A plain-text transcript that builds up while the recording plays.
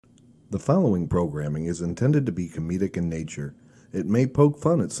The following programming is intended to be comedic in nature. It may poke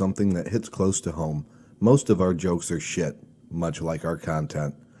fun at something that hits close to home. Most of our jokes are shit, much like our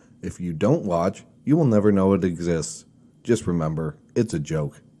content. If you don't watch, you will never know it exists. Just remember, it's a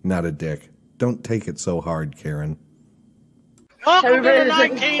joke, not a dick. Don't take it so hard, Karen. Welcome to the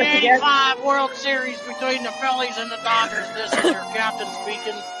 1985 World Series between the Phillies and the Dodgers. This is your captain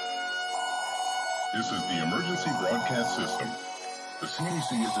speaking. This is the emergency broadcast system. The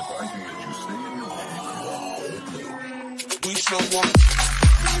CDC is advising that you stay in your home. We show up.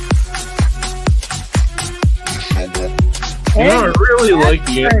 You know, I really like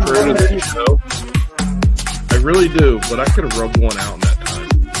the intro to this show. I really do, but I could have rubbed one out in that time.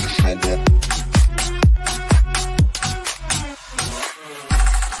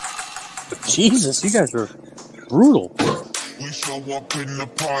 Jesus, you guys are brutal. We show up in the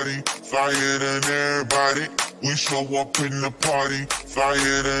party, flyer than everybody. We show up in the party,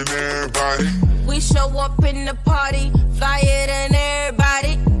 flyer than everybody. We show up in the party, flyer than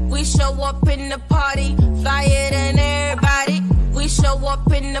everybody. We show up in the party, flyer than everybody. We show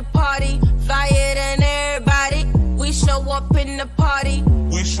up in the party, flyer than everybody. We show up in the party.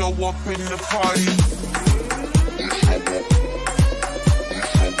 We show up in the party.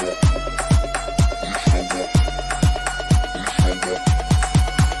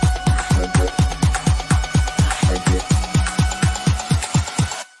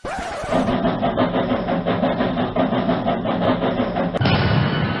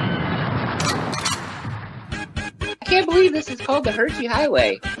 I can't believe this is called the Hershey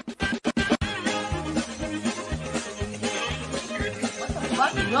Highway. What the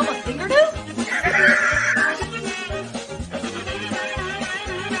fuck? You have a fingernail?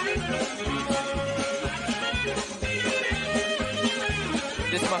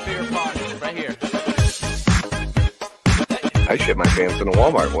 This is my favorite part, right here. I shit my pants in a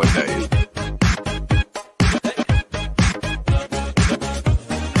Walmart one day.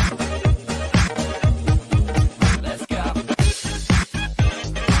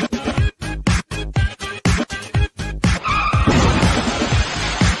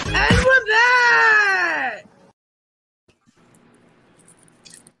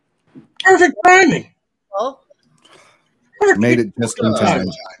 Perfect timing. Well, Made it just in time.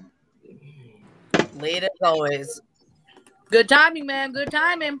 late as always. Good timing, man. Good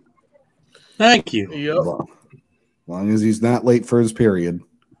timing. Thank you. Yep. As long as he's not late for his period.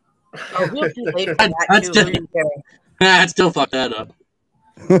 Oh, we'll be late for That's that too. different. I'd still fuck that up.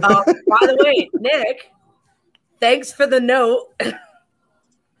 By the way, Nick, thanks for the note.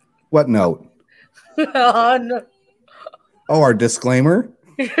 What note? No, Oh, our disclaimer?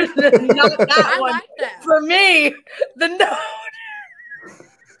 not that I one. like that. For me, the note.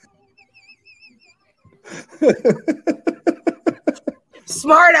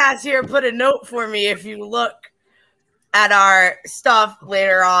 Smart ass here put a note for me if you look at our stuff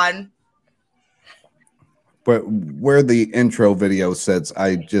later on. But where the intro video sits,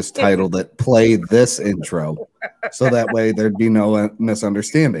 I just titled it "Play This Intro," so that way there'd be no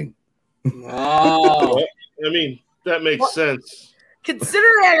misunderstanding. Oh. I mean, that makes sense.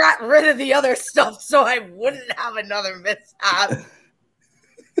 Considering I got rid of the other stuff so I wouldn't have another mishap.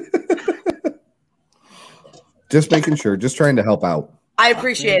 Just making sure, just trying to help out. I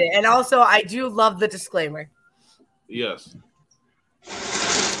appreciate it. And also, I do love the disclaimer. Yes.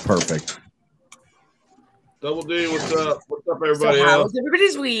 Perfect. Double D, what's up? What's up, everybody So how else? was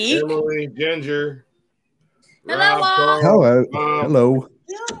everybody's week? Emily, Ginger. Hello, Rob, all. Carl, Hello.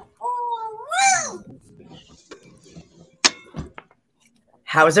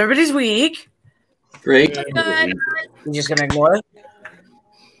 How was everybody's week? Great. Good. You just gonna ignore it?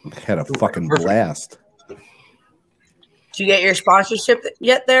 Had a fucking blast. Did you get your sponsorship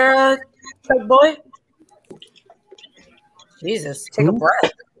yet there, Doug boy? Jesus, take a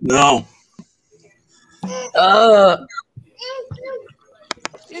breath. No.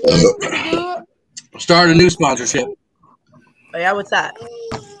 Start a new sponsorship. Oh yeah, what's that?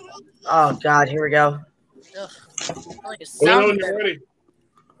 Oh God, here we go. Ugh. Like a Let me know sound when you're ready.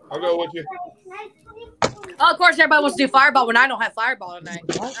 I'll go with you. Oh, of course, everybody wants to do Fireball when I don't have Fireball tonight.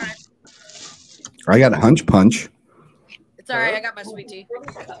 All right. I got a hunch punch. It's all right. I got my sweet tea.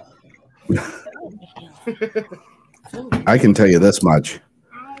 I can tell you this much.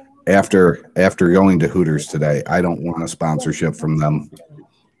 After going to Hooters today, I don't want a sponsorship from them.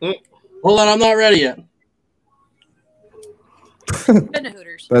 Hold on, I'm not ready yet. Been to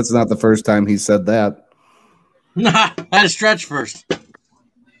Hooters. That's not the first time he said that. Nah, I had to stretch first. So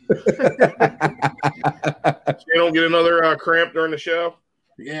you don't get another cramp during the show?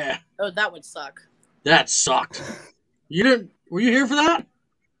 Yeah. Oh, that would suck. That sucked. You didn't? Were you here for that?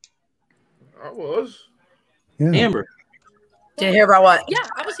 was. Yeah. Amber. Didn't hear about what? Yeah,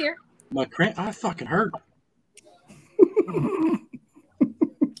 I was here. My cramp. I fucking hurt.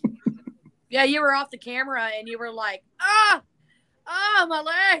 Yeah, you were off the camera and you were like, my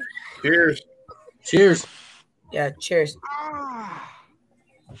leg. Cheers. Cheers. Yeah, cheers.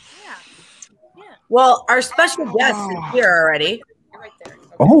 Yeah. Well, our special guest is here already. You're right there.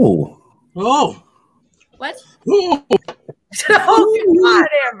 Okay. Oh. Oh. What? Oh. Oh, God,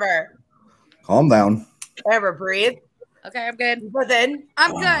 Amber. Calm down. Amber, breathe. Okay, I'm good. Deep breath in.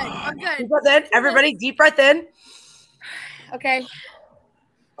 I'm good. I'm good. Deep breath in. Everybody, deep breath in. Okay.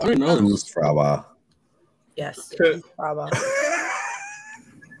 I didn't know this. Fraba. Yes. Bravo.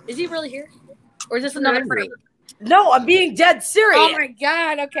 Is he really here? Or is this another prank? No, I'm being dead serious. Oh my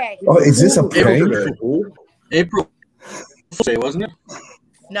God. Okay. Oh, is this a prank? April Day, wasn't it?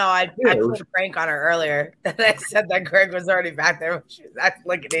 No, I put a prank on her earlier. And I said that Greg was already back there. She was acting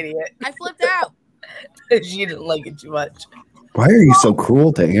like an idiot. I flipped out. She didn't like it too much. Why are you so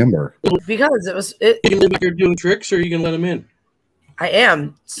cruel to Amber? Because it was. You can live here doing tricks, or you can let him in. I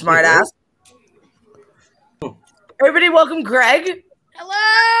am smart ass. Oh. Everybody, welcome Greg.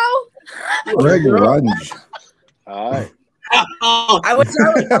 Hello. Greg Runge. Hi. I was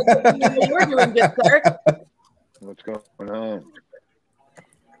telling you were doing good, sir. What's going on?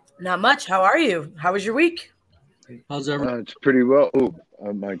 Not much. How are you? How was your week? How's everyone? It's pretty well. Oh,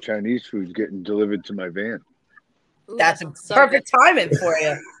 my Chinese food's getting delivered to my van. Ooh, That's a so perfect timing for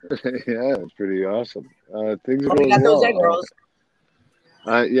you. Yeah, it's pretty awesome. Things are Oh, going you got those well. egg rolls.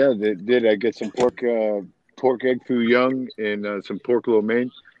 Yeah, they did. I get some pork egg foo young and some pork lo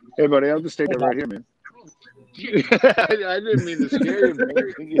mein. Hey, buddy, I'll just take that right here, man. I didn't mean to scare you, man.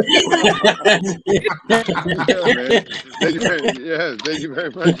 Thank you very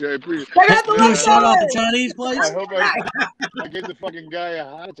much. I appreciate it. I got the You gonna shout out the leftovers. Chinese place? I hope I gave the fucking guy a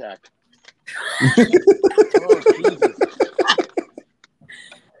heart attack. Oh, Jesus.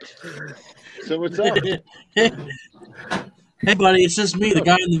 So what's up? Hey, buddy, it's just me, the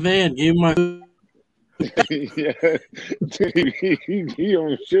guy in the van. Gave him my food. Yeah, he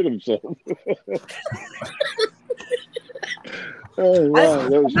almost shit himself. Oh wow,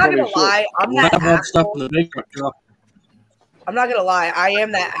 that was I'm not funny gonna shit. lie. I'm I that have all the stuff in asshole. the big truck. I'm not gonna lie. I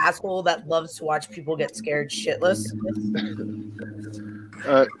am that asshole that loves to watch people get scared shitless.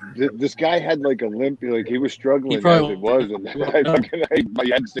 This guy had like a limp, like he was struggling as probably- it was, and then I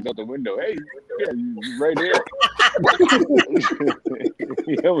had to stick out the window. Hey, yeah, he's right here.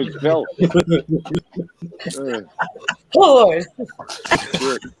 He almost fell. Lord.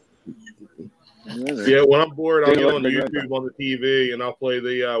 Shit. Yeah, when I'm bored, I'll Yeah, go on like YouTube on the TV and I'll play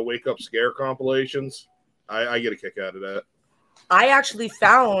the Wake Up Scare compilations. I get a kick out of that. I actually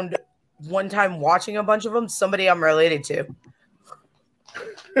found one time watching a bunch of them somebody I'm related to.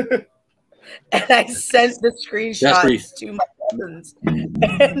 And I sent the screenshots to my cousins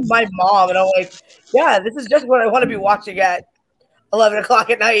and my mom, and I'm like, yeah, this is just what I want to be watching at 11 o'clock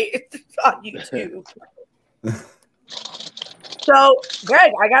at night on YouTube. So,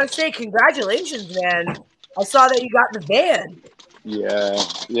 Greg, I gotta say, congratulations, man. I saw that you got in the van. Yeah,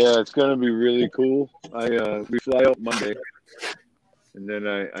 it's gonna be really cool. We fly out Monday, and then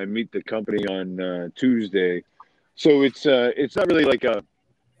I meet the company on Tuesday. So it's not really like a.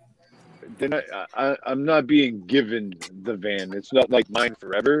 I'm not being given the van. It's not like mine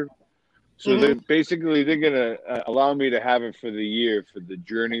forever. So they're gonna allow me to have it for the year, for the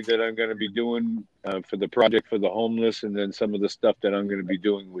journey that I'm gonna be doing, for the project for the homeless, and then some of the stuff that I'm gonna be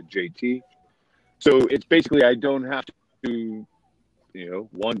doing with JT. So it's basically I don't have to,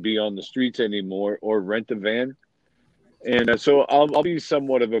 one, be on the streets anymore or rent a van. And so I'll be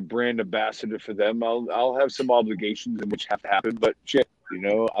somewhat of a brand ambassador for them. I'll have some obligations in which have to happen, but shit,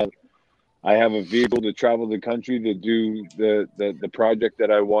 I have a vehicle to travel the country to do the project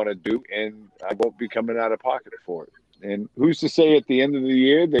that I want to do, and I won't be coming out of pocket for it. And who's to say at the end of the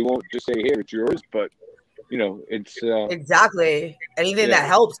year they won't just say, "Here, it's yours"? But it's Exactly. Anything that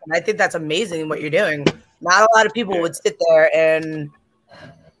helps. And I think that's amazing what you're doing. Not a lot of people would sit there and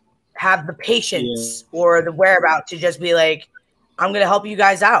have the patience or the whereabout to just be like, I'm going to help you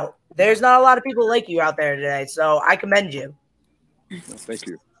guys out. There's not a lot of people like you out there today. So I commend you. Thank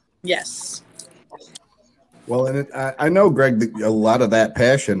you. Yes. Well, and I know, Greg, a lot of that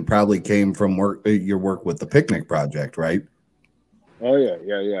passion probably came from your work with the Picnic Project, right? Oh,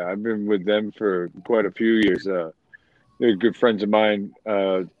 yeah. I've been with them for quite a few years. They're good friends of mine.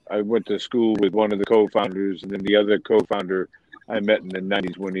 I went to school with one of the co-founders, and then the other co-founder I met in the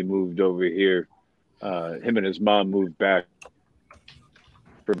 90s when he moved over here. Him and his mom moved back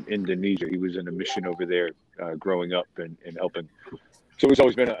from Indonesia. He was in a mission over there growing up and helping. So it's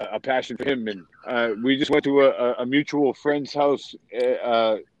always been a passion for him. And we just went to a mutual friend's house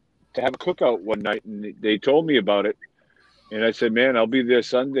to have a cookout one night, and they told me about it. And I said, man, I'll be there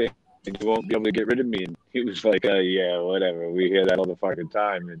Sunday, and you won't be able to get rid of me. And he was like, yeah, whatever. We hear that all the fucking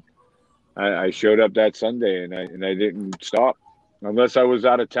time. And I showed up that Sunday, and I didn't stop. Unless I was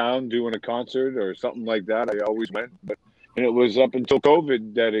out of town doing a concert or something like that, I always went. And it was up until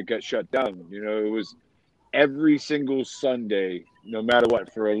COVID that it got shut down. You know, it was every single Sunday, no matter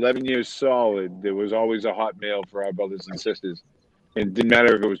what, for 11 years solid, there was always a hot meal for our brothers and sisters. And it didn't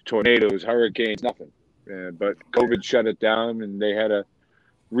matter if it was tornadoes, hurricanes, nothing. But COVID shut it down, and they had to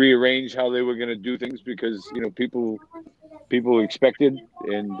rearrange how they were going to do things because, you know, people expected,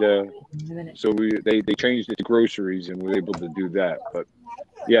 and so they changed it to groceries, and we're able to do that. But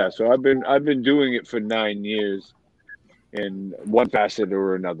yeah, so I've been doing it for 9 years in one facet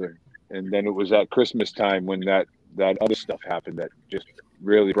or another. And then it was at Christmas time when that other stuff happened that just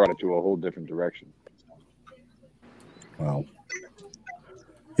really brought it to a whole different direction. Wow.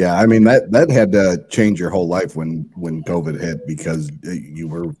 Yeah, I mean that had to change your whole life when COVID hit, because you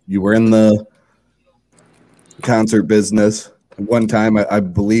were in the concert business. One time, I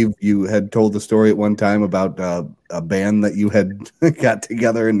believe you had told the story at one time about a band that you had got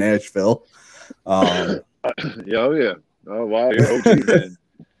together in Nashville. Oh yeah. Oh wow. OG band.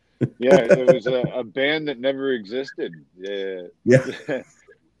 Yeah, it was a band that never existed. Yeah.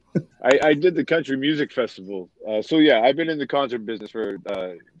 I did the country music festival. So yeah, I've been in the concert business for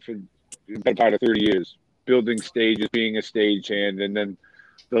about 30 years, building stages, being a stagehand, and then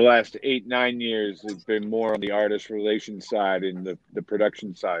the last 8-9 years has been more on the artist relations side and the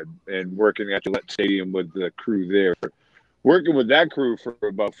production side, and working at Gillette Stadium with the crew there. Working with that crew for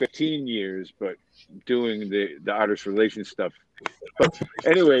about 15 years, but doing the artist relations stuff. But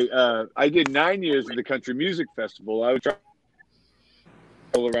anyway, I did 9 years of the country music festival. I would travel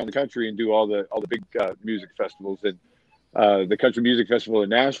all around the country and do all the big music festivals. And the country music festival in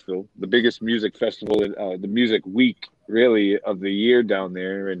Nashville, the biggest music festival, the music week really of the year down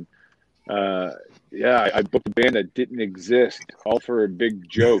there. And I booked a band that didn't exist, all for a big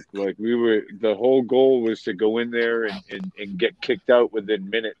joke. Like the whole goal was to go in there and get kicked out within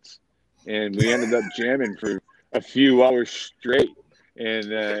minutes. And we ended up jamming for a few hours straight, and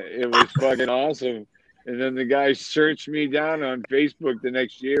it was fucking awesome. And then the guy searched me down on Facebook the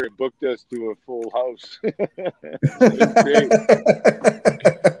next year and booked us to a full house. It was great.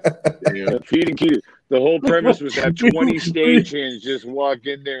 Yeah, feeding cute. The whole premise was to have 20 stagehands just walk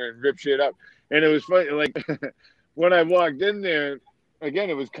in there and rip shit up. And it was funny, like when I walked in there, again,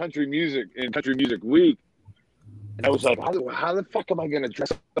 it was country music and country music week. And I was like, how the fuck am I gonna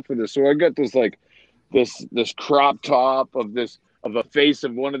dress up for this? So I got this like this crop top of a face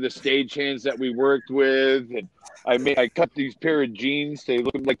of one of the stagehands that we worked with, and I cut these pair of jeans. They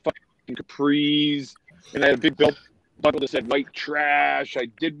looked like fucking capris, and I had a big belt buckle that said white trash. I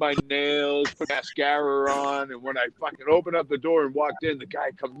did my nails, put mascara on, and when I fucking opened up the door and walked in, the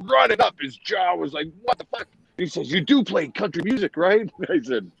guy come running up. His jaw was like, "What the fuck?" He says, "You do play country music, right?" And I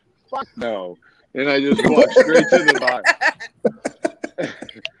said, "Fuck no," and I just walked straight to the bar.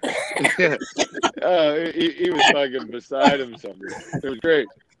 He was fucking beside himself. It was great.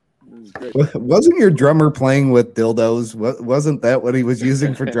 Wasn't your drummer playing with dildos? Wasn't that what he was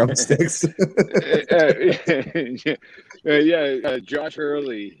using for drumsticks? Josh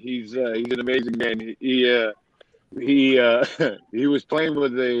Hurley. He's an amazing man. He was playing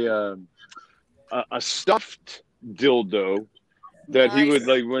with a stuffed dildo that he would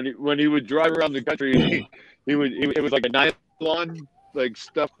like when he would drive around the country. It was like a nylon, like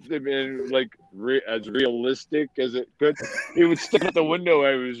stuff in like as realistic as it could. He would stick out the window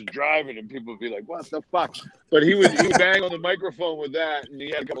I was driving, and people would be like, "What the fuck?" But he would bang on the microphone with that, and he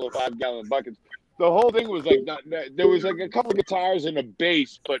had a couple of 5-gallon buckets. The whole thing was like there was like a couple of guitars and a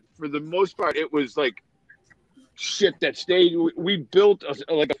bass, but for the most part, it was like shit that stage. We built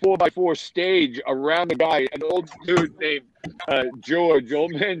like a 4x4 stage around the guy, an old dude named George,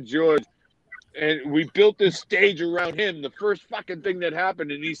 old man George. And we built this stage around him. The first fucking thing that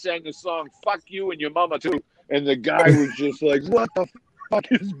happened, and he sang the song "Fuck You and Your Mama Too," and the guy was just like, "What the fuck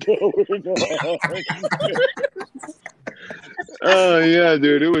is going on?" Oh yeah,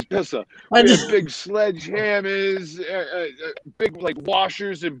 dude, it was pissa. We had big sledgehammers, big like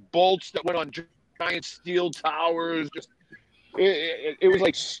washers and bolts that went on giant steel towers. Just it was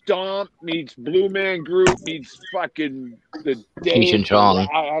like Stomp meets Blue Man Group meets fucking the day.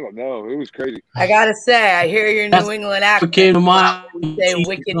 I don't know. It was crazy. I gotta say, I hear your New England accent. Came to mind. Say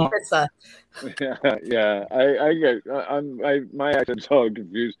wicked pizza. Yeah. My accent's all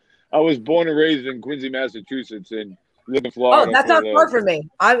confused. I was born and raised in Quincy, Massachusetts, and Live in Florida. Oh, that's not far from me.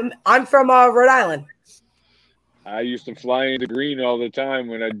 I'm from Rhode Island. I used to fly into Green all the time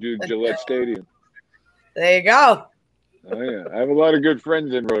when I do Gillette Stadium. There you go. Oh yeah, I have a lot of good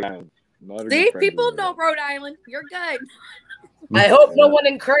friends in Rhode Island. See, people know Rhode Island. You're good. I hope no one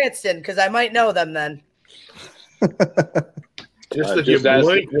in Cranston, because I might know them then. Just if you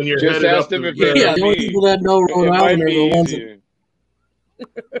blink when you're just headed ask up them to if they're Yeah, the only people that know Rhode Island are the ones that.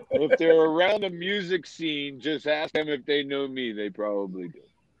 If they're around the music scene, just ask them if they know me. They probably do.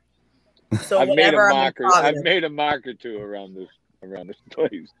 So I've made a whenever I'm in mark. I've Providence. made a mark or two around this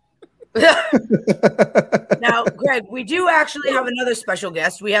place. Now, Greg, we do actually have another special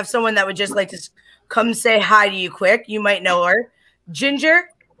guest. We have someone that would just like to come say hi to you quick. You might know her. Ginger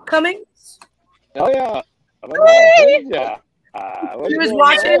Cummings. Oh, yeah. Hey! She was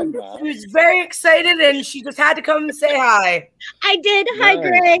watching. She was very excited, and she just had to come and say hi. I did. Hi, Nice.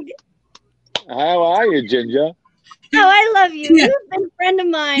 Greg. How are you, Ginger? Oh, I love you. You've been a friend of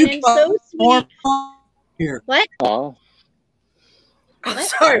mine and so sweet. Here. What? Oh. I'm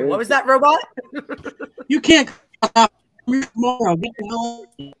sorry, what was that, robot? You can't come tomorrow. Get the hell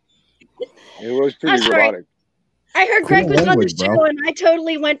out. It was I'm pretty sorry. robotic. I heard Greg Cool was on the language, show bro. and I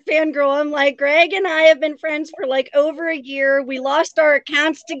totally went fangirl. I'm like, Greg and I have been friends for like over a year. We lost our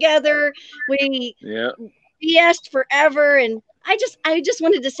accounts together. We Yeah. BS'd forever. And I just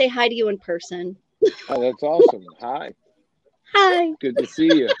wanted to say hi to you in person. Oh, that's awesome. Hi. Hi. Good to see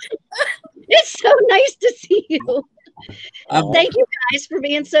you. It's so nice to see you. Thank you guys for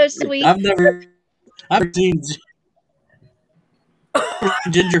being so sweet. I've never seen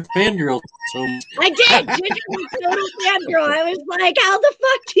Ginger fangirl so much. I did. Ginger was total fangirl. I was like, how the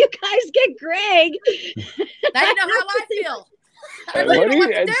fuck do you guys get Greg? Now you know how I feel. I What don't do know you,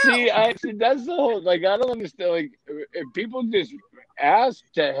 what to do. see, that's the whole, like, I don't understand, like, if people just ask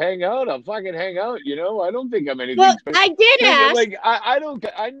to hang out, I'll fucking hang out, you know? I don't think I'm anything Well, special. I did ask. Like,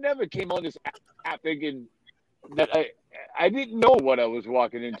 I never came on this app thinking that I didn't know what I was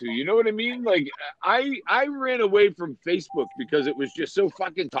walking into, you know what I mean? Like, I ran away from Facebook because it was just so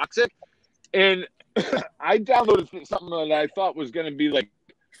fucking toxic, and I downloaded something that I thought was going to be, like,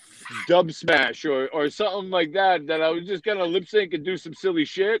 Dub Smash or something like that I was just gonna lip sync and do some silly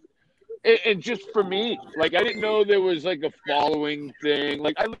shit, and just for me, like, I didn't know there was like a following thing.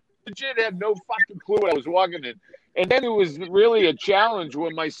 Like, I legit had no fucking clue what I was walking in, and then it was really a challenge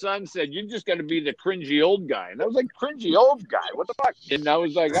when my son said, "You're just gonna be the cringy old guy," and I was like, "Cringy old guy? What the fuck?" And I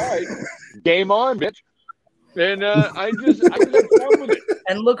was like, "All right, game on, bitch." And I just had fun with it.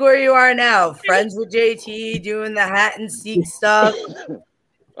 And look where you are now, friends with JT, doing the hat and seek stuff.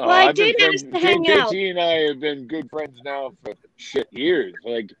 Well, I I've been did ask friends- to hang out. JT and I have been good friends now for shit years.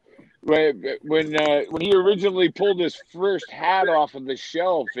 Like when he originally pulled his first hat off of the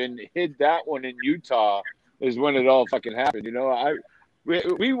shelf and hid that one in Utah is when it all fucking happened. You know,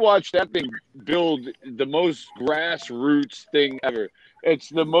 we watched that thing build the most grassroots thing ever. It's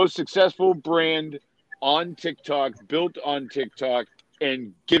the most successful brand on TikTok, built on TikTok,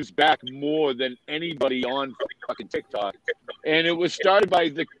 and gives back more than anybody on fucking TikTok. And it was started by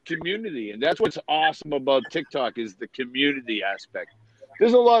the community, and that's what's awesome about TikTok is the community aspect.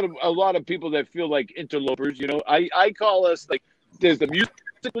 There's a lot of people that feel like interlopers. You know, I call us, like, there's the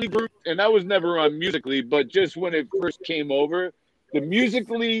Musically group, and I was never on Musically, but just when it first came over, the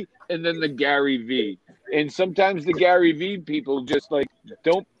Musically and then the Gary V. And sometimes the Gary V people just like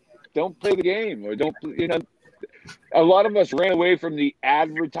don't play the game, or don't, you know. A lot of us ran away from the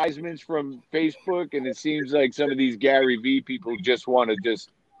advertisements from Facebook, and it seems like some of these Gary V people just want to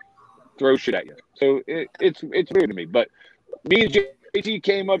just throw shit at you. So it's weird to me. But me and JT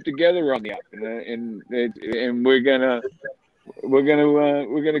came up together on the app, and we're gonna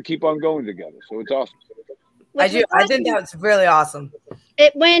keep on going together. So it's awesome. I think that's really awesome.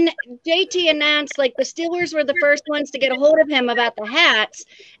 When JT announced, like, the Steelers were the first ones to get a hold of him about the hats,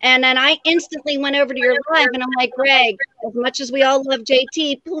 and then I instantly went over to your live, and I'm like, Greg, as much as we all love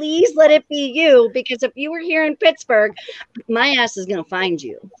JT, please let it be you, because if you were here in Pittsburgh, my ass is gonna find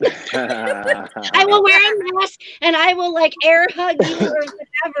you. I will wear a mask, and I will, like, air hug you or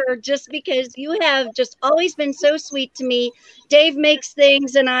whatever, just because you have just always been so sweet to me. Dave makes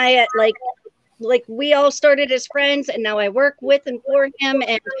things, and I like we all started as friends, and now I work with and for him,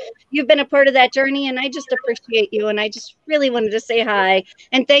 and you've been a part of that journey, and I just appreciate you, and I just really wanted to say hi,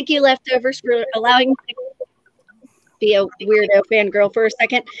 and thank you, Leftovers, for allowing me to be a weirdo fangirl for a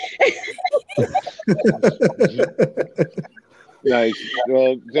second. Nice.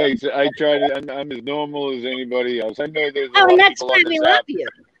 Well, thanks. I try to. I'm as normal as anybody else. I know there's. Oh, and that's why we love you.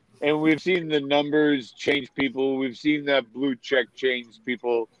 And we've seen the numbers change people. We've seen that blue check change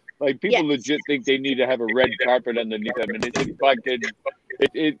people. Like people legit think they need to have a red carpet underneath them, and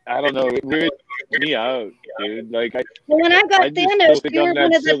it I don't know, it weirds me out, dude. Like when I got Thanos, you were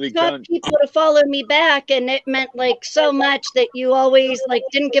one of the top cunt. people to follow me back, and it meant like so much that you always like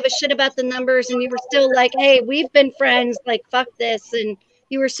didn't give a shit about the numbers, and you were still like, "Hey, we've been friends. Like, fuck this," and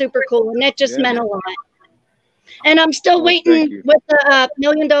you were super cool, and that just meant a lot. And I'm still waiting with the $1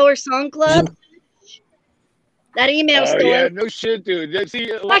 Million Song Club. That email still. Yeah, no shit, dude.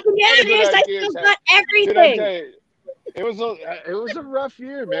 See, I still got everything. It was a rough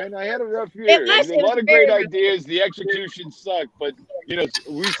year, man. I had a rough year. It was a lot of great ideas. The execution sucked, but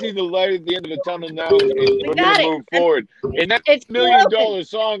we see the light at the end of the tunnel now, and we're gonna move forward. And that $1 Million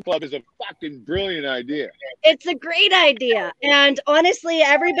Song Club is a fucking brilliant idea. It's a great idea, and honestly,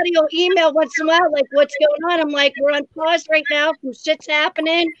 everybody will email once in a while, like, "What's going on?" I'm like, "We're on pause right now. Some shit's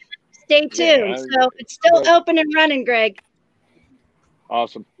happening. Stay tuned." So it's still open and running, Greg.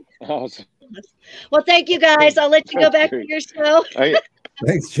 Awesome. Well, thank you guys. I'll let you go back to your show.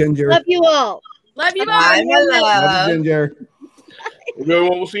 Thanks, Ginger. Love you all. Love you, Love you, Ginger.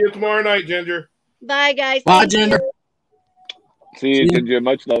 We'll see you tomorrow night, Ginger. Bye, guys. Bye, Ginger. See you, Ginger.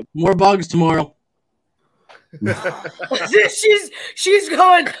 Much love. More bugs tomorrow. she's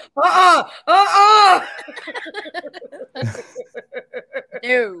going,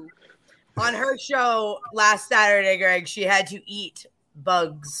 No. On her show last Saturday, Greg, she had to eat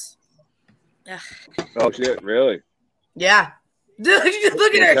bugs. Oh shit! Really? Yeah. Look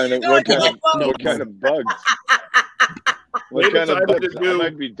at her. What kind of bugs? What kind of bugs? I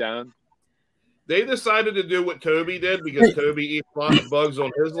might be down. They decided to do what Toby did because Toby eats lots of bugs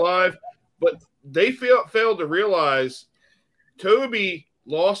on his live, but they failed to realize Toby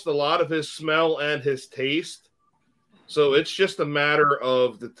lost a lot of his smell and his taste. So it's just a matter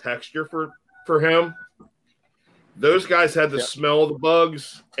of the texture for him. Those guys had to smell the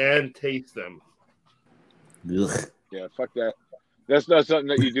bugs and taste them. Ugh. Yeah, fuck that. That's not something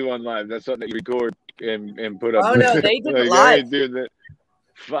that you do on live. That's something that you record and put up. Oh no, they did it live. They did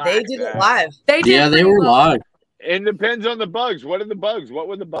it live. They were live. It depends on the bugs. What are the bugs? What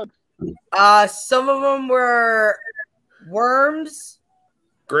were the bugs? Some of them were worms,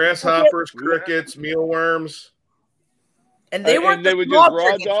 grasshoppers, crickets, mealworms. And they weren't they were small just raw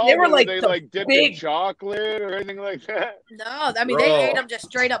crickets. dog. They were like they the dipped big in chocolate or anything like that. No, I mean they ate them just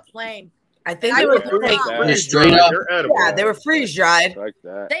straight up plain. I think they were Just straight up. Yeah, they were freeze dried. Like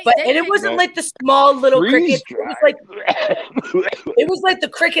that. And it wasn't like the small little cricket. It was like it was like the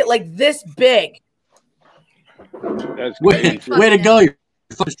cricket like this big. That's way to go! You're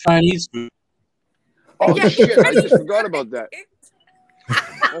fucking Chinese food. Oh shit! I just forgot about that.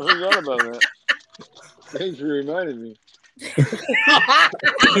 I forgot about that. Thanks for reminding me.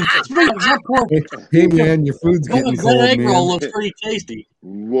 Hey man, your food's getting cold, egg man. roll looks pretty tasty.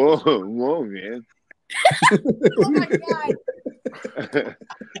 Whoa, man. Oh my god.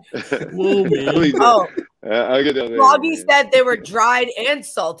 Whoa, man. Oh, I'll get that. Froggy said they were dried and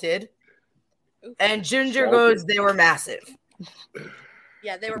salted, and Ginger goes they were massive.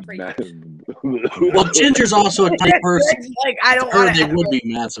 Yeah, they were pretty good. Well, Ginger's also a type person. Like I don't Or want they to. would be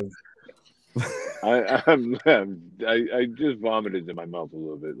massive. I just vomited in my mouth a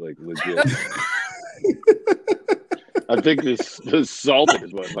little bit, like legit. I think the salt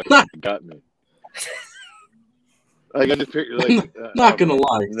is what got me. Like I just picture, like not gonna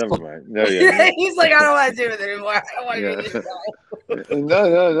lie. Never mind. No, He's like, I don't want to do it anymore. I don't want to do this.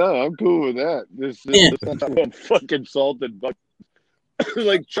 No. I'm cool with that. This not fucking salted bugs,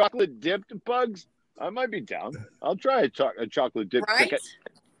 like chocolate dipped bugs. I might be down. I'll try a chocolate dipped. Right?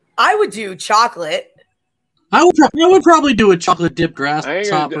 I would do chocolate. I would probably do a chocolate dip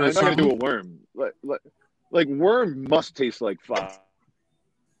grasshopper. I'm not gonna do a worm. Like worm must taste like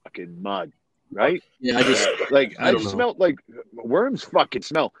fucking mud, right? Yeah, I smelled like worms fucking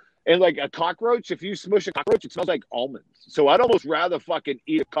smell. And like a cockroach, if you smush a cockroach, it smells like almonds. So I'd almost rather fucking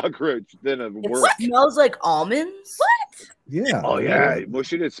eat a cockroach than a worm. It smells like almonds? What? Yeah. Oh yeah,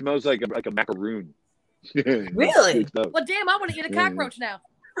 mush it. It smells like a macaroon. Really? Well, damn, I want to eat a cockroach now.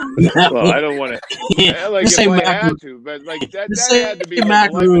 Well, I don't want to. Like if I had to, but like that had to be a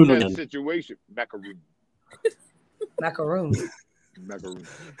macaroon situation. Macaroon. Macaroon.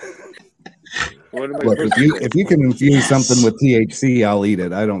 What am I Look, if you can infuse something with THC, I'll eat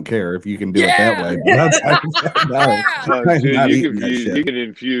it. I don't care if you can do it that way. You can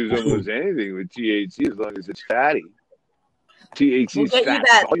infuse almost anything with THC as long as it's fatty. THC is fat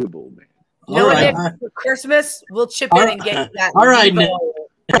soluble, man. You know what, Nick, for Christmas, we'll chip in and get you that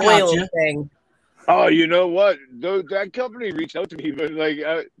oil thing. Oh, you know what? That company reached out to me, but like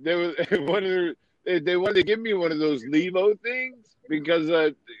they were one of they wanted to give me one of those Levo things because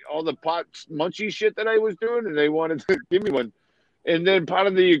all the pot munchy shit that I was doing, and they wanted to give me one. And then part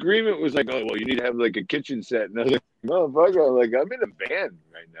of the agreement was like, oh, well, you need to have like a kitchen set. And I was like, motherfucker, like I'm in a van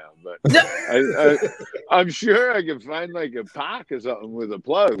right now, but I'm sure I can find like a park or something with a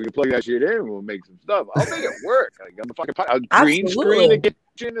plug. We can plug that shit in and we'll make some stuff. I'll make it work. Like I'm a fucking I'll green screen a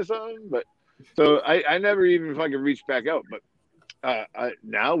kitchen or something. But so I never even fucking reached back out. But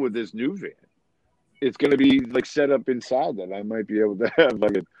now with this new van, it's gonna be like set up inside that I might be able to have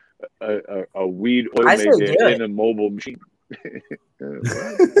like a weed oil maker in a mobile machine.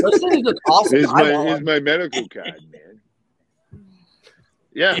 Those things look awesome. Here's my medical card, man.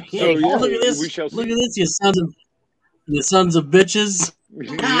 Yeah. So yeah, look at this. We shall see. Look at this, you sons of bitches.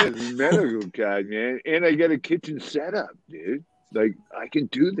 Yeah, medical card, man. And I got a kitchen setup, dude. Like I can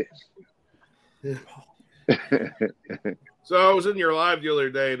do this. So I was in your live the other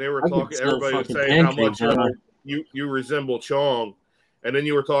day, and they were talking. Everybody was saying how much you resemble Chong, and then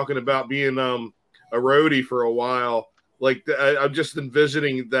you were talking about being a roadie for a while. Like I'm just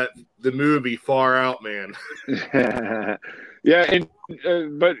envisioning that the movie Far Out, man. Yeah, and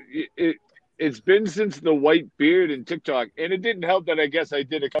but it's been since the white beard and TikTok, and it didn't help that I guess I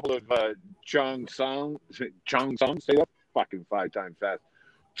did a couple of Chong songs. Say that fucking 5 times fast.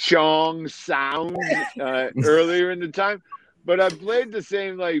 Chong sounds earlier in the time, but I played the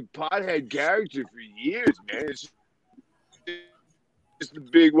same like pothead character for years, man. It's just the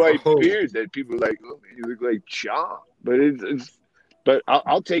big white beard that people are like, oh, man, you look like Chong. But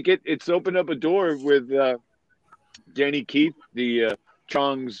I'll take it. It's opened up a door with Danny Keith, the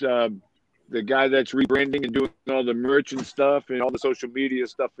Chong's, the guy that's rebranding and doing all the merch and stuff and all the social media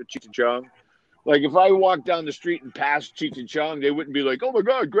stuff for Cheech and Chong. Like if I walked down the street and passed Cheech and Chong, they wouldn't be like, "Oh my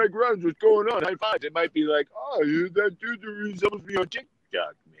God, Greg Runge, what's going on? High five." They might be like, "Oh, you're that dude that resembles me on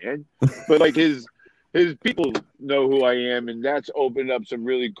TikTok, man." But like his people know who I am, and that's opened up some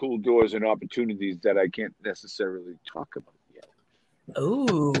really cool doors and opportunities that I can't necessarily talk about yet.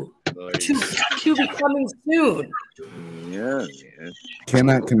 Ooh, to be coming soon. Yeah, man.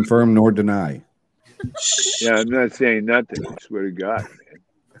 Cannot confirm nor deny. Yeah, I'm not saying nothing. I swear to God, man.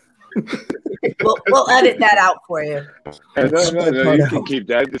 We'll edit that out for you. No, you can keep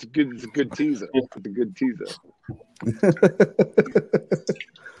that. It's a good teaser. It's a good teaser.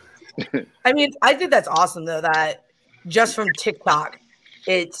 I mean, I think that's awesome though that just from TikTok,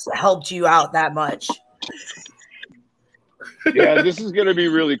 it's helped you out that much. Yeah, this is going to be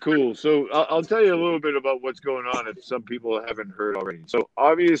really cool. So I'll tell you a little bit about what's going on if some people haven't heard already. So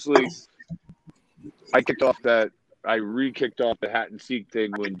obviously, I re-kicked off the Hat and Seek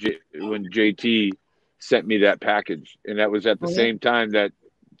thing when JT sent me that package, and that was at the same time that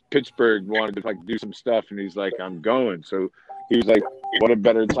Pittsburgh wanted to do some stuff, and he's like, "I'm going." So he was like, "What a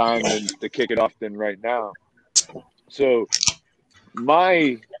better time than to kick it off than right now?" So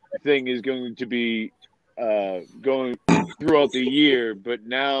my thing is going to be going throughout the year, but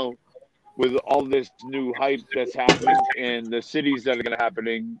now with all this new hype that's happening and the cities that are going to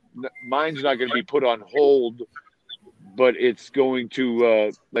happening, mine's not going to be put on hold, but it's going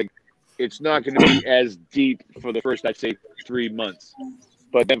to it's not going to be as deep for the first, I'd say, 3 months,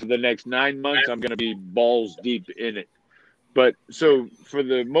 but then for the next 9 months, I'm going to be balls deep in it. But so for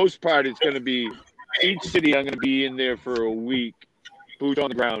the most part, it's going to be each city. I'm going to be in there for a week, boots on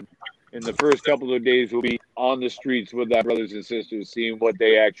the ground. And the first couple of days will be on the streets with our brothers and sisters, seeing what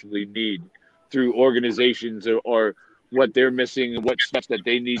they actually need through organizations or what they're missing and what steps that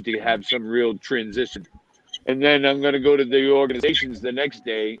they need to have some real transition. And then I'm going to go to the organizations the next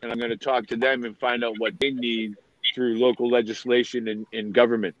day, and I'm going to talk to them and find out what they need through local legislation and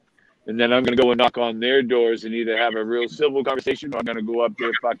government. And then I'm going to go and knock on their doors and either have a real civil conversation or I'm going to go up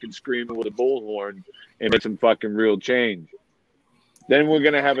there fucking screaming with a bullhorn and make some fucking real change. Then we're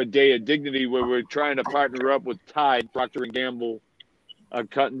going to have a day of dignity where we're trying to partner up with Tide, Procter & Gamble,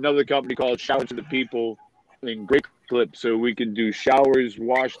 another company called Shower to the People, and Great Clip, so we can do showers,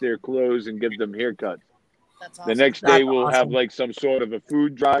 wash their clothes, and give them haircuts. That's awesome. The next day we'll have like some sort of a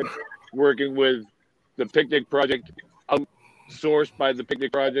food drive, working with the Picnic Project, outsourced by the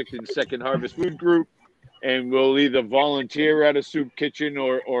Picnic Project and Second Harvest Food Group, and we'll either volunteer at a soup kitchen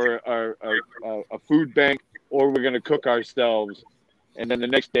or a food bank, or we're going to cook ourselves. And then the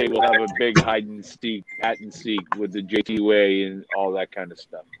next day we'll have a big hat and seek with the JT Way and all that kind of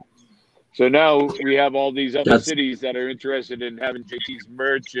stuff. So now we have all these other cities that are interested in having JT's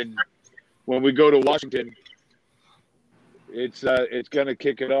merch, and when we go to Washington, it's going to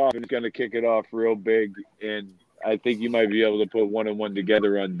kick it off, and it's going to kick it off real big. And I think you might be able to put one and one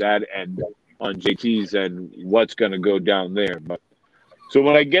together on that end, on JT's end, what's going to go down there. But So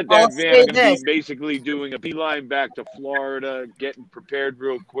when I get I'll that van, say I'm going to this. be basically doing a beeline back to Florida, getting prepared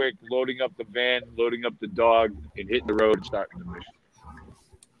real quick, loading up the van, loading up the dog, and hitting the road and starting the mission.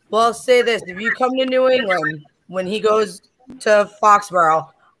 Well, I'll say this. If you come to New England when he goes to Foxborough,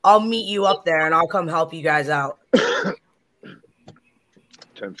 I'll meet you up there and I'll come help you guys out.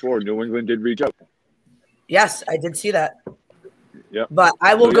 10-4, New England did reach out. Yes, I did see that. Yep. But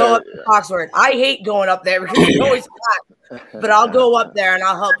I will go up to Foxborough. I hate going up there because it's always hot. But I'll go up there and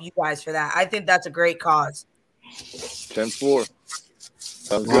I'll help you guys for that. I think that's a great cause. 10-4.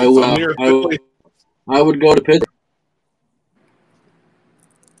 I would go to Pittsburgh.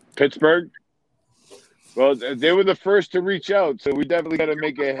 Pittsburgh? Well, they were the first to reach out, so we definitely got to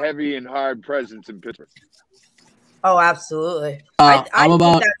make a heavy and hard presence in Pittsburgh. Oh, absolutely. I'm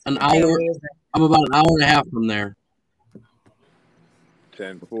about an hour. I'm about an hour and a half from there.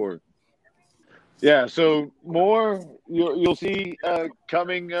 10-4. Yeah, so more you'll see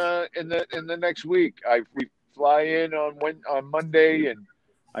coming in the next week. We fly in on Monday, and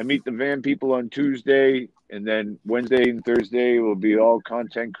I meet the van people on Tuesday, and then Wednesday and Thursday will be all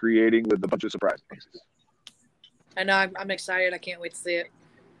content creating with a bunch of surprises. I know. I'm excited. I can't wait to see it.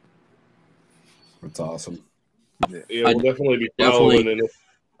 That's awesome. Yeah, we'll definitely be following it.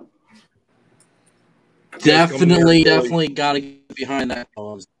 Definitely got to get behind that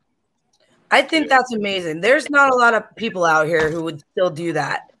cause. I think that's amazing. There's not a lot of people out here who would still do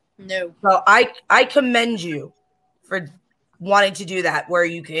that. No. So I commend you for wanting to do that where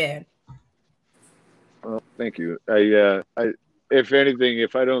you can. Well, thank you. I if anything,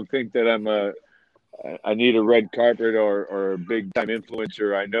 if I don't think that I need a red carpet or a big time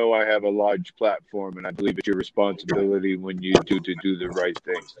influencer, I know I have a large platform, and I believe it's your responsibility when you do to do the right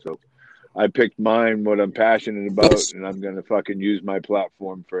thing. So I picked mine, what I'm passionate about, and I'm going to fucking use my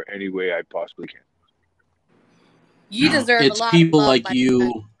platform for any way I possibly can. You deserve it's a lot people of love, like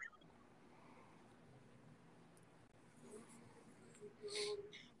you.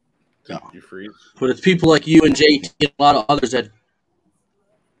 You freeze. But it's people like you and JT and a lot of others that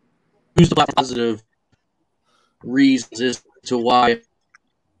use the positive reasons as to why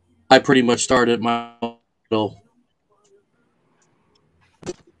I pretty much started my little.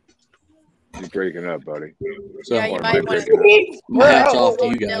 You're breaking up, buddy. So, Yeah, you Or might am I want breaking up? my hat's off to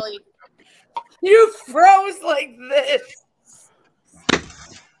you guys. You froze like this.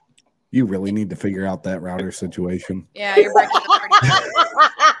 You really need to figure out that router situation. Yeah, you're breaking up pretty bad.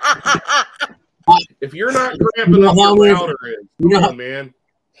 If you're not cramping up your router is, come on, man.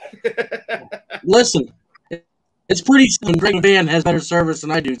 Listen, it's pretty soon. Greg Van has better service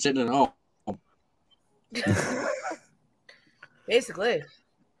than I do sitting at home. Basically.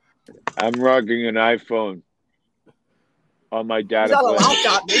 I'm rocking an iPhone on my data It's on a plan.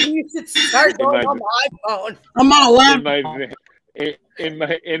 laptop. Maybe you should start going on the iPhone. I'm on a laptop. In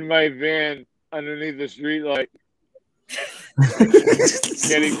my van underneath the street light,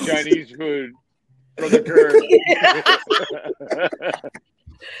 getting Chinese food from the curb.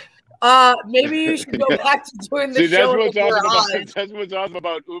 Maybe you should go back to doing the See, show. that's what's awesome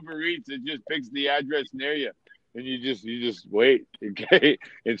about Uber Eats. It just picks the address near you, and you just wait, okay,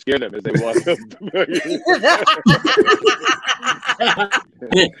 and scare them as they walk up.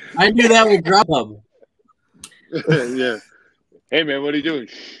 I do that with Grubhub. Yeah. Hey man, what are you doing?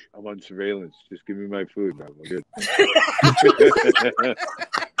 Shh, I'm on surveillance. Just give me my food, man. We're good.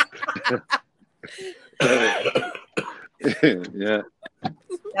 Yeah.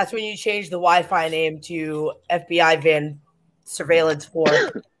 That's when you change the Wi-Fi name to FBI Van Surveillance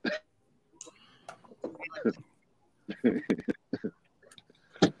 4.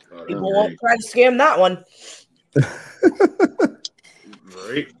 People won't try to scam that one.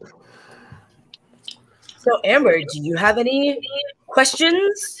 Right. So, Amber, do you have any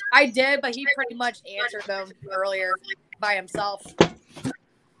questions? I did, but he pretty much answered them earlier by himself.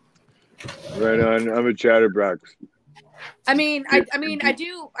 Right on. I'm a chatterbox. I mean, I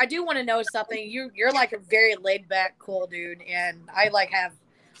do want to know something. You're like a very laid back, cool dude, and I have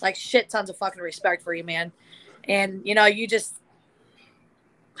shit tons of fucking respect for you, man. And you just,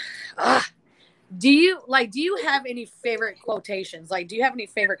 do you have any favorite quotations? Do you have any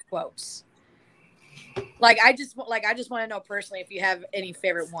favorite quotes? I just want to know personally if you have any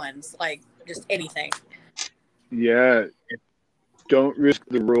favorite ones, just anything. Yeah. Don't risk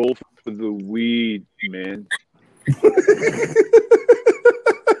the roll for the weed, man.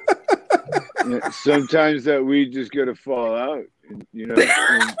 Yeah, sometimes that weed just gotta fall out, and,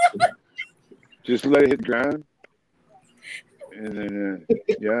 and just let it hit the ground, and then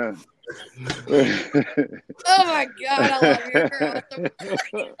yeah. Oh my god, I love you.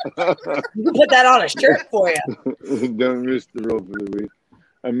 You can put that on a shirt for you. Don't risk the roll for the weed.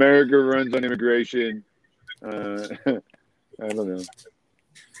 America runs on immigration. I don't know.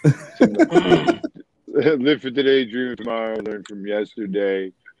 Live for today, dream for tomorrow, learn from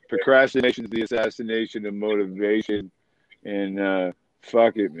yesterday. Procrastination is the assassination of motivation. And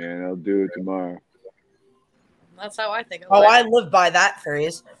fuck it, man. I'll do it tomorrow. That's how I think of Oh, it. I live by that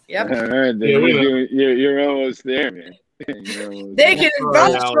phrase. Yep. All right, then you're almost there, man. They can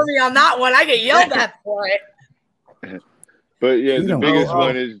vouch for me on that one. I get yelled at for it. But yeah,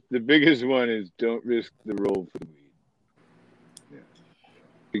 the biggest one is don't risk the roll for the weed. Yeah.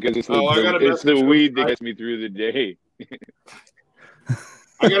 Because it's the weed that gets me through the day.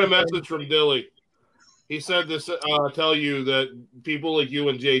 I got a message from Dilly. He said this tell you that people like you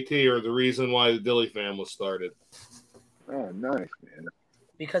and JT are the reason why the Dilly fam was started. Oh, nice, man.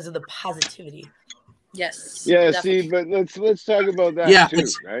 Because of the positivity. Yes. Yeah, definitely. see, but let's talk about that too,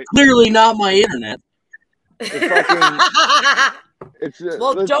 it's right? clearly not my internet. Let's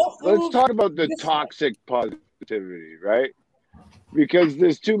talk about the toxic positivity, right? Because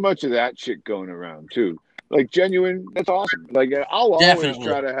there's too much of that shit going around too. Like genuine, that's awesome. Like I'll always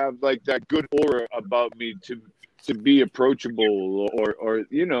try to have like that good aura about me to be approachable or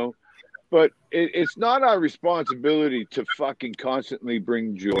you know, but it's not our responsibility to fucking constantly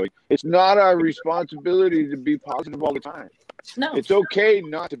bring joy. It's not our responsibility to be positive all the time. No. It's okay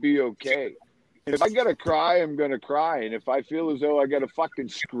not to be okay. And if I gotta cry, I'm gonna cry. And if I feel as though I gotta fucking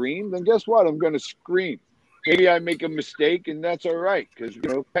scream, then guess what? I'm gonna scream. Maybe I make a mistake, and that's all right, because you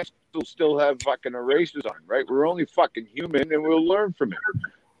know pencils still have fucking erasers on, right? We're only fucking human, and we'll learn from it.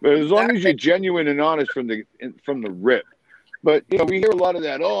 But as long as you're genuine and honest from the rip. But you know, we hear a lot of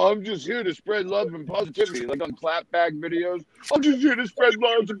that. Oh, I'm just here to spread love and positivity, like on clapback videos. I'm just here to spread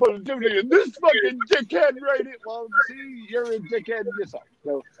love and positivity, and this fucking dickhead right here. Well, see, you're a dickhead yourself.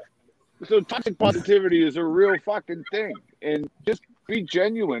 So toxic positivity is a real fucking thing, and just be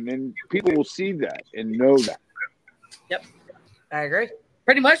genuine, and people will see that and know that. Yep, I agree.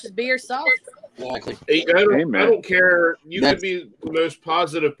 Pretty much, just be yourself. Exactly. I don't care. You could be the most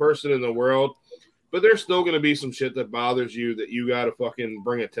positive person in the world, but there's still going to be some shit that bothers you that you got to fucking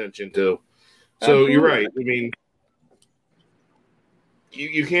bring attention to. So You're right. I mean,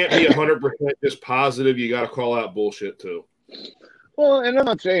 you can't be 100% just positive. You got to call out bullshit too. Well, and I'm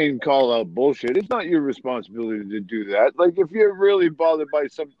not saying call out bullshit. It's not your responsibility to do that. Like, if you're really bothered by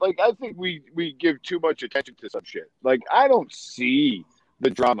something, like, I think we give too much attention to some shit. Like, I don't see the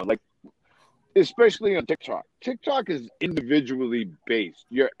drama, like, especially on TikTok. TikTok is individually based.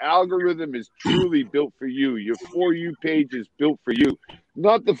 Your algorithm is truly built for you. Your For You page is built for you.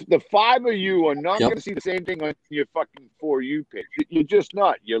 Not the five of you are not going to see the same thing on your fucking For You page. You're just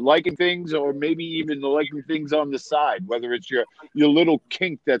not. You're liking things, or maybe even liking things on the side, whether it's your little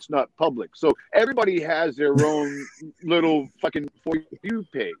kink that's not public. So everybody has their own little fucking For You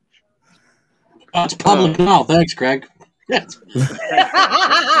page. It's public now. Thanks, Greg.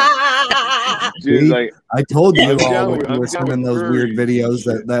 Dude, like, I told you all when you were sending those weird videos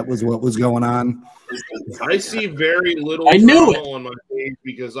that was what was going on. I see very little drama on my page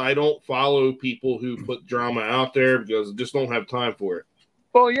because I don't follow people who put drama out there because I just don't have time for it.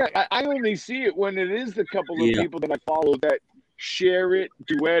 Well, yeah, I only see it when it is the couple of people that I follow that share it,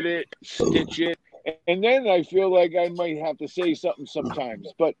 duet it, stitch it, and then I feel like I might have to say something sometimes.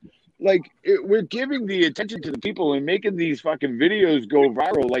 But like, we're giving the attention to the people and making these fucking videos go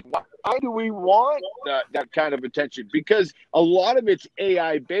viral. Like, why do we want that kind of attention? Because a lot of it's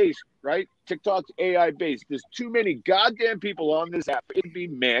AI based, right? TikTok's AI based. There's too many goddamn people on this app. It'd be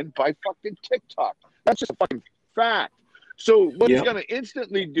manned by fucking TikTok. That's just a fucking fact. So what it's going to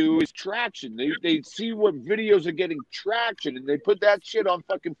instantly do is traction. They see what videos are getting traction, and they put that shit on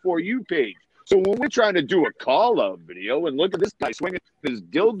fucking For You page. So when we're trying to do a call-out video and look at this guy swinging his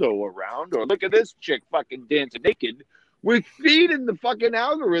dildo around, or look at this chick fucking dancing naked, we're feeding the fucking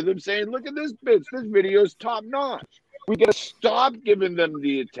algorithm saying, look at this bitch, this video's top-notch. We got to stop giving them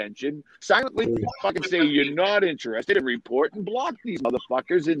the attention, silently fucking say you're not interested, and report and block these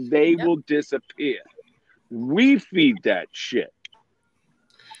motherfuckers, and they will disappear. We feed that shit.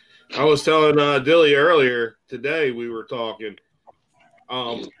 I was telling Dilly earlier today, we were talking.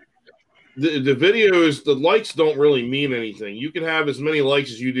 The videos, the likes don't really mean anything. You can have as many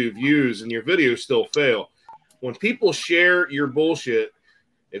likes as you do views, and your videos still fail. When people share your bullshit,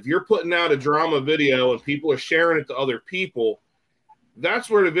 if you're putting out a drama video and people are sharing it to other people, that's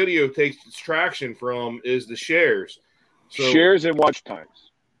where the video takes its traction from, is the shares. So, shares and watch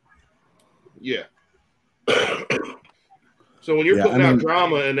times. Yeah. So when you're putting out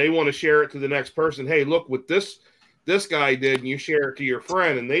drama and they want to share it to the next person, hey, look what this guy did, and you share it to your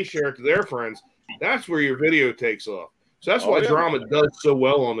friend and they share it to their friends, that's where your video takes off. So that's why drama does so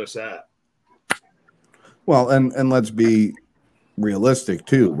well on this app. Well, and let's be realistic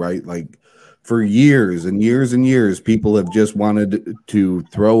too, right? Like for years and years and years, people have just wanted to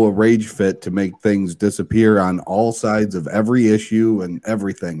throw a rage fit to make things disappear on all sides of every issue and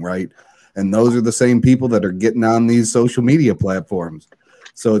everything, right? And those are the same people that are getting on these social media platforms.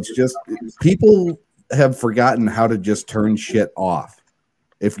 So it's just people have forgotten how to just turn shit off.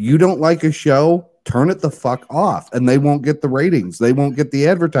 If you don't like a show, turn it the fuck off, and they won't get the ratings. They won't get the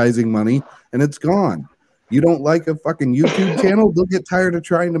advertising money, and it's gone. You don't like a fucking YouTube channel, they'll get tired of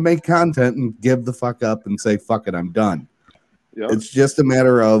trying to make content and give the fuck up and say, fuck it, I'm done. Yep. It's just a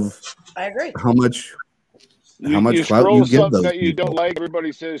matter of I agree. How much you clout scroll you give something those that you people. don't like.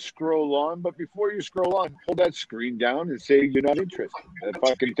 Everybody says scroll on, but before you scroll on, pull that screen down and say you're not interested. That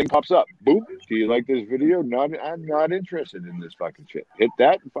fucking thing pops up. Boop. Do you like this video? I'm not interested in this fucking shit. Hit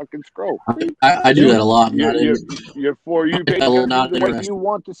that and fucking scroll. I do that a lot. Your For You page is what you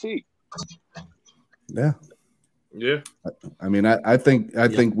want to see. Yeah. Yeah. I mean, I think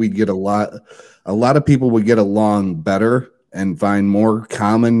we'd get a lot of people would get along better and find more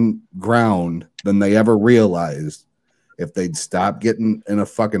common ground than they ever realized if they'd stop getting in a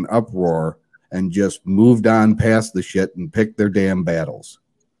fucking uproar and just moved on past the shit and picked their damn battles.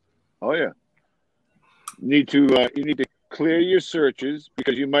 Oh yeah. You need to clear your searches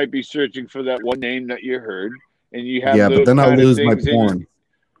because you might be searching for that one name that you heard, and you have but then I'll lose my porn.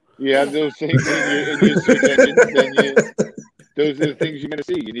 You have those things in your search engine, those are the things you're gonna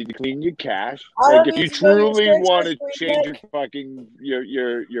see. You need to clean your cache. Like if you truly want to change your fucking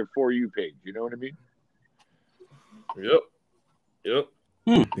your For You page, you know what I mean? Yep.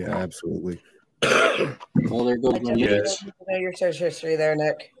 Yeah, absolutely. Well, there goes my your search history there,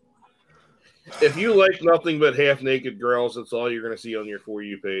 Nick. If you like nothing but half naked girls, that's all you're gonna see on your For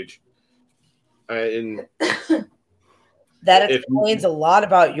You page. And that explains a lot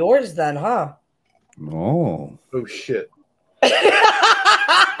about yours, then, huh? Oh shit. Hey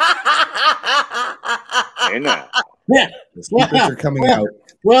now. Yeah. The secrets are coming out.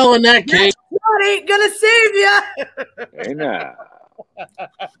 Well, in that case, God ain't gonna save you. Hey now.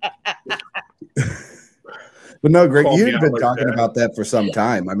 But no, Greg, you've been talking about that for some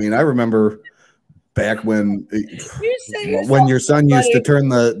time. I mean, I remember back when your son used to turn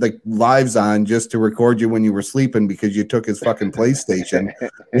the lives on just to record you when you were sleeping because you took his fucking PlayStation.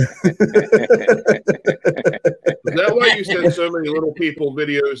 Is that why you send so many little people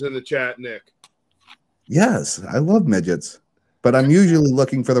videos in the chat, Nick? Yes, I love midgets, but I'm usually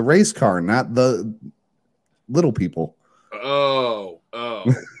looking for the race car, not the little people. Oh.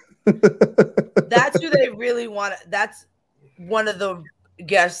 That's who they really want. That's one of the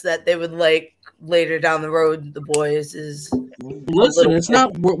guests that they would like later down the road. The boys is listen. It's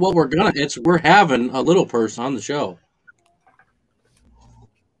not what we're gonna. We're having a little person on the show.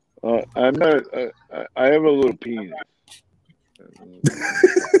 I'm not. I have a little penis.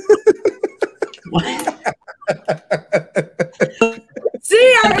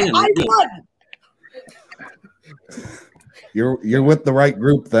 See, I won. You're with the right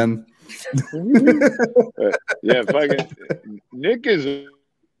group then. Yeah, fucking Nick is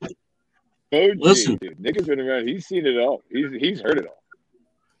OG. Listen, dude. Nick has been around. He's seen it all. He's heard it all.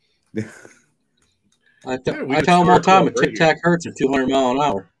 I tell him all the time a Tic Tac hurts at 200 miles an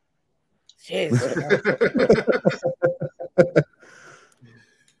hour.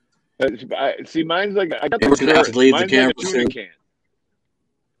 See, mine's like I got Mine's the like a tuna can.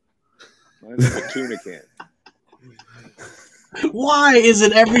 Mine's like a tuna can. Why is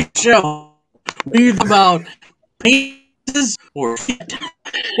it every show we talk about penises or shit?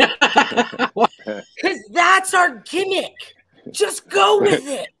 Because that's our gimmick. Just go with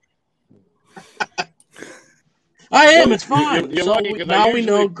it. I am. It's fine. You're so lucky, now we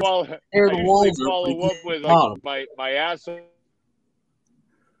know. Follow up with like, my asshole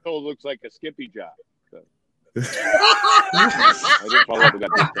looks like a Skippy job. So. I didn't follow up with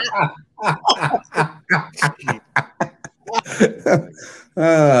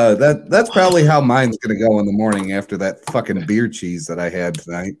that. That's probably how mine's gonna go in the morning after that fucking beer cheese that I had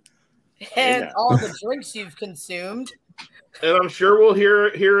tonight. And all the drinks you've consumed. And I'm sure we'll hear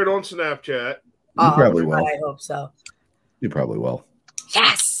it on Snapchat. You probably will. I hope so. You probably will.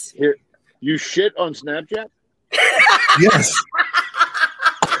 Yes. Here, you shit on Snapchat? Yes.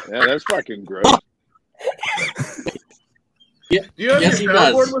 Yeah, that's fucking gross. Yeah. Do you have Yes, your he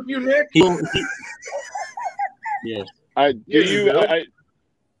does. soundboard with you, Nick? Yes.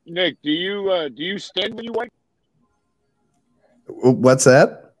 Nick, do you stand when you wipe? What's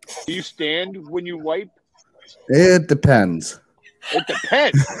that? Do you stand when you wipe? It depends. It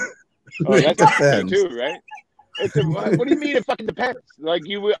depends. Oh, It that's depends. too, right? What do you mean it fucking depends? Like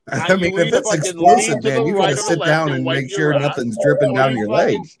you I mean, if it's explosive, man, you gotta sit down and make sure nothing's dripping down your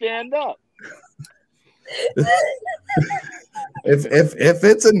leg. Stand up. If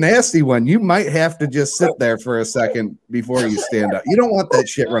it's a nasty one, you might have to just sit there for a second before you stand up. You don't want that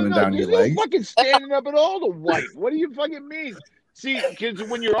shit running down your leg. Fucking standing up at all to wipe. What do you fucking mean? See, because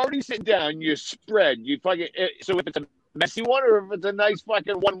when you're already sitting down, you spread. You fucking so if it's a messy one or if it's a nice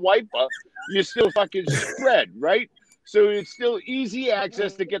fucking one wiper, you still fucking spread, right? So it's still easy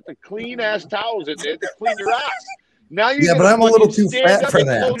access to get the clean ass towels in there to clean your ass. Now you but I'm a little too fat for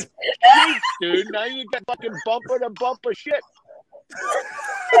that, dude. Now you got fucking bumper to bumper shit.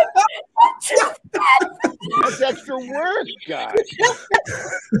 That's extra work, guys.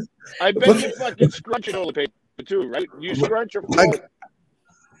 I bet you fucking scrunch it all the paper too, right? You scrunch or fold?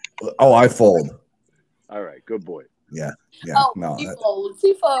 I fold. All right, good boy. Yeah. Oh, No, he folds.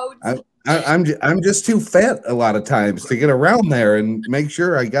 He folds. I'm just too fat a lot of times to get around there and make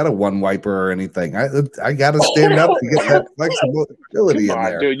sure I got a one wiper or anything. I got to stand up to get that flexibility in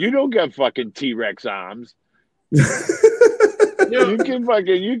there. Dude, you don't got fucking T-Rex arms. You can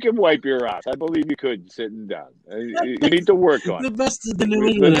wipe your ass. I believe you could sitting down. You need to work on it. The best is the New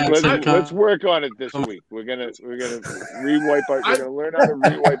England accent. Let's work on it this week. We're gonna rewipe our. We're gonna learn how to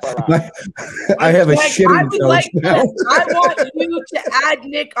rewipe our ass. I have a shitting coach now. I want you to add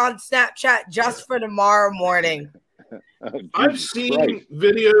Nick on Snapchat just for tomorrow morning. I've seen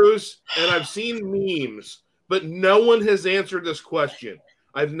videos and I've seen memes, but no one has answered this question.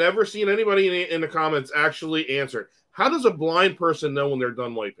 I've never seen anybody in the comments actually answer. How does a blind person know when they're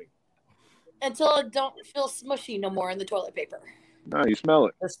done wiping? Until it don't feel smushy no more in the toilet paper. No, you smell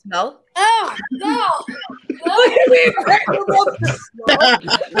it. The smell? Oh, no. Look at me.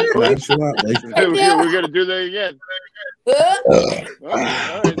 We're going to do that again. All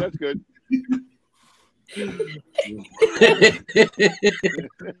right, that's good.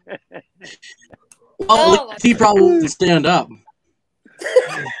 Well, he probably wouldn't stand up.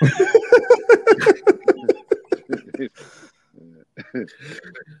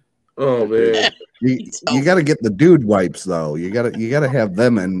 Oh man, you got to get the dude wipes though. You got to have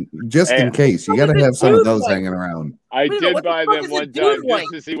them, and just in case, you got to have some of those hanging around. I did buy them one time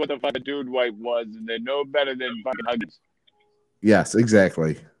just to see what the fucking dude wipe was, and they're no better than fucking Huggies. Yes,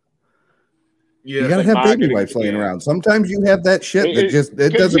 exactly. Yeah, you gotta have baby wipes laying around. Sometimes you have that shit that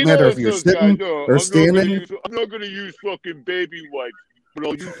it doesn't matter if you're sitting or standing. I'm not gonna use fucking baby wipes, but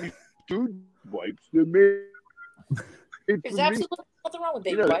I'll use these dude wipes. They're made. There's absolutely nothing wrong with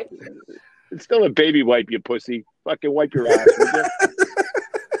baby wipes. It's still a baby wipe, you pussy. Fucking wipe your ass.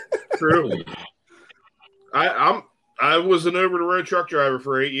 True. I was an over the road truck driver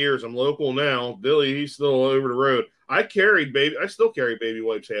for 8 years. I'm local now. Billy, he's still over the road. I still carry baby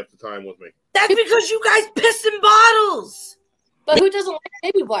wipes half the time with me. That's because you guys piss in bottles. But who doesn't like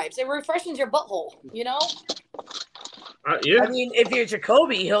baby wipes? It refreshes your butthole, you know? Yeah. I mean, if you're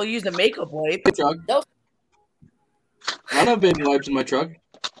Jacoby, he'll use a makeup wipe. Nope. I don't have baby wipes in my truck.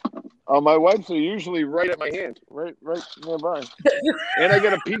 My wipes are usually right at my hand, right nearby. And I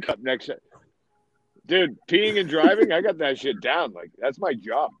got a pee cup next to it. Dude, peeing and driving, I got that shit down. Like, that's my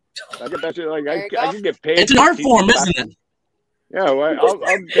job. I got that shit. Like, I can get paid. It's an art form, isn't it? Yeah, well, I'll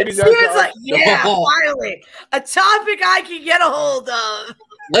maybe Steven's like, yeah, finally, a topic I can get a hold of.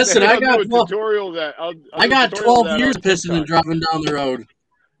 Listen, I got 12 years pissing and driving down the road.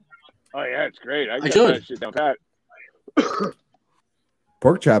 Oh yeah, it's great. I got should. that shit down pat.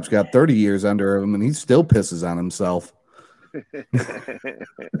 Pork Chop's got 30 years under him, and he still pisses on himself. It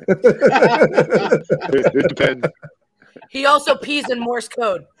depends. He also pees in Morse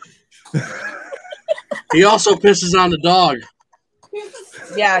code. He also pisses on the dog.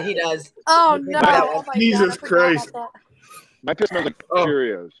 Yeah, he does. Oh no! Oh, my Jesus God, Christ! My piss smells like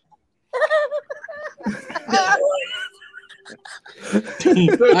Cheerios.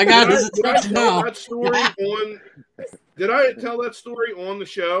 I got his attention now. Did I tell that story on the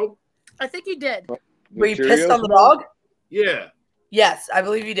show? I think you did. Were you pissed on the dog? Yeah. Yes, I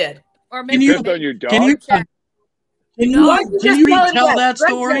believe you did. Or maybe you pissed on your dog. Can you retell that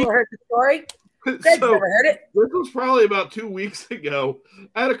story? Never heard the story. Greg's never heard it. This was probably about 2 weeks ago.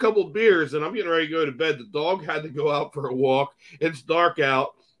 I had a couple beers and I'm getting ready to go to bed. The dog had to go out for a walk. It's dark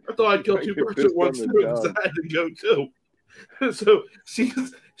out. I thought I'd kill two birds at once. I had to go too. So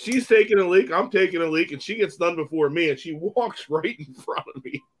she's taking a leak. I'm taking a leak, and she gets done before me, and she walks right in front of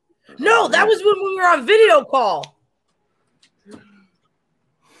me. No, that was when we were on video call.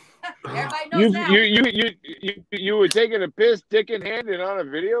 You were taking a piss, dick in hand, and on a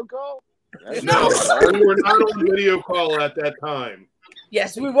video call? No, we were not on video call at that time.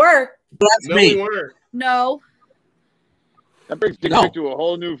 Yes, we were. That's no, me. We weren't. No. That brings dick pic to a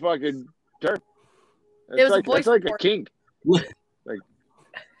whole new fucking term. It's like a kink.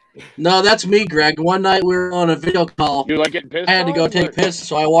 No, that's me, Greg. One night we were on a video call. You like getting pissed? I had to go take a piss,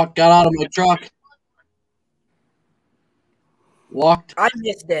 so I got out of my truck, walked I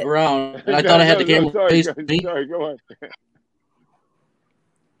missed it. around, and I thought I had the camera facing me. Sorry, go on.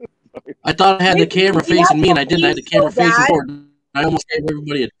 I thought I had the camera facing me, and I didn't. I had the camera facing forward. I almost gave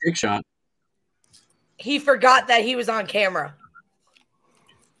everybody a dick shot. He forgot that he was on camera.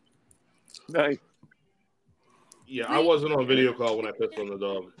 Nice. Yeah, I wasn't on video call when I pissed on the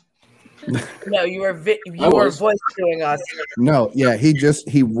dog. No, you were voice doing us. No, yeah,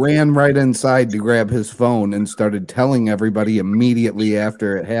 he ran right inside to grab his phone and started telling everybody immediately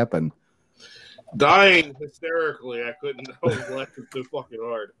after it happened. Dying hysterically. I couldn't. I was laughing so fucking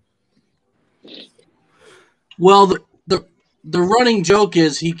hard. Well, the running joke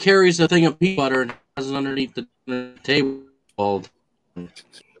is he carries a thing of peanut butter and has it underneath the table.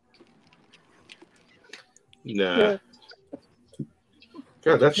 Nah.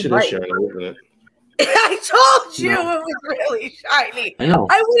 God, that shit is shiny, isn't it? I told you it was really shiny. I know.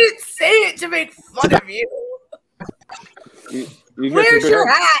 I wouldn't say it to make fun of you. Where's your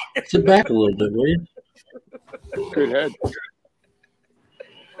hat? Sit back a little bit, will you? Good head.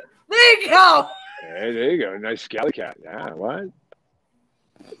 There you go. Hey, there you go. Nice scally cat. Yeah, what?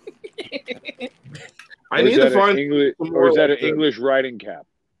 I need to find English, or is that an English riding cap?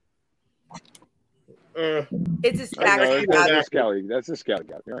 It's a scally. That's a scally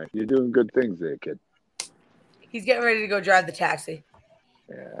cap. All right, you're doing good things there, kid. He's getting ready to go drive the taxi.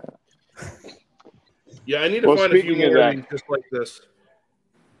 Yeah. Yeah, I need to find a few more just like this.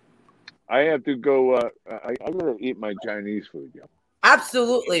 I have to go. I'm gonna eat my Chinese food, yo.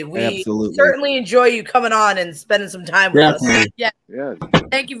 Absolutely. We certainly enjoy you coming on and spending some time with us. Yeah. Yeah.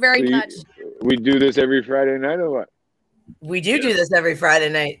 Thank you very much. We do this every Friday night or what? We do this every Friday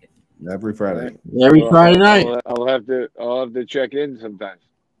night. Every Friday. Every Friday night. I'll have to check in sometimes.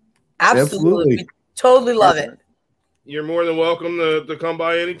 Absolutely. We totally love it. You're more than welcome to come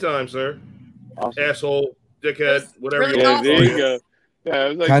by anytime, sir. Awesome. Asshole, dickhead, whatever really you want. There you go. Yeah, I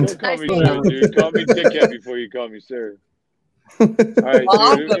was like, don't call me sir, dude. Call me dickhead before you call me sir. All right,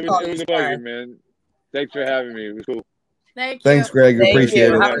 dude. It was a pleasure, man. Thanks for having me. It was cool. Thanks, Greg.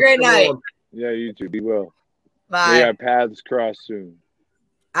 Appreciate it. Have a great night. Yeah, you too. Be well. Bye. May our paths cross soon.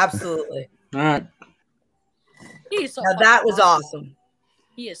 Absolutely. All right. He is so now that was awesome.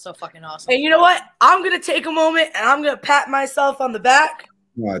 He is so fucking awesome. And you know what? I'm going to take a moment and I'm going to pat myself on the back.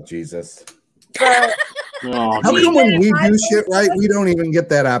 Oh, Jesus. Oh, how come when we do shit right, we don't even get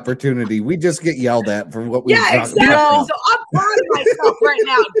that opportunity? We just get yelled at for what we Yeah, exactly. About. So I'm proud of myself right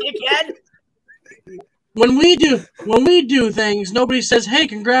now, dickhead. When we do things, nobody says, "Hey,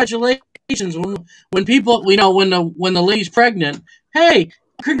 congratulations." When people, when the lady's pregnant, hey,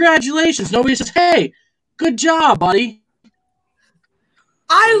 congratulations. Nobody says, "Hey, good job, buddy."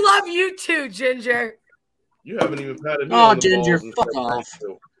 I love you too, Ginger. You haven't even patted me Oh, on the Ginger, balls fuck off.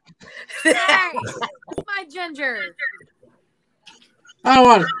 Hey, that's my Ginger. I don't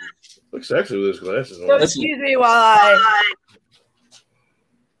want to. Looks sexy with his glasses So on. excuse me while I...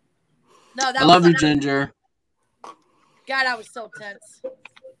 No, that I love was you, Ginger. God, I was so tense.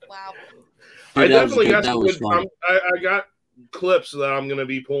 Wow. I Dude, definitely got that some was good. fun. I got clips that I'm going to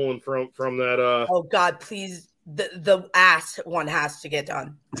be pulling from that. Oh God, please! The ass one has to get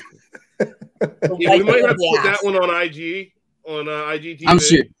done. Yeah, we might have to put that one on IG IGTV. I'm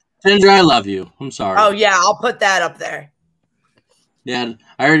serious. Ginger, I love you. I'm sorry. Oh yeah, I'll put that up there. Yeah,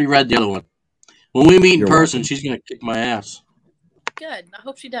 I already read the other one. When we meet in person, she's gonna kick my ass. Good. I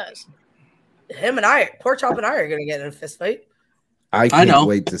hope she does. Pork Chop and I are gonna get in a fist fight. I can't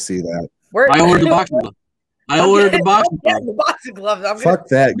wait to see that. I ordered the boxing glove. I ordered the boxing glove. The boxing gloves. Fuck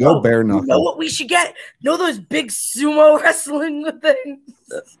that. Go bare knuckle. You know what we should get? Know those big sumo wrestling things?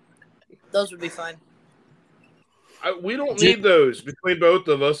 Those would be fun. We don't need those between both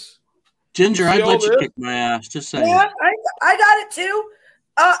of us. Ginger, I'd let you kick my ass. Just saying. Yeah, I got it too.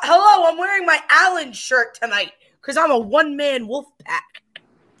 Hello, I'm wearing my Allen shirt tonight because I'm a one-man wolf pack.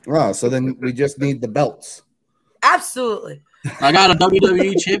 Oh, so then we just need the belts. Absolutely. I got a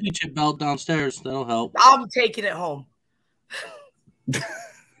WWE Championship belt downstairs. That'll help. I'm taking it home.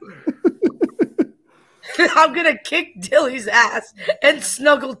 I'm going to kick Dilly's ass and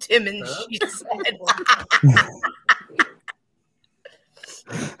snuggle Timmons, she said.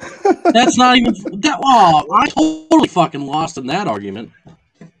 That's not even that. Oh, I totally fucking lost in that argument.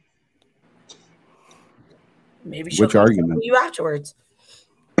 Maybe she'll Which argument? You afterwards.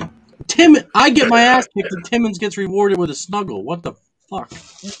 I get my ass kicked and Timmons gets rewarded with a snuggle. What the fuck?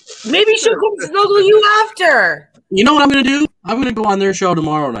 Maybe she'll come snuggle you after. You know what I'm going to do? I'm going to go on their show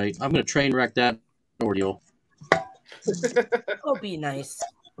tomorrow night. I'm going to train wreck that ordeal. Oh, be nice.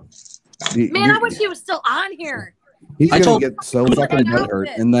 Man, I wish he was still on here. He's going to get so fucking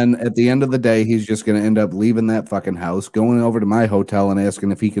butthurt, and then at the end of the day, he's just going to end up leaving that fucking house, going over to my hotel and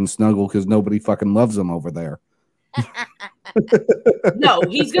asking if he can snuggle because nobody fucking loves him over there. No,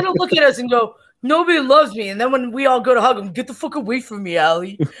 he's going to look at us and go, nobody loves me. And then when we all go to hug him, get the fuck away from me,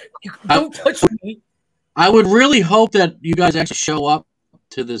 Allie. Don't touch me. I would really hope that you guys actually show up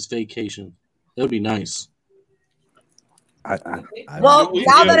to this vacation. That would be nice. Well,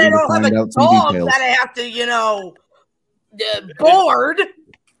 now that I don't have a dog that I have to, board.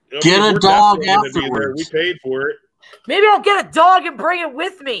 Get a dog afterwards. We paid for it. Maybe I'll get a dog and bring it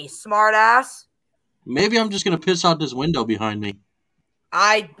with me, smart ass. Maybe I'm just going to piss out this window behind me.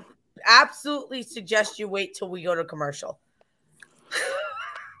 I absolutely suggest you wait till we go to commercial.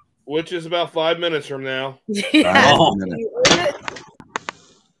 Which is about 5 minutes from now. Yeah.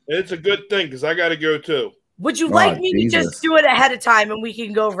 It's a good thing because I got to go too. Would you like me to just do it ahead of time and we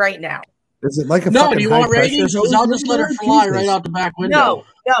can go right now? Is it like a no? fucking Do you want ratings? Because I'll just let her fly right out the back window.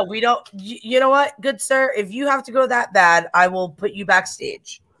 No, we don't. You know what, good sir? If you have to go that bad, I will put you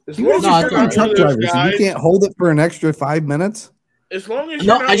backstage. You guys are fucking truck drivers. You can't hold it for an extra 5 minutes. As long as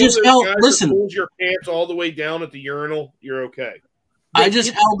you're not listen. Pulls your pants all the way down at the urinal, you're okay. I just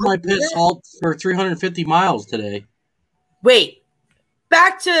held my piss all for 350 miles today. Wait,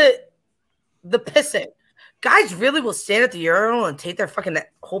 back to the pissing. Guys really will stand at the urinal and take their fucking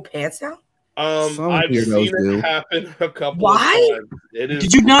whole pants down? I've seen it happen a couple of times.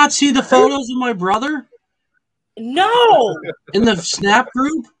 Did you not see the photos of my brother? No. In the Snap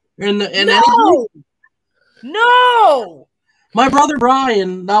group? In any group? No. My brother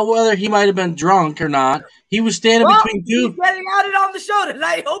Brian, now whether he might have been drunk or not, he was standing between two. He's getting out it on the show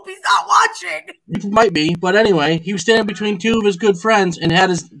tonight. Hope he's not watching. He might be, but anyway, he was standing between two of his good friends and had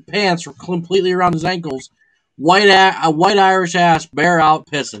his pants completely around his ankles. A white Irish ass, bare out,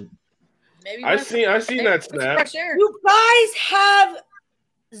 pissing. Maybe I seen that snap. You guys have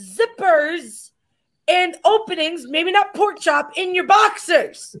zippers and openings, maybe not pork chop, in your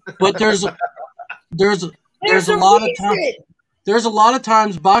boxers. But there's a lot of times. There's a lot of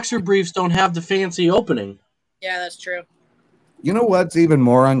times boxer briefs don't have the fancy opening. Yeah, that's true. You know what's even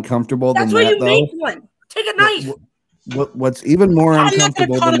more uncomfortable than that, though? That's why you make one. Take a knife. What's even more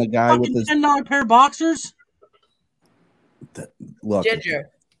uncomfortable than the guy with his $10 pair of boxers? Look,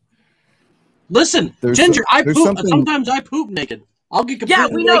 Ginger. Listen, Ginger, I poop. Sometimes I poop naked. I'll get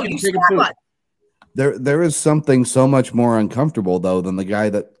completely naked and take a poop. There is something so much more uncomfortable though than the guy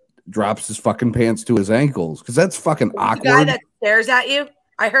that drops his fucking pants to his ankles, because that's fucking awkward. The guy that stares at you.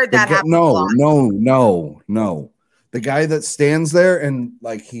 I heard that happen. No. The guy that stands there and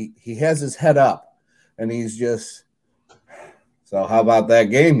like he has his head up and he's just. So how about that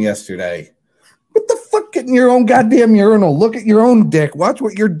game yesterday? What the fuck? Get in your own goddamn urinal. Look at your own dick. Watch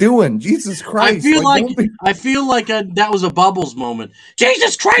what you're doing. Jesus Christ! I feel like that was a Bubbles moment.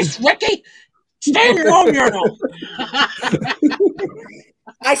 Jesus Christ, Ricky, stay in your own urinal.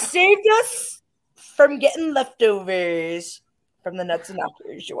 I saved us from getting leftovers from the Nuts and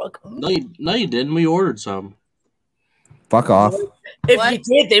Knockers. You're welcome. No, you didn't. We ordered some. Fuck off. If you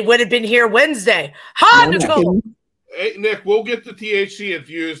did, they would have been here Wednesday. Hi, Nicole. Hey, Nick, we'll get the THC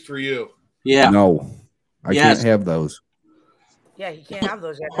infused for you. Yeah. No, I can't have those. Yeah, you can't have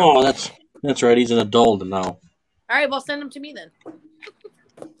those. Oh, that's right. He's an adult now. All right, well, send them to me then.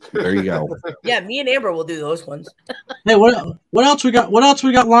 There you go. Yeah, me and Amber will do those ones. Hey, what else we got? What else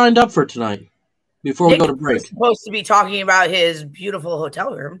we got lined up for tonight? Before we go to break, we're supposed to be talking about his beautiful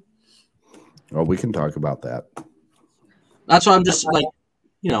hotel room. Oh, we can talk about that. That's why I'm just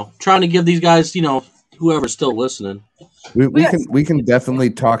trying to give these guys, whoever's still listening. We can definitely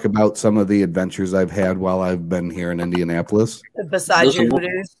talk about some of the adventures I've had while I've been here in Indianapolis. Besides your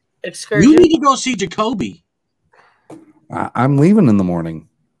Hooters excursion, you need to go see Jacoby. I'm leaving in the morning.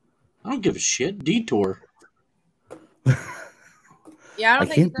 I don't give a shit. Detour. Yeah, I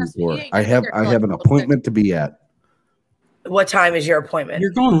can't detour. I have an appointment to be at. What time is your appointment?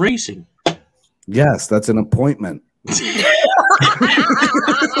 You're going racing. Yes, that's an appointment. That's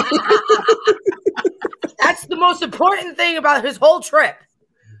the most important thing about his whole trip.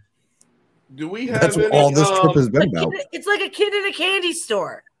 Do we have That's what all this trip has been about. It's like a kid in a candy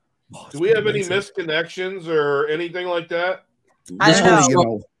store. Do we have any misconnections or anything like that?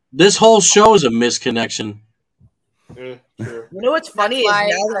 This whole show is a misconnection. Yeah, sure. You know what's funny is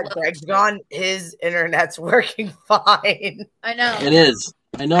now that Greg's gone, his internet's working fine. I know. It is.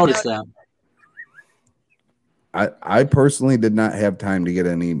 I noticed that. I personally did not have time to get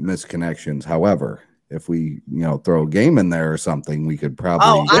any misconnections. However, if we, throw a game in there or something, we could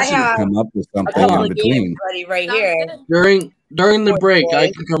probably come up with something in between. Right here. During the break,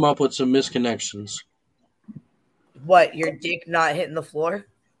 I can come up with some misconnections. What, your dick not hitting the floor?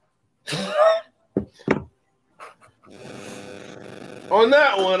 On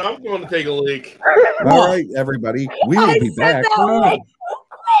that one, I'm going to take a leak. All right, everybody. We will be back.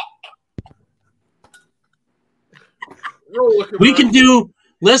 We can do.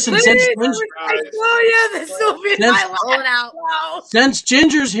 Listen, since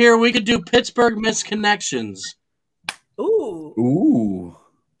Ginger's here, we could do Pittsburgh misconnections. Ooh.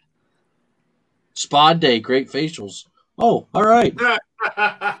 Spa day, great facials. Oh, all right.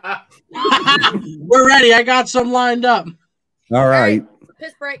 We're ready. I got some lined up. All right.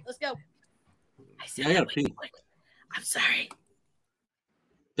 Piss break. Let's go. I got to pee. I'm sorry.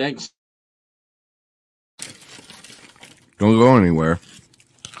 Thanks. Don't go anywhere.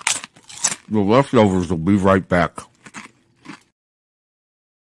 The leftovers will be right back.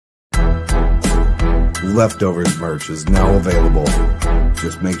 Leftovers merch is now available.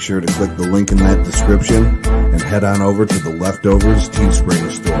 Just make sure to click the link in that description and head on over to the Leftovers Teespring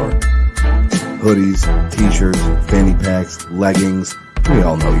store. Hoodies, t-shirts, fanny packs, leggings. We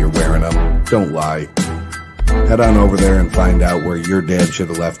all know you're wearing them. Don't lie. Head on over there and find out where your dad should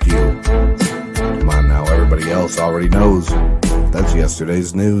have left you. Come on now, everybody else already knows. That's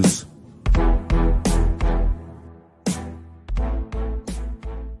yesterday's news.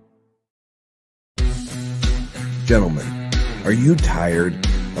 Gentlemen, are you tired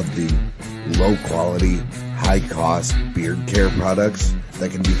of the low-quality, high-cost beard care products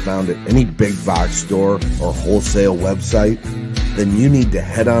that can be found at any big box store or wholesale website? Then you need to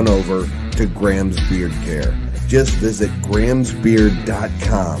head on over to Graham's Beard Care. Just visit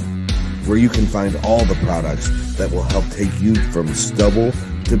grahamsbeard.com, where you can find all the products that will help take you from stubble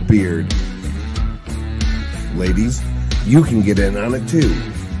to beard. Ladies, you can get in on it too.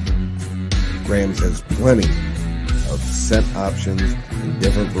 Graham's has plenty of scent options and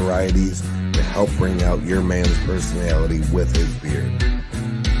different varieties to help bring out your man's personality with his beard.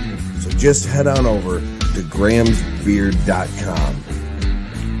 So just head on over to grahamsbeard.com.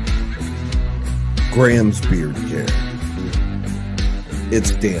 Graham's Beard Care.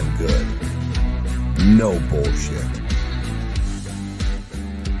 It's damn good. No bullshit.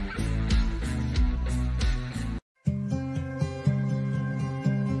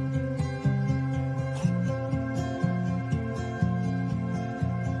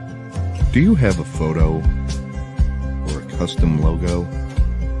 Do you have a photo or a custom logo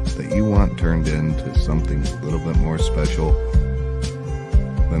that you want turned into something a little bit more special?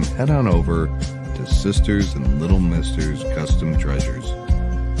 Then head on over to Sisters and Little Misters Custom Treasures.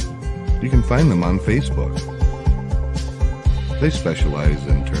 You can find them on Facebook. They specialize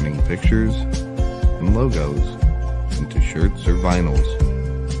in turning pictures and logos into shirts or vinyls.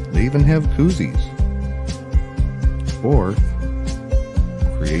 They even have koozies. Or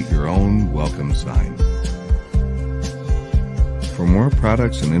create your own welcome sign. For more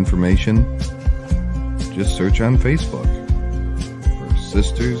products and information, just search on Facebook for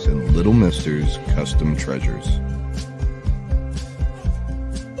Sisters and Little Misters Custom Treasures.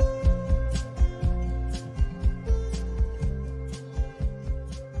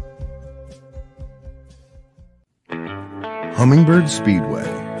 Hummingbird Speedway,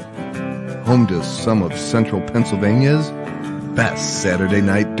 home to some of Central Pennsylvania's best Saturday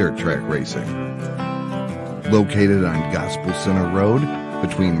night dirt track racing. Located on Gospel Center Road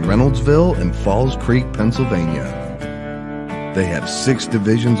between Reynoldsville and Falls Creek, Pennsylvania. They have 6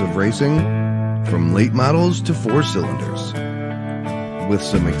 divisions of racing, from late models to 4 cylinders, with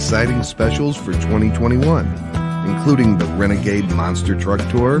some exciting specials for 2021, including the Renegade Monster Truck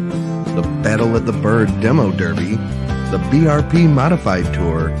Tour, the Battle at the Bird Demo Derby, the BRP Modified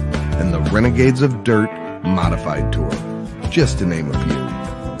Tour, and the Renegades of Dirt Modified Tour, just to name a few.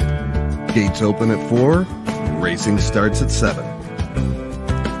 Gates open at 4, racing starts at 7.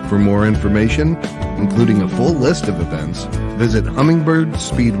 For more information, including a full list of events, visit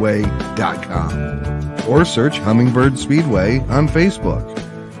hummingbirdSpeedway.com or search Hummingbird Speedway on Facebook.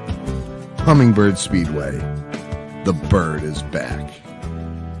 Hummingbird Speedway. The bird is back.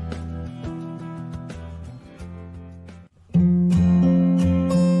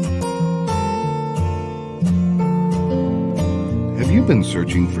 Have you been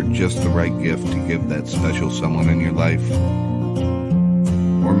searching for just the right gift to give that special someone in your life?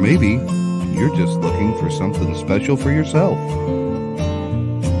 Or maybe you're just looking for something special for yourself.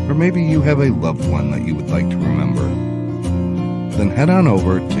 Or maybe you have a loved one that you would like to remember. Then head on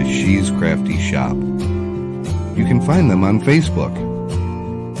over to She's Crafty Shop. You can find them on Facebook.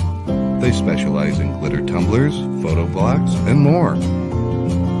 They They specialize in glitter tumblers, photo blocks, and more.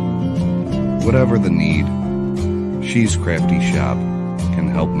 Whatever the need, She's Crafty Shop can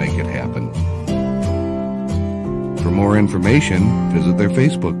help make it happen. For more information, visit their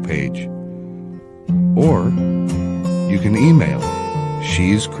Facebook page. Or you can email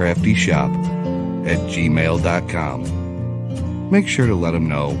shescraftyshop@gmail.com. Make sure to let them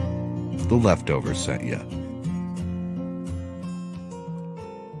know the Leftovers sent you.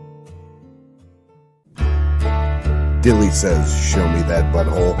 Dilly says, "Show me that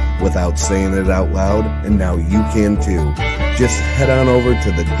butthole," without saying it out loud, and now you can too. Just head on over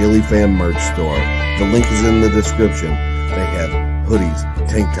to the Dilly Fam merch store. The link is in the description. They have hoodies,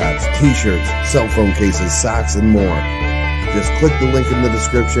 tank tops, t-shirts, cell phone cases, socks, and more. Just click the link in the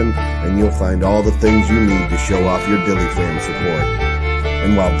description, and you'll find all the things you need to show off your Dilly Fam support.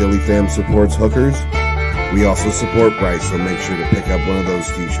 And while Dilly Fam supports hookers, we also support Bryce, so make sure to pick up one of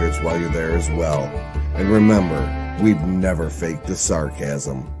those t-shirts while you're there as well. And remember, we've never faked the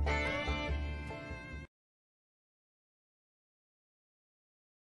sarcasm.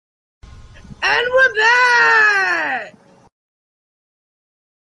 And we're back!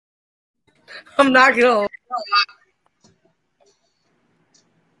 I'm not gonna lie.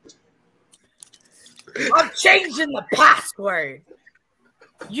 I'm changing the password.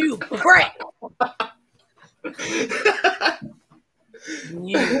 You prick.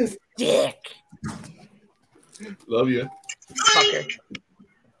 You dick. Love you. Fucker.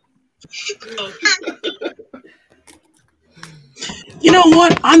 You know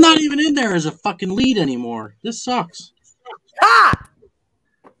what? I'm not even in there as a fucking lead anymore. This sucks. Ah!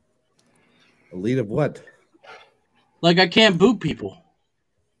 A lead of what? Like, I can't boot people.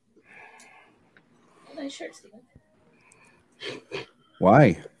 Nice shirt, Steven.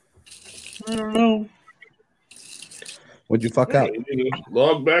 Why? I don't know. What'd you fuck up? You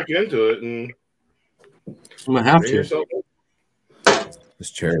log back into it and I'm gonna have bring to. yourself in.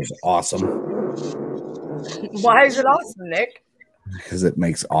 This chair is awesome Why is it awesome, Nick? because it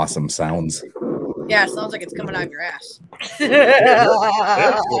makes awesome sounds. Yeah, it sounds like it's coming out of your ass. That's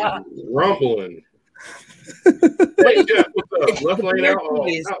rumbling. Hey, Jeff, what's up? Left lane outlaw.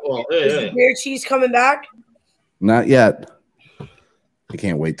 Is Hey. the beer cheese coming back? Not yet. I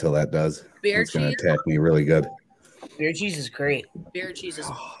can't wait till that does. Beer It's going cheese? to attack me really good. Beer cheese is great. Beer cheese is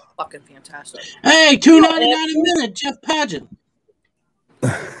fucking fantastic. Hey, $2.99 a minute, Jeff Pageant.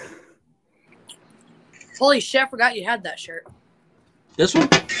 Holy shit, I forgot you had that shirt. This one?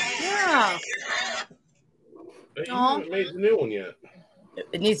 Yeah. You haven't made the new one yet.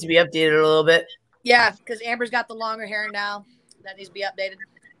 It needs to be updated a little bit. Yeah, because Amber's got the longer hair now. That needs to be updated.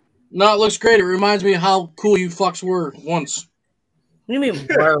 No, it looks great. It reminds me of how cool you fucks were once. What do you mean,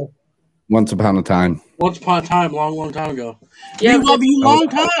 bro? Once upon a time. Once upon a time, long time ago. Yeah, we love you long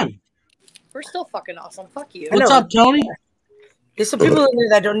time. We're still fucking awesome. Fuck you. What's up, Tony? There's some people in there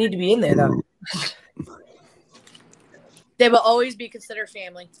that don't need to be in there, though. They will always be considered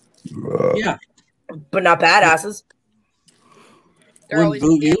family. Yeah. But not badasses. They're Wouldn't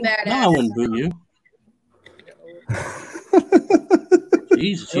always boot you? badass. No, I wouldn't boot you.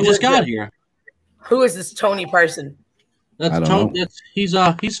 Jesus, he Who just is got it? here. Who is this Tony person? That's I don't Tony. know. He's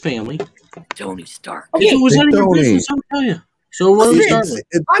family. Tony Stark. Okay, If it was Hey, any of your Tony. business, I would tell you. So what do we start with?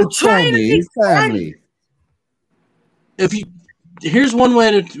 I'm trying to be family. If you here's one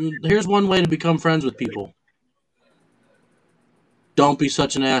way to become friends with people. Don't be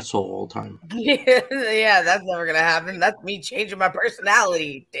such an asshole all the time. Yeah, that's never gonna happen. That's me changing my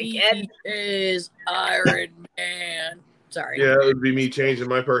personality, He dickhead. is Iron Man. Sorry. Yeah, it would be me changing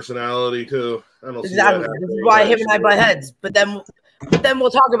my personality too. I don't see Exactly. that This is happening. why him and I butt heads. But then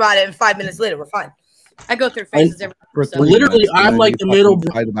we'll talk about it, and 5 minutes later, we're fine. I go through phases every For so. 3 Literally, minutes, and I'm then like you the middle.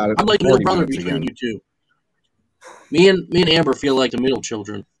 fucking fight about it I'm like the for middle 40 brother minutes between again. you two. Me and Amber feel like the middle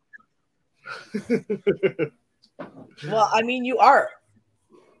children. Well, I mean, you are.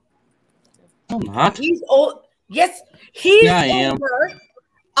 I'm not. He's old. Yes, he's Yeah, I am. older.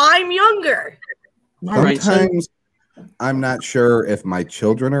 I'm younger. All right, so Sometimes I'm not sure if my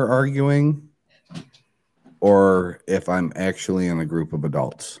children are arguing or if I'm actually in a group of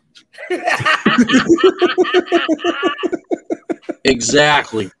adults.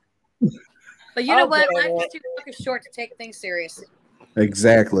 exactly. But you know what? Okay, Life well. is too fucking short to take things serious.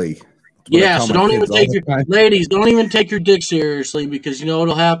 Exactly. That's what I Yeah, tell so my don't even kids all take the your time. ladies. Don't even take your dick seriously because you know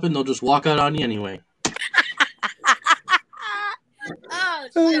what'll happen. They'll just walk out on you anyway. Oh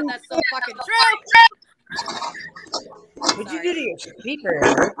shit, that's so fucking true. What'd you do to your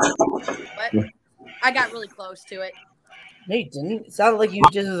speaker? But I got really close to it. No, you didn't. It sounded like you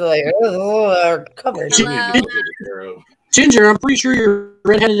just was like covered. Hello? Ginger, I'm pretty sure you're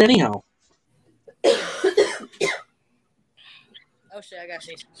redheaded anyhow. Oh shit, I got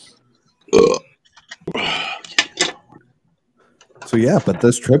you. So yeah, but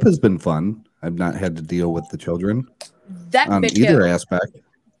this trip has been fun. I've not had to deal with the children That on bitch either go. aspect,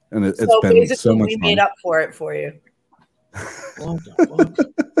 and it's So been basically, so much we fun. made up for it for you.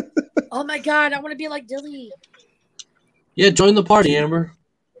 Oh my god, I want to be like Dilly. Yeah, join the party, Amber.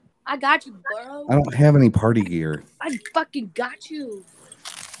 I got you, bro. I don't have any party gear. I fucking got you.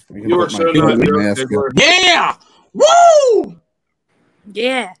 I can You are put my so not Disney drunk, mask Diggler. on. Yeah! Woo!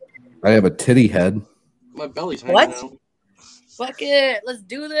 Yeah. I have a titty head. My belly's hanging What? out. Fuck it. Let's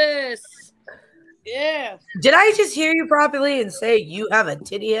do this. Yeah. Did I just hear you properly and say you have a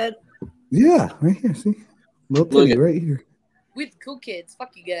titty head? Yeah, right here. See, little Look titty at- right here. We the cool kids.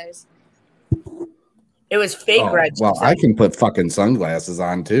 Fuck you guys. It was fake Oh, red. well, I can put fucking sunglasses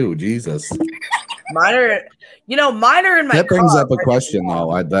on too. Jesus. Mine are, mine are in my That brings car up a right question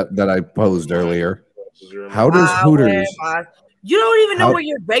now. though. that I posed earlier. How does Hooters? You don't even know How- what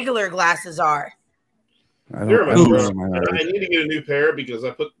your regular glasses are. I They're don't my know truck. mine are. I need to get a new pair because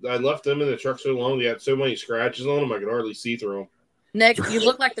I left them in the truck so long. They had so many scratches on them. I could hardly see through them. Nick, you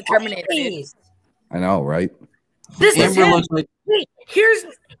look like the Terminator, dude. Jeez. I know, right? This is Amber him. looks like Wait,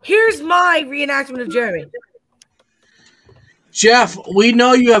 here's my reenactment of Jeremy. Jeff. We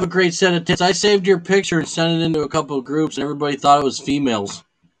know you have a great set of tits. I saved your picture and sent it into a couple of groups, and everybody thought it was females.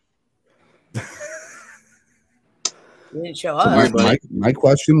 You didn't show So us. my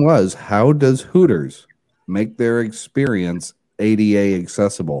question was, how does Hooters make their experience ADA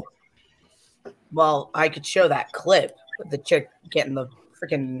accessible? Well, I could show that clip of the chick getting the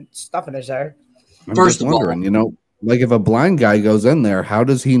freaking stuff in his hair. I'm First just of all- wondering, like if a blind guy goes in there, how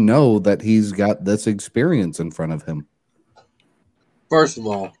does he know that he's got this experience in front of him? First of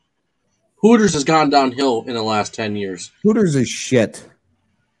all, Hooters has gone downhill in the last 10 years. Hooters is shit.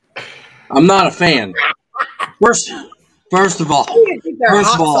 I'm not a fan. First of all,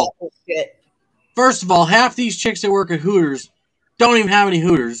 First of all, half these chicks that work at Hooters don't even have any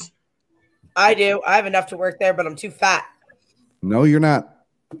Hooters. I do. I have enough to work there, but I'm too fat. No, you're not.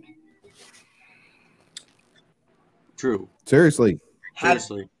 True. Seriously.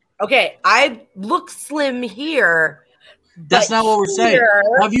 Seriously. Okay, I look slim here. That's but not what we're saying. here-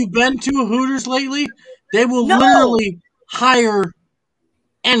 Have you been to a Hooters lately? They will No. literally hire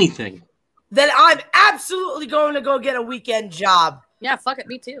anything. Then I'm absolutely going to go get a weekend job. Yeah, fuck it.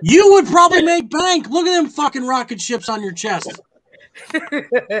 Me too. You would probably make bank. Look at them fucking rocket ships on your chest.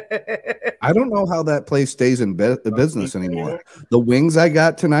 I don't know how that place stays in business anymore. The wings I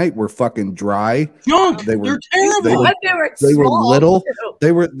got tonight were fucking dry. Junk. They were They're terrible. They were, They were they were small, little.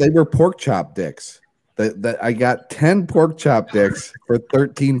 too. They were pork chop dicks. That I got 10 pork chop dicks for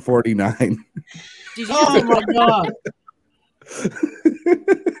 $13.49. Did you Oh my god.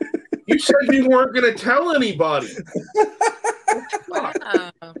 You said you weren't going to tell anybody.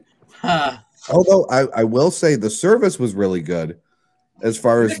 Huh. Although I will say the service was really good as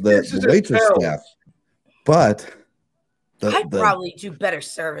far as This the is waitress terrible. staff, but I'd probably do better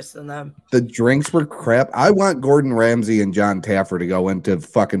service than them. the drinks were crap. I want Gordon Ramsay and John Taffer to go into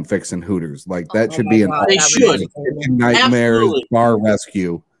fucking fixing Hooters. Like that Oh should my be an God, They that should. would be Kitchen Nightmares Absolutely. bar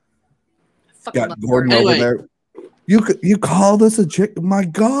rescue. fucking Got love Gordon Gordon. over Anyway. there. You call this a chick? My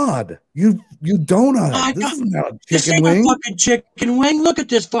God, you donut. My This God. is not a This chicken ain't wing. a fucking chicken wing. Look at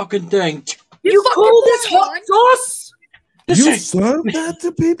this fucking thing. You fucking call this moron. hot sauce? This You ain't- serve that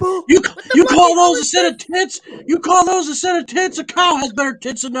to people? You the you fuck call is those a this? set of tits? You call those a set of tits? A cow has better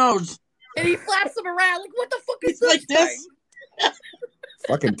tits than those. And he flaps them around. Like, what the fuck is It's like this? this. thing?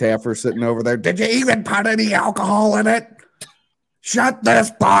 Fucking Taffer sitting over there. Did you even put any alcohol in it? Shut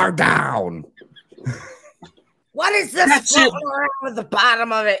this bar down. What is this That's floating it. around at the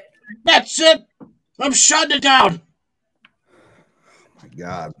bottom of it? That's it. I'm shutting it down. My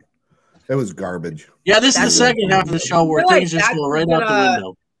God, it was garbage. Yeah, this is That's- the second half of the show where I feel things like just that's go right out the gonna-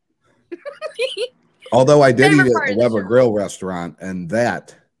 window. Although I did Favorite eat part at of the the Weber show. Grill restaurant, and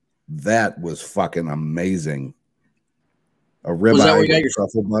that was fucking amazing. A Was that where ribeye you got with your-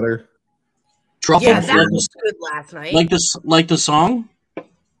 truffle butter. Truffle, Yeah, like, that was good last night. like the song.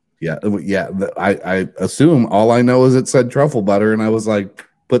 Yeah. I assume all I know is it said truffle butter, and I was like,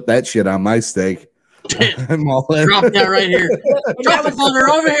 put that shit on my steak. I'm all in. Drop that right here. And that Truffle was butter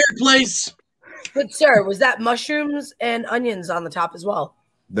over here, please. good, sir. Was that mushrooms and onions on the top as well?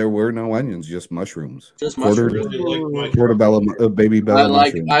 There were no onions, just mushrooms. Just Quarter- mushrooms. Like my Portobello, baby bella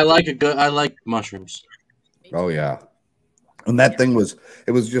mushroom. I like mushrooms. Oh yeah. And that thing was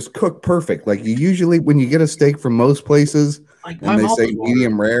just cooked perfect. Like you usually when you get a steak from most places Like and they mouth say is watering.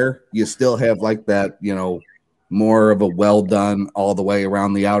 medium rare, you still have like that, more of a well done all the way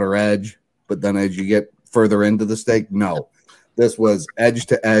around the outer edge. but then as you get further into the steak, no. This was edge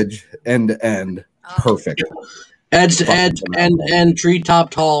to edge, end to end, perfect. Edge to edge, end to end, treetop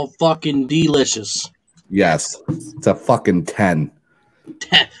tall, fucking delicious. Yes, it's a fucking 10.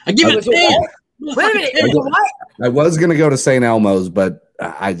 10. I give it a 10. Wait a minute, it was a what? I was gonna go to St. Elmo's, but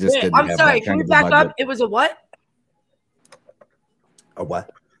I just didn't. I'm have sorry. that Can kind you of back budget. up? It was a what? A what?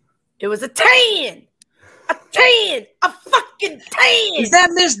 It was a 10. A 10. A fucking 10. Is that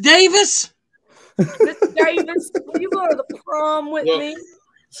Miss Davis? Miss Davis, will you go to the prom with me?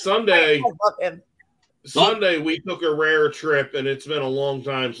 Sunday. I love him. Sunday, we took a rare trip, and it's been a long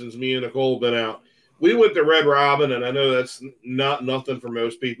time since me and Nicole have been out. We went to Red Robin, and I know that's not nothing for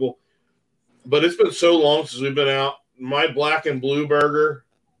most people, but it's been so long since we've been out. My black and blue burger,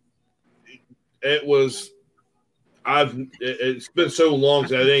 it's been so long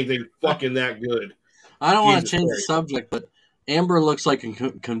since I had anything fucking that good. I don't want to change the subject, but Amber looks like a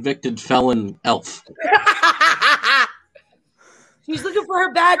convicted felon elf. She's looking for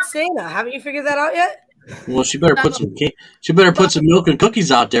her bad Santa. Haven't you figured that out yet? Well, she better put some milk and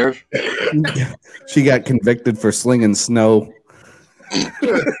cookies out there. She got convicted for slinging snow.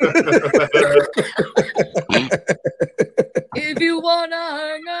 If you wanna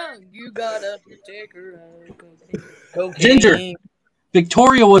hang out, you gotta take her out. Cocaine. Ginger,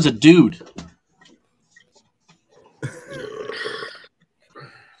 Victoria was a dude.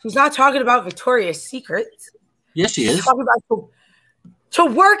 She's not talking about Victoria's Secrets. Yes, she She's is. talking about to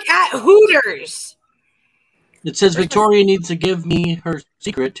work at Hooters. It says Victoria needs to give me her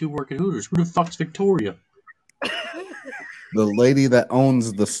secret to work at Hooters. Who the fuck's Victoria? The lady that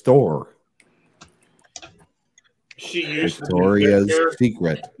owns the store. She used Victoria's to be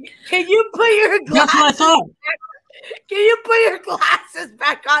Secret. Can you put your glasses? That's what I thought. Can you put your glasses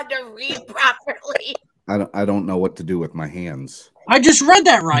back on to read properly? I don't know what to do with my hands. I just read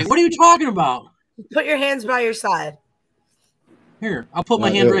that right. What are you talking about? Put your hands by your side. Here, I'll put my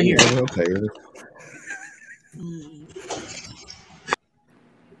hand right here. Okay.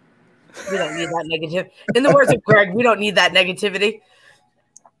 We don't need that negative. In the words of Greg, we don't need that negativity.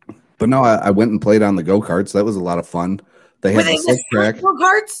 But no, I went and played on the go-karts. That was a lot of fun. They had the slick track.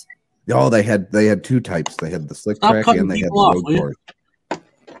 Go-karts? Oh, they had two types. They had the slick track and they had the road course.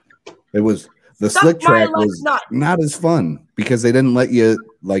 It was the slick track was not as fun because they didn't let you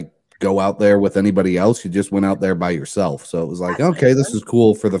like go out there with anybody else. You just went out there by yourself. So it was like, okay, this is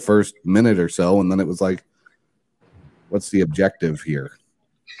cool for the first minute or so, and then it was like, what's the objective here?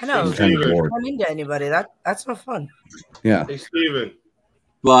 I know. I'm kind of bored. Run into anybody. That's no fun. Yeah. Hey, Steven.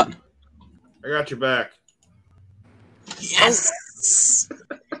 What? I got your back. Yes.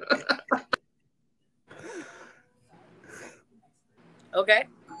 Okay.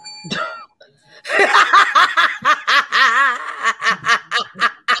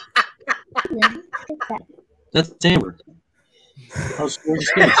 That's Amber.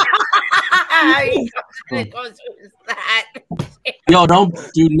 Yo,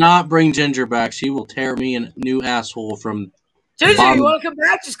 do not bring Ginger back. She will tear me a new asshole from. Ginger, you want to come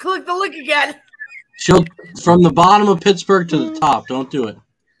back? Just click the link again. She'll from the bottom of Pittsburgh to the top. Don't do it.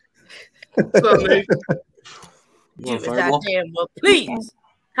 What's up, Nathan? Please.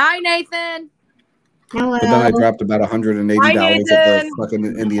 Hi, Nathan. But then I dropped about $180 at the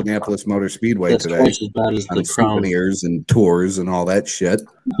fucking Indianapolis Motor Speedway That's today. twice as bad as the Crown. Souvenirs and tours and all that shit.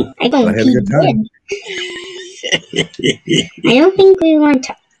 I But I had a good time. I don't think we want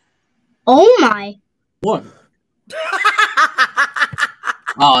to. Oh my! What?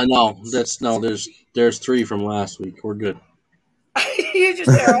 Oh no, there's 3 from last week. We're good. You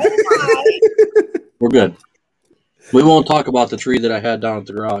just said, oh my! We're good. We won't talk about the tree that I had down at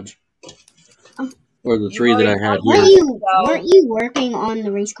the garage. Or the tree that I had here. Weren't you working on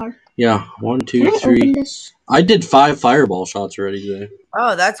the race car? Yeah, 1, 2, Can I 3. open this? I did 5 fireball shots already today.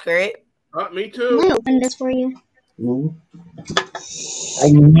 Oh, that's great. Me Can I too. open this for you?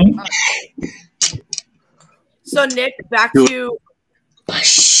 So, Nick, back to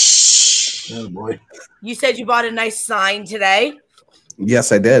Oh boy. you said you bought a nice sign today.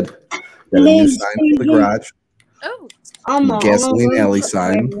 Yes, I did. Got a new sign for the garage. Oh. Gasoline alley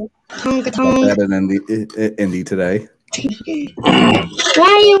sign. Bought that at Indy today. Why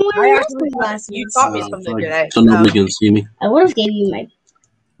are you wearing those glasses? You taught me something today. So nobody can see me. I would have gave you my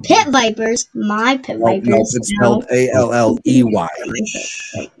pit vipers. My pit vipers. No, it's spelled Alley.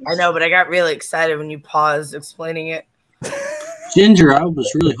 I know, but I got really excited when you paused explaining it. Ginger, I was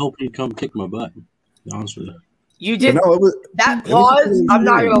really hoping you'd come kick my butt. To be honest with you. You did No, that pause. I'm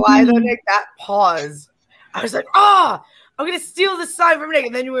not gonna lie though, Nick. That pause. I was like, I'm gonna steal this sign from Nick,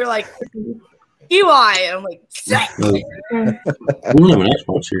 and then you were like, EY, and I'm like, sick. We don't have an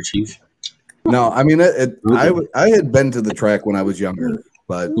Xbox here, Chief. No, I mean, I had been to the track when I was younger,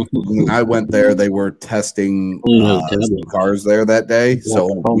 but when I went there, they were testing some cars there that day, so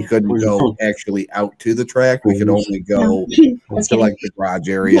we couldn't go actually out to the track. We could only go to like the garage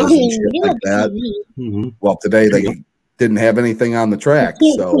areas and shit like that. Well, today they didn't have anything on the track,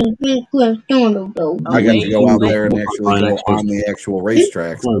 so I got to go out there and actually go on the actual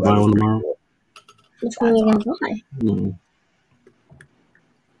racetrack. So that was pretty cool. Which one are you gonna buy?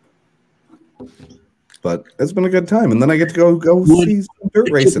 But it's been a good time, and then I get to go see some dirt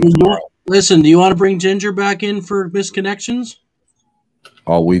racing tomorrow. Listen, do you want to bring Ginger back in for Misconnections?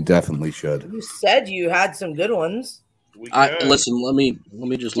 Oh, we definitely should. You said you had some good ones. Listen, let me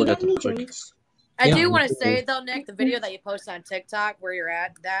just look at them quick. I do want to say though, Nick, the video that you posted on TikTok where you're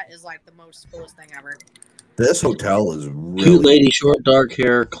at, that is like the most coolest thing ever. This hotel is really Cute lady, short dark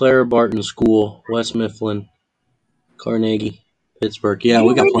hair, Clara Barton School, West Mifflin, Carnegie, Pittsburgh. Yeah,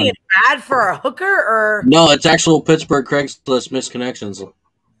 we got plenty. An ad for a hooker or No, it's actual Pittsburgh Craigslist Misconnections.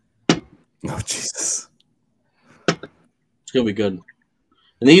 Oh Jesus. It's gonna be good.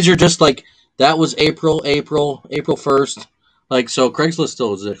 And these are just like that was April 1st. Like so Craigslist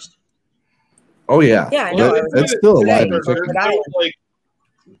still exists. Oh yeah. Yeah, I know. It's still alive.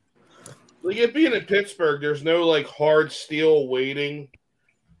 Like it being in Pittsburgh, there's no like hard steel waiting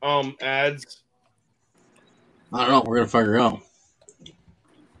ads. I don't know. We're gonna figure it out.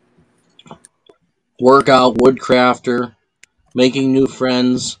 Workout, woodcrafter, making new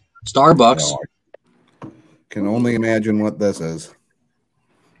friends, Starbucks. Can only imagine what this is.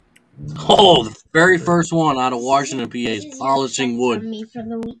 Oh, the very first one out of Washington, PA is polishing wood.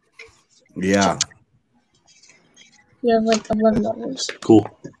 Yeah. You have like $11. Cool.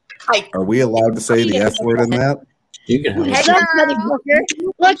 Are we allowed to say the F word in that? You can have Hey, it.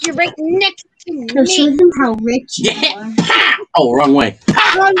 motherfucker. Look, you're right next to me. Show them how rich you are. Oh, wrong way.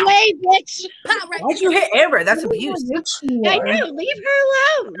 Wrong way, bitch. Why'd you hit Amber? That's abuse. I know. Leave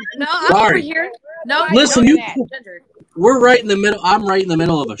her alone. No, I'm Sorry. over here. No, Listen, I'm you. mad. Ginger. We're right in the middle. I'm right in the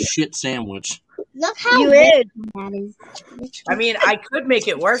middle of a shit sandwich. Look how You rich is. that is. I mean, I could make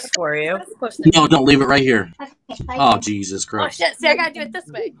it worse for you. No, don't leave it right here. Oh, Jesus Oh Christ. shit! See, I gotta do it this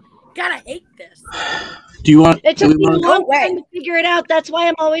way. God, I hate this. Do you want? It Do took we me a want? long time to figure it out. That's why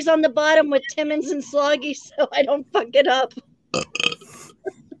I'm always on the bottom with Timmons and Sloggy, so I don't fuck it up.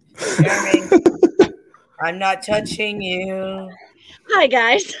 Jeremy, I'm not touching you. Hi,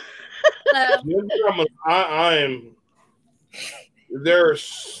 guys. I'm. There are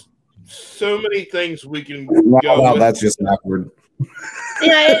so many things we can Wow, go with. that's just awkward.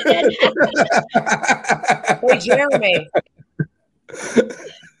 Yeah, Hey, Jeremy.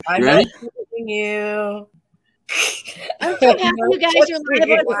 I'm Ready? not touching you. I'm so happy you guys are live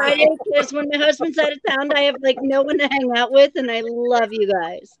on Friday because when my husband's out of town, I have like no one to hang out with, and I love you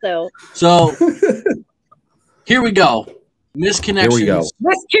guys. So Here we go. Misconnections. Here we go.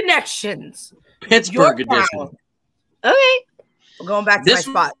 Misconnections. Pittsburgh Your edition. town. okay. We're going back to This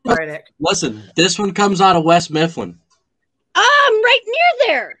my spot. Sorry, Nick. Listen, this one comes out of West Mifflin. I'm right near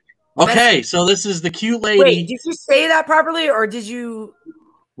there. Okay, so this is the cute lady. Wait, did you say that properly, or did you?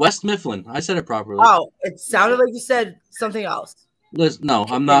 West Mifflin. I said it properly. Oh, it sounded like you said something else. Listen, no,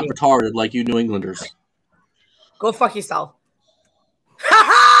 I'm not retarded like you New Englanders. Go fuck yourself. Ha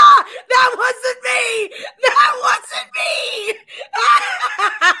ha! That wasn't me. That wasn't me.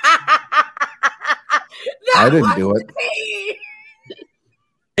 I didn't do it. Me.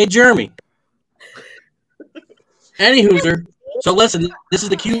 Hey, Jeremy. Any hooser. So listen, this is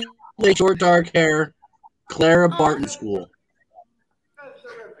the cute lady, short dark hair, Clara Barton School.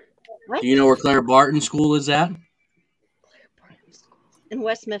 What? Do you know where Clara Barton School is at? In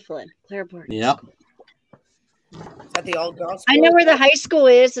West Mifflin, Claire Barton. Yep. At the old girls' I school? know where the high school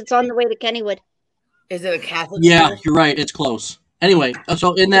is. It's on the way to Kennywood. Is it a Catholic Yeah, school? you're right. It's close. Anyway,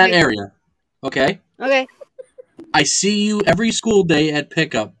 so in that area, okay? Okay. I see you every school day at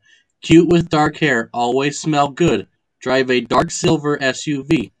pickup. Cute with dark hair, always smell good. Drive a dark silver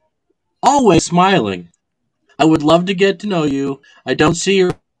SUV. Always smiling. I would love to get to know you. I don't see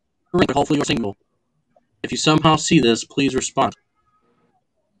your ring, but hopefully you're single. If you somehow see this, please respond.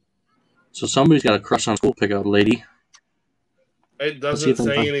 So somebody's got a crush on school pickup lady. It doesn't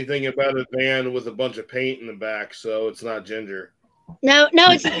say anything about a van with a bunch of paint in the back, so it's not Ginger. No,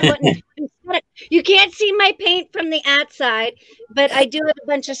 it's you can't see my paint from the outside, but I do have a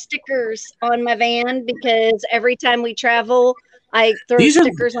bunch of stickers on my van because every time we travel, I throw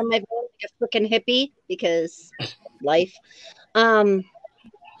stickers on my van like a freaking hippie because life. I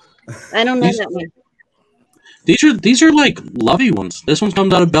don't know that one. These are like lovey ones. This one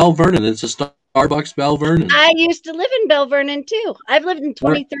comes out of Belle Vernon. It's a Star Starbucks, Bell Vernon. I used to live in Bell Vernon too. I've lived in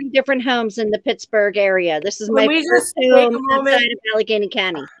 23 different homes in the Pittsburgh area. This is Can my we first just take home a moment? outside of Allegheny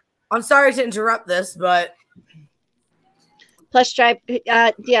County. I'm sorry to interrupt this, but Plush Drive,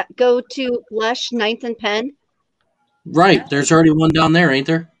 go to Lush, 9th and Penn. Right. There's already one down there, ain't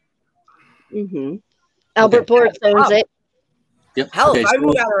there? Mm-hmm. Albert Boards owns it. Yep. hell, Okay, if I so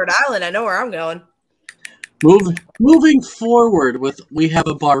move out of Rhode Island, I know where I'm going. moving forward we have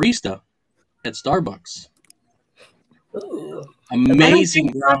a barista at Starbucks. Ooh. Amazing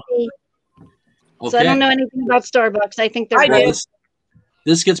brown. So I don't know anything about Starbucks. I think they're I great. do.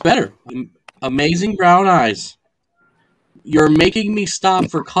 This gets better. Amazing brown eyes. You're making me stop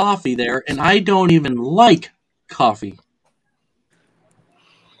for coffee there, and I don't even like coffee.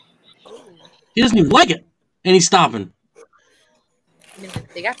 He doesn't even like it, and he's stopping. I mean,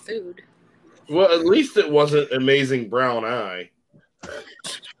 they got food. Well, at least it wasn't amazing brown eye.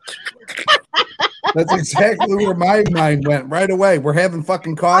 That's exactly where my mind went right away. We're having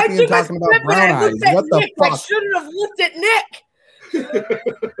fucking coffee and talking about script and brown I eyes. looked at What the Nick. I fuck? shouldn't have looked at Nick.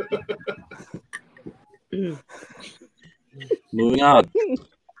 Moving on.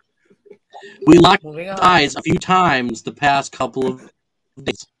 We locked Moving on. eyes a few times the past couple of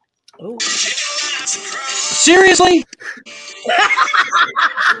days. Ooh. Seriously?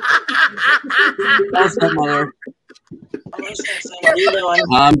 What's up, mother?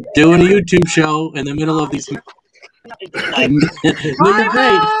 I'm doing a YouTube show in the middle of these. Looking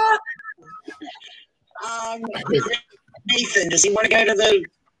great. Nathan, does he want to go to the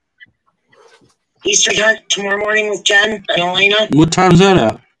Easter hunt tomorrow morning with Jen and Elena? What time's that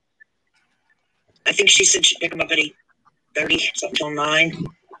at? I think she said she'd pick him up at 8:30, something till 9.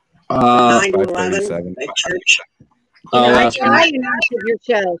 9 to 11 at church. I announced your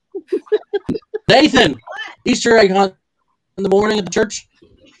show. Nathan, Easter egg hunt in the morning at the church.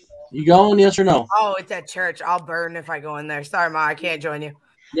 You going? Yes or no? Oh, it's at church. I'll burn if I go in there. Sorry, Ma, I can't join you.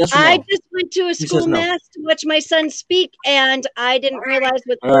 Yes or no? I just went to a He school says no. mass to watch my son speak, and I didn't realize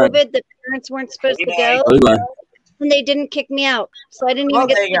with All right. COVID that parents weren't supposed to go, Bye-bye. and they didn't kick me out. So I didn't even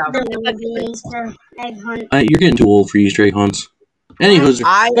get there you to You're getting too old for Easter egg hunts. Anywho,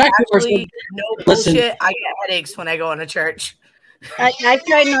 I back to our actually, no Listen. bullshit, I get headaches when I go into church. I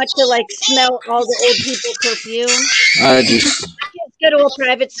try not to smell all the old people perfume. I just Kids go to a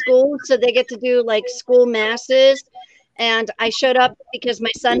private school, so they get to do school masses. And I showed up because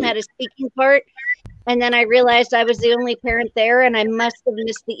my son had a speaking part, and then I realized I was the only parent there, and I must have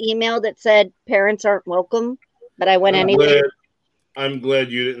missed the email that said parents aren't welcome. But I went anyway. I'm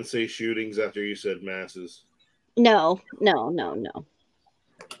glad you didn't say shootings after you said masses. No.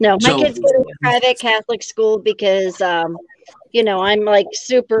 My So- kids go to a private Catholic school because, I'm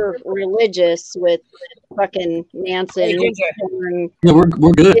super religious with fucking Manson. Hey, Ginger. And yeah, we're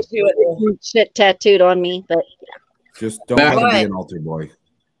good. shit tattooed on me, but Just don't let him be an altar boy.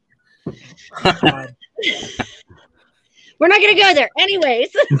 we're not gonna go there, anyways.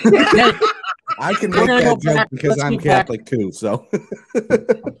 I can We're make gonna that go joke back. because Let's I'm get back. Catholic too. So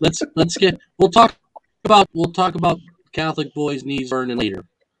Let's get. We'll talk about Catholic boys' knees burning later.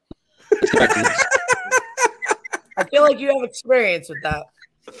 Let's get back to this. I feel like you have experience with that.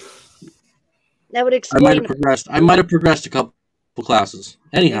 That would I explain. might have progressed a couple classes.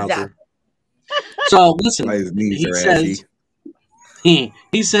 Anyhow, Exactly. so listen. why his knees He are says ashy.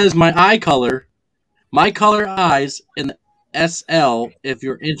 he says my color eyes in the SL. If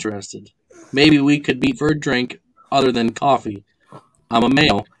you're interested, maybe we could meet for a drink other than coffee. I'm a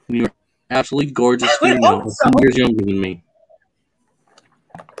male, and you're absolutely gorgeous would female, hope 2 years younger than me.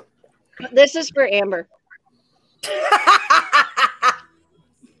 This is for Amber.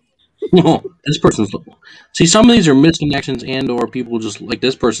 This person's see. Some of these are misconnections and/or people just like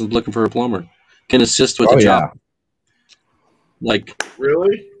this person's looking for a plumber can assist with Oh, the yeah. job. Like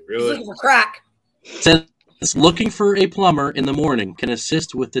Really? He's looking for crack. says looking for a plumber in the morning can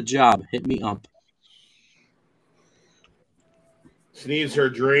assist with the job. Hit me up. She needs her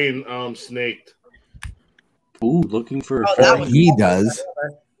drain snaked. Ooh, looking for a Oh, that plumber. was He does.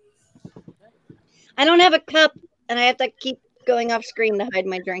 I don't have a cup, and I have to keep going off screen to hide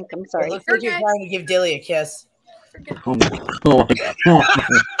my drink. I'm It sorry. looks like you're trying to give Dilly a kiss. Oh my God.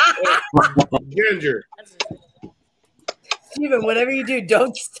 Ginger. Steven, whatever you do,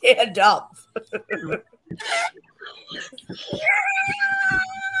 don't stand up.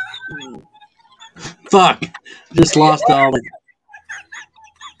 Fuck! Just lost all the.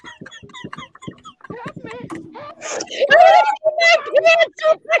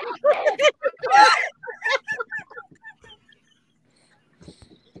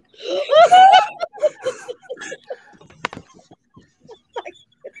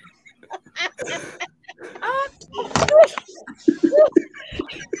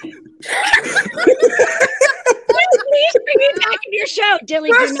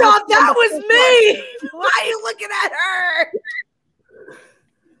 really First do not off, that was me. Why are you looking at her?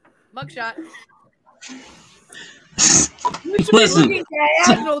 Mugshot. You should Listen. be looking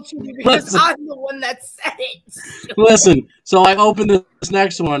diagonal to me because Listen. I'm the one that said it. Listen, so I opened this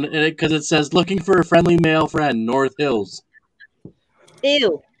next one because it says looking for a friendly male friend, North Hills.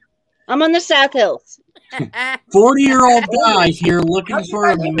 Ew. I'm on the South Hills. 40-year-old guy here looking for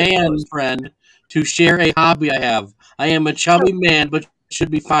a man friend to share a hobby I have. I am a chubby man, but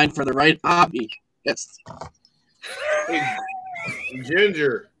should be fine for the right hobby. Yes. Hey,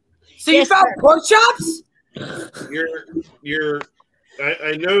 Ginger. So you found pork chops? I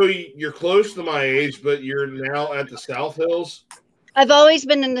know you're close to my age, but you're now at the South Hills. I've always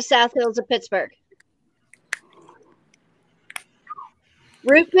been in the South Hills of Pittsburgh.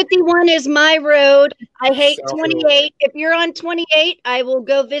 Route 51 is my road. I hate South 28. If you're on 28, I will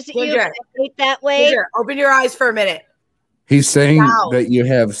go visit you. Ginger. I hate that way. Ginger, open your eyes for a minute. He's saying South. that you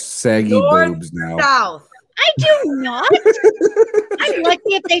have saggy North, boobs now. South. I do not. I'm lucky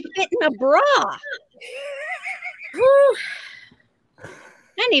if they fit in a bra.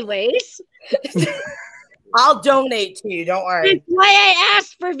 Anyways, I'll donate to you. Don't worry. that's why I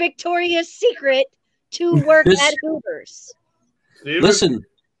asked for Victoria's Secret to work at Hoover's. Listen.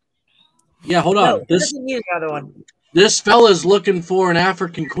 Yeah, hold on. No, he doesn't need another one. This fella's looking for an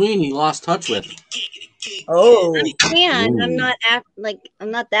African queen he lost touch with. Oh, tan. Ooh. I'm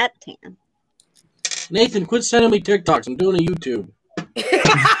not that tan. Nathan, quit sending me TikToks. I'm doing a YouTube.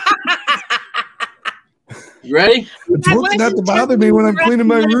 You ready? I told you not to bother me when I'm cleaning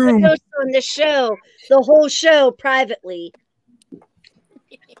my room. On the show, the whole show privately.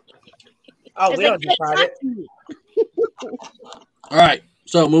 Oh, we don't do private. All right.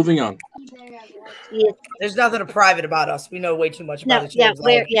 So moving on. Yeah. There's nothing private about us. We know way too much about each other's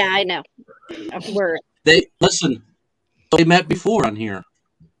lives. I know. Word. They listen. They met before on here.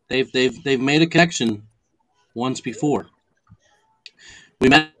 They've made a connection once before. We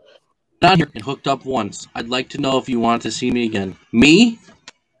met on here and hooked up once. I'd like to know if you want to see me again. Me?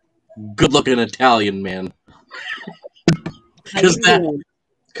 Good-looking Italian man.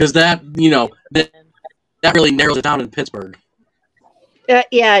 Because that really narrows it down in Pittsburgh.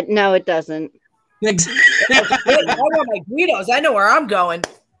 Yeah, no, it doesn't. Wait, I want my Guidos. I know where I'm going.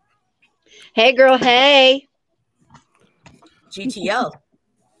 Hey, girl. Hey. GTL.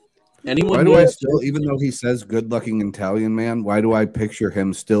 Why do I still, even though he says good-looking Italian man, why do I picture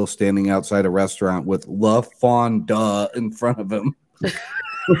him still standing outside a restaurant with La Fonda in front of him?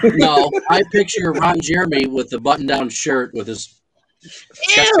 No, I picture Ron Jeremy with a button-down shirt with his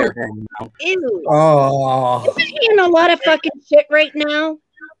chest hair hanging out. Ew. Oh. Isn't he in a lot of fucking shit right now?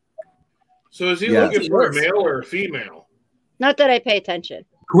 So is he Yeah. looking for a male or a female? Not that I pay attention.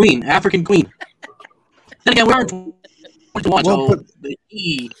 Queen, African queen. Then again, we are 21, Well, so the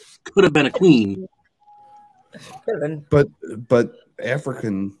E could have been a queen. But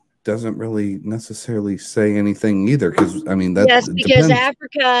African doesn't really necessarily say anything either, because I mean that. Yes, because depends.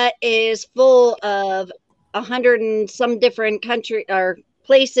 Africa is full of 100 and some different country or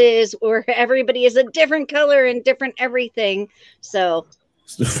places where everybody is a different color and different everything. So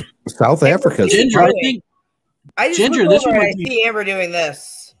South Africa. Ginger, I just Ginger, look this over one and I might be- see Amber doing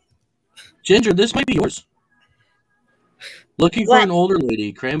this. Ginger, this might be yours. Looking for What? an older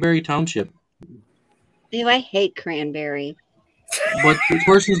lady, Cranberry Township. Ew, I hate cranberry. But this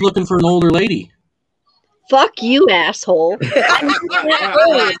person's looking for an older lady. Fuck you, asshole. I'm not that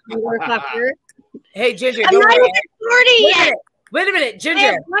old, motherfucker. Hey, Ginger, I'm don't not worry. even 40 yet. Wait a minute, I Ginger.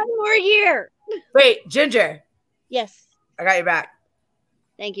 have one more year. Wait, Ginger. Yes. I got your back.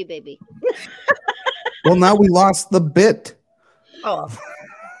 Thank you, baby. Well, now we lost the bit. Oh,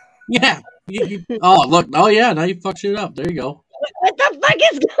 Yeah. Oh, look. Oh, yeah. Now you fucked shit up. There you go. What the fuck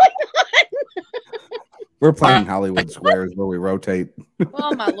is going on? We're playing Hollywood Squares where we rotate.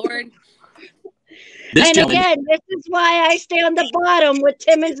 Oh my lord. This And gentleman- again, this is why I stay on the bottom with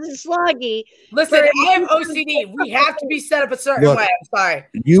Timmons and Sloggy. listen, For- I have OCD. We have to be set up a certain Look. way. I'm sorry.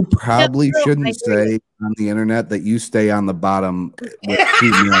 You probably No, I shouldn't agree. say on the internet that you stay on the bottom with two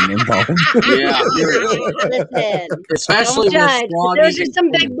men involved. Yeah. Listen, Especially don't judge. with Sloggy Those are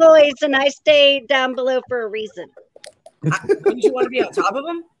some big boys, and I stay down below for a reason. Wouldn't you want to be on top of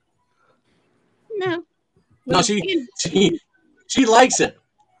them? No. No, she likes it.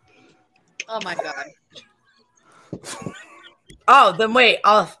 Oh my god. Oh, then wait.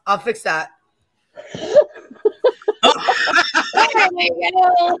 I'll fix that. There we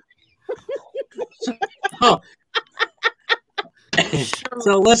go. Oh.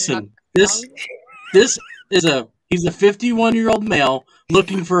 So listen, this is he's a 51-year-old male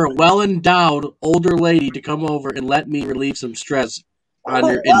looking for a well-endowed older lady to come over and let me relieve some stress on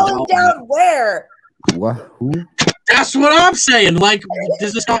your Well down where? What? Who? That's what I'm saying. Like,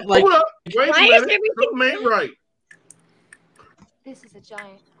 does this not like? Hold up. Wait a Why is minute. everything- Something ain't right. This is a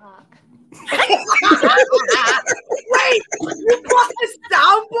giant rock. Wait, you brought the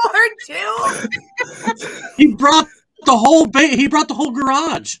soundboard too? He brought the whole he brought the whole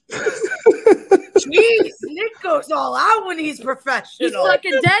garage. Jeez, Nick goes all out when he's professional. He's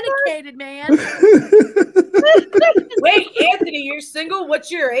fucking dedicated, man. Wait, Anthony, you're single?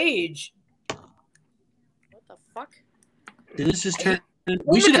 What's your age? What the fuck? Did this just turn? In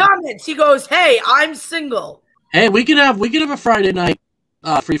the comments, he goes, "Hey, I'm single." Hey, we could have a Friday night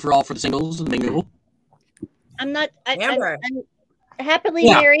free for all for the singles and mingle. I'm not. I'm happily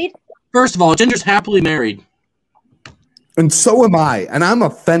Yeah. married. First of all, Ginger's happily married. And so am I, and I'm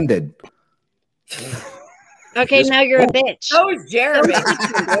offended. Okay, now you're a bitch. So is Jeremy. 3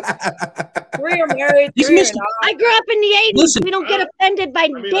 are married, 3 are not. I grew up in the 80s. Listen, we don't get offended by I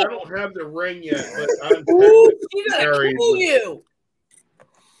mean, dick. I don't have the ring yet, but I'm Ooh, she's gonna married. kill you.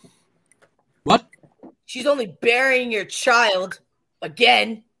 What? She's only burying your child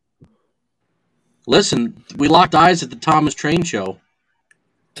again. Listen, we locked eyes at the Thomas Train show.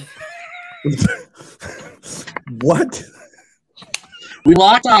 What? We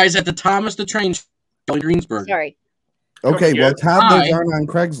locked eyes at the Thomas the Train show in Greensburg. Sorry. Okay, well, Todd, those I- aren't on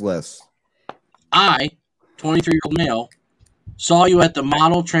Craigslist. I, 23-year-old male, saw you at the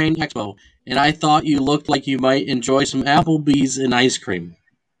Model Train Expo, and I thought you looked like you might enjoy some Applebee's and ice cream.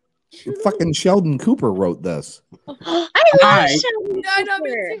 Fucking Sheldon Cooper wrote this. I love I- Sheldon I know, me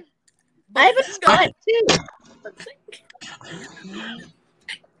Cooper. too. I have a Scott too.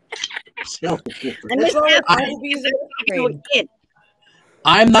 Sheldon Cooper. I miss wrong with Applebee's and ice cream. Kid.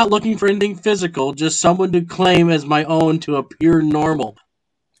 I'm not looking for anything physical, just someone to claim as my own to appear normal.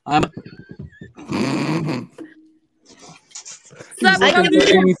 I'm Stop I coming give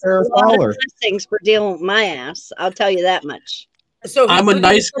here. Amy Ferris a lot Fowler. of blessings for dealing with my ass. I'll tell you that much. So I'm a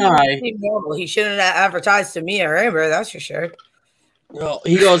nice guy. He shouldn't have advertised to me or Amber, that's for sure.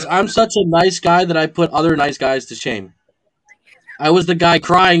 He goes, I'm such a nice guy that I put other nice guys to shame. I was the guy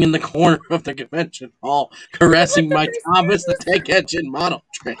crying in the corner of the convention hall, caressing my Thomas the Tank Engine model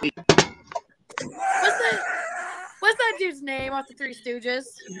train. What's that dude's name off the Three Stooges?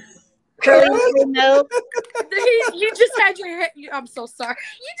 Curly no. You just had your hair. I'm so sorry.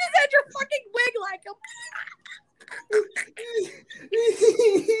 You just had your fucking wig like him.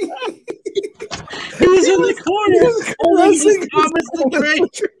 He was in the corner, caressing Thomas the Train.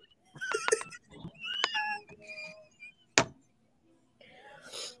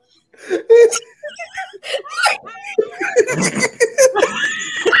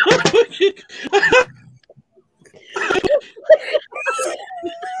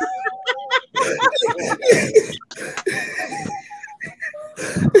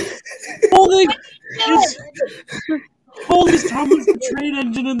 Holding Thomas the Train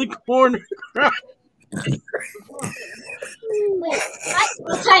Engine in the corner.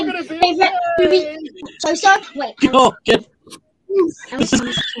 So sorry. Wait. Go, get.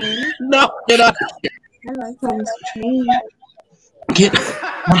 No, get up. I like Thomas the Train. Get.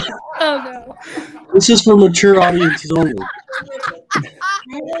 Oh no. This is for mature audiences only.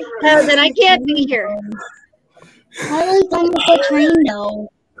 No, then I can't be here. I like Thomas the Train though.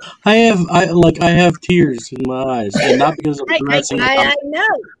 I have tears in my eyes, and not because I'm caressing. I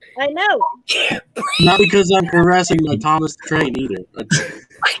know. Not because I'm caressing my Thomas the Train either.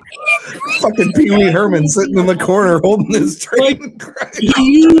 Fucking Pee Wee Herman sitting in the corner holding his train.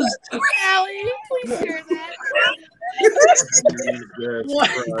 He used. Allie, please share that.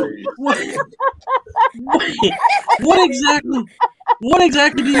 What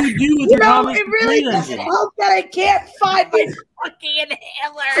exactly do you do with your Thomas it the really Train doesn't Engine? help that I can't find my fucking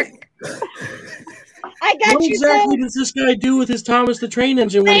inhaler. I got What you. exactly does this guy do with his Thomas the Train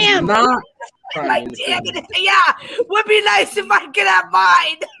Engine when he's Bam! not? My damn it. Yeah, would be nice if I could have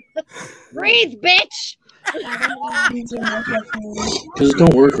mine. Breathe, bitch. Because it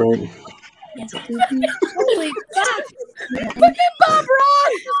don't work right. Holy fuck. Fucking Bob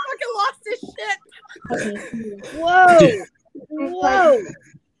Ross just fucking lost his shit. Whoa.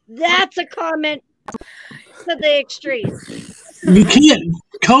 That's a comment to the extreme. You can't,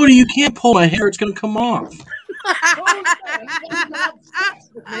 Cody. You can't pull my hair; it's gonna come off.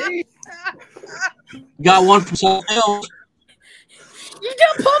 Got one from someone else. You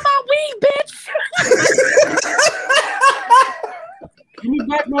don't pull my wing, bitch. Give me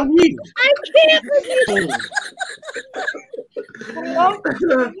back my wig. I can't believe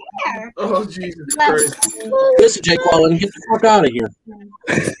Oh, Jesus Christ. Listen, Jake Wallen, get the fuck out of here.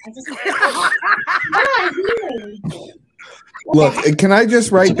 Look, can I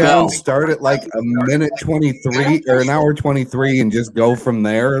just write down start at like a minute 23 or an hour 23 and just go from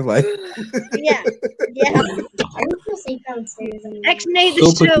there? Like, yeah. X-nay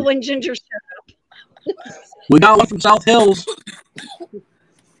the show when Ginger showed up. We got one from South Hills.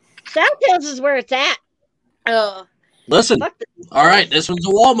 South Hills is where it's at. Listen. All right, this one's a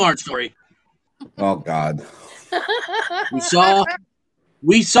Walmart story. Oh God.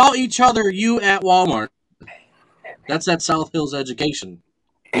 We saw each other, you at Walmart. That's at South Hills Education.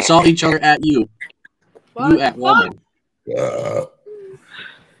 We saw each other at you. You at Walmart.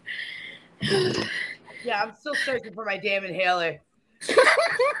 Yeah, I'm still searching for my damn inhaler.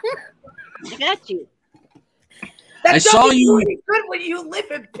 I got you. I saw you. Really good when you live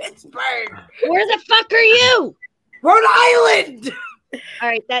in Pittsburgh. Where the fuck are you? Rhode Island. All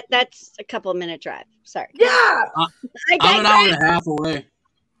right, that's a couple minute drive. Sorry. Yeah. I'm an hour and a half away.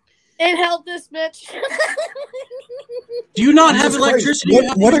 Inhale this bitch. Do you not have electricity?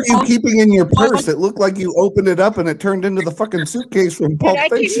 What are you keeping in your purse? It looked like you opened it up and it turned into the fucking suitcase from Pulp I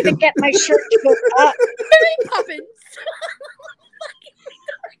Fiction. didn't even get my shirt to go up. Poppins.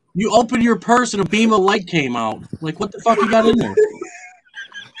 You opened your purse and a beam of light came out. Like, what the fuck you got in there?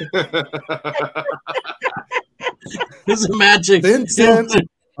 This is magic. Vincent,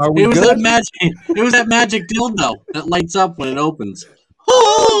 are we it was good? It was that magic dildo that lights up when it opens.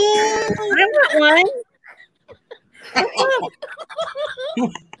 I want one.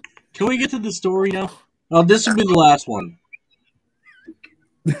 Can we get to the story now? Oh, this will be the last one.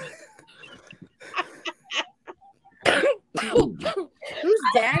 Who's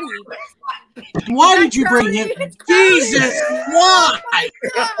daddy? Why did you bring him? Jesus! Why?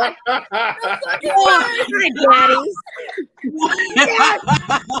 Why, daddy?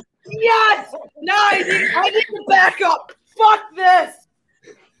 Yes. No, I need to back up. Fuck this.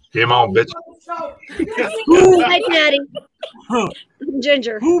 Game on, bitch. Hi, daddy.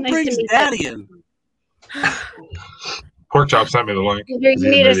 Ginger. Who nice brings to meet daddy you. in? Pork chop sent me the link. You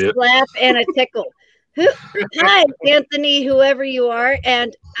need a slap and a tickle. Hi, Anthony, whoever you are,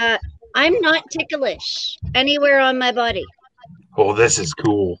 and I'm not ticklish anywhere on my body. Oh, this is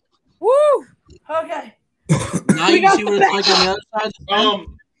cool. Woo. Okay. Now you see what it's like on the other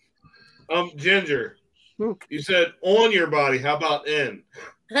side. Ginger, you said on your body. How about in?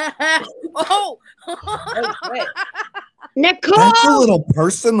 Oh. Nicole. That's a little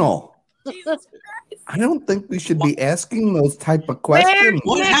personal. Jesus I don't think we should be asking those type of questions.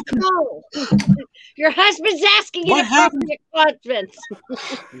 What happened? Your husband's asking you What to happened? your conference.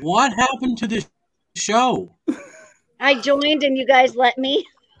 What happened to the show? I joined and you guys let me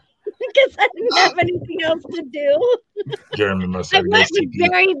because I didn't have anything else to do. Jeremy must I have was a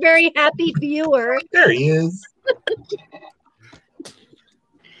very, very happy viewer. There he is.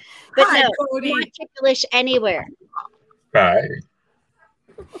 But Hi, no, Cody. not ticklish anywhere. Hi.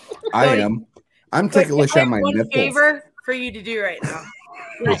 I am. I'm ticklish on my one nipples. favor for you to do right now.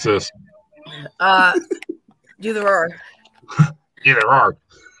 What's this? Do the roar. Either or.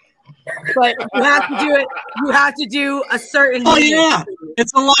 But you have to do it. You have to do a certain. Oh name. yeah,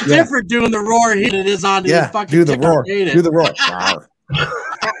 it's a lot different doing the roar here than it is on the fucking. Do the roar. TikTok. Do the roar.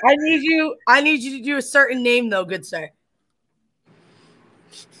 I need you. I need you to do a certain name, though, good sir.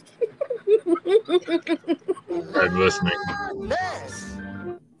 I'm listening.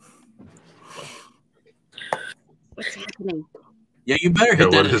 What's happening? Yeah, you better hit Yeah,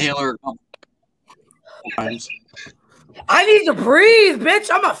 that what is- inhaler a couple times. I need to breathe, bitch.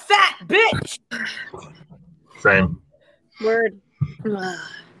 I'm a fat bitch. Same. Word.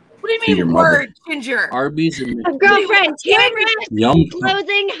 What do you To mean, your word, Ginger? Arby's and A girlfriend, Tamara, Yum.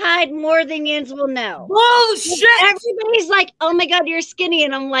 clothing hide more than Yins will know. Bullshit. Everybody's like, oh my God, you're skinny.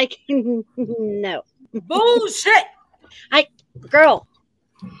 And I'm like, no. Bullshit. Girl.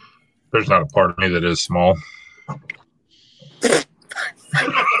 There's not a part of me that is small.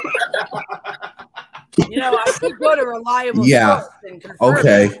 You know, I could go to reliable. Yeah. source and confirm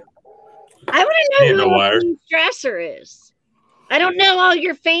Okay. it. I want to Ain't know no who liar. Dean Strasser is. I don't know all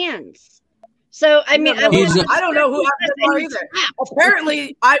your fans. So, I mean, I don't know who they are either.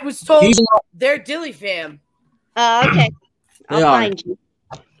 Apparently, I was told they're Dilly fam. Okay. They I'll are. find you.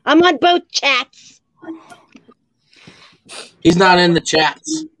 I'm on both chats. He's not in the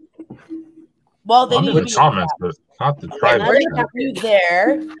chats. Well, they I'm need in to the be comments, but not the I private. already chat. have you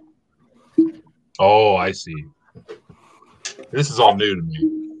there. Oh, I see. This is all new to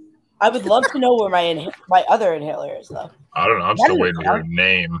me. I would love to know where my other inhaler is, though. I don't know. I'm That still is waiting to hear a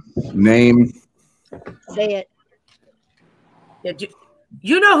name. Name. Say it. Yeah,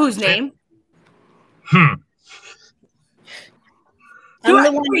 you know whose name? Hmm. I'm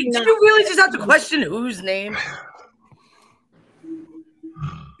the one Wait, who do knows. you really just have to question whose name?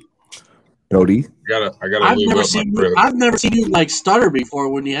 Cody. I gotta I've lube never up seen my you, throat. I've never seen you like stutter before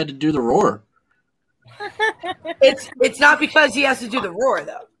when you had to do the roar. It's not because he has to do the roar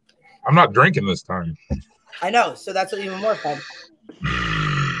though. I'm not drinking this time. I know, so that's even more fun.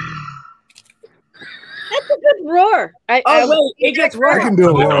 That's a good roar. Wait, it gets worse. I can do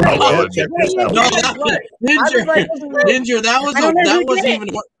a roar. Yeah, well, Check this out. No, Ginger, that was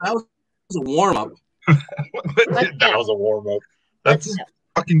a warm up. That was a warm up. That's as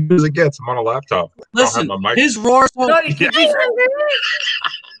fucking good as it gets. I'm on a laptop. Listen, I don't have my mic. his roar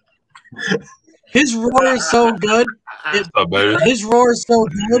his roar is so good. His roar is so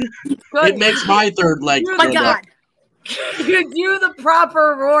good. It makes my third leg. Oh my God. You do the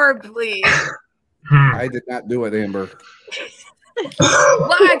proper roar, please. I did not do it, Amber.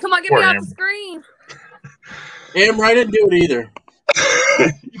 Why? Come on, get me Poor off Amber. the screen. Amber, I didn't do it either.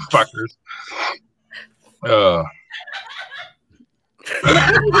 You fuckers.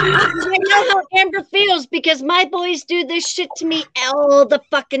 I know how Amber feels because my boys do this shit to me all the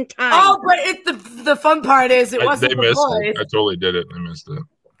fucking time. Oh, but the fun part is it wasn't They the missed boys. it. I totally did it. They missed it.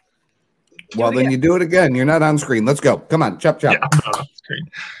 Well, then you do it again. You're not on screen. Let's go. Come on, chop, chop. Yeah, I'm not on screen.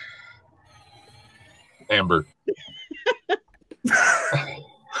 Amber.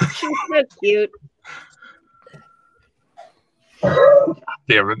 She's so cute.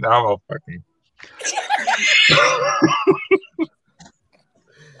 Damn it, now I'm all fucking.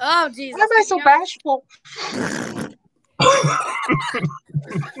 Oh, Jesus. Why am I so bashful?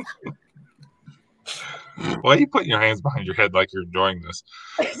 Why are you putting your hands behind your head like you're enjoying this?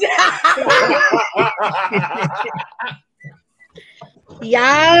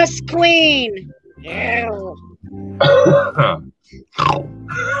 Yes, queen. Ew. Oh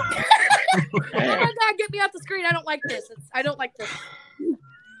my God, get me off the screen. I don't like this. I don't like this.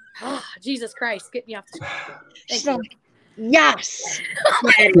 Oh, Jesus Christ, get me off the screen. Thank you. Yes.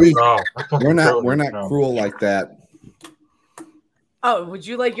 We're not cruel like that. Oh, would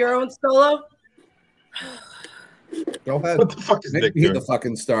you like your own solo? Go ahead. What the fuck is Nick Be doing? the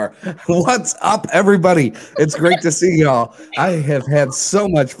fucking star. What's up, everybody? It's great to see y'all. I have had so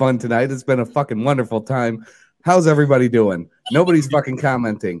much fun tonight. It's been a fucking wonderful time. How's everybody doing? Nobody's fucking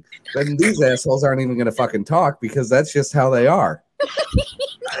commenting. Then these assholes aren't even gonna fucking talk because that's just how they are.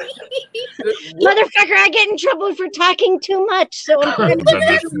 Motherfucker, I get in trouble for talking too much, so I'm trying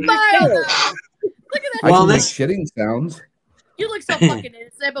to Smile. Look at that. I can make shitting sounds. You look so fucking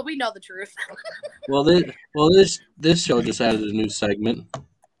innocent, but we know the truth. This show just added a new segment.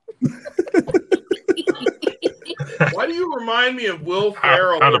 Why do you remind me of Will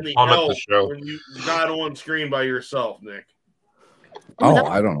Ferrell How to in the plummet the Elf show. when you got on screen by yourself, Nick? Oh,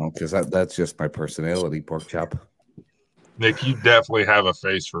 I don't know, because that's just my personality, pork chop. Nick, you definitely have a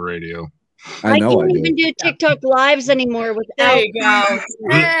face for radio. I know I can't do. even do TikTok lives anymore without. There you go.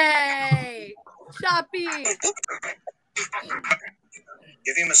 Hey, Choppy.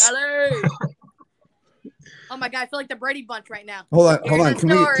 Give him a Hello. Oh my God, I feel like the Brady Bunch right now. Hold on. Here's Can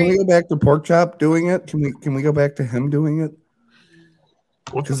the we go back to pork chop doing it? Can we go back to him doing it?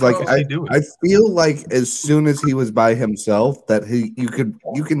 Because like I feel like as soon as he was by himself, that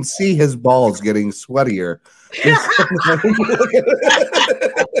you can see his balls getting sweatier.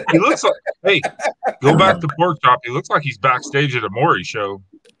 He looks like, hey, go back to pork chop. He looks like he's backstage at a Maury show.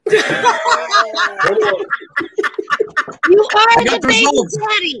 You are the baby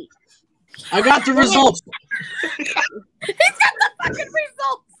daddy. I got the results. He's got the fucking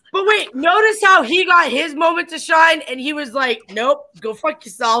results. But wait, notice how he got his moment to shine, and he was like, "Nope, go fuck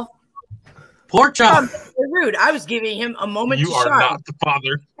yourself." Pork chop. Rude. I was giving him a moment You to are shine. not the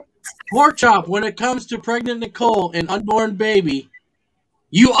father. Pork chop. When it comes to pregnant Nicole and unborn baby,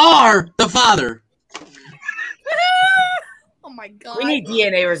 you are the father. Oh my God. We need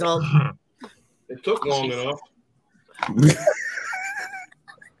DNA results. It took long enough.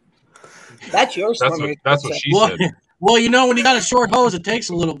 That's yours. That's what she said. Well, you know, when you got a short hose, it takes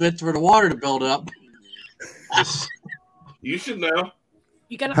a little bit for the water to build up. You should know.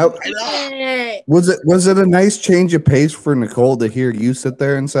 You gotta How- it. Was it a nice change of pace for Nicole to hear you sit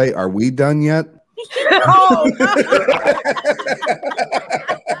there and say, "Are we done yet?" Oh,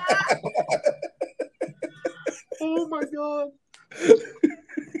 Oh my god. do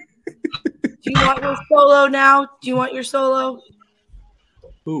you want your solo now? Do you want your solo?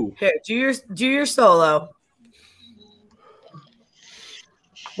 Who? Here, do your solo.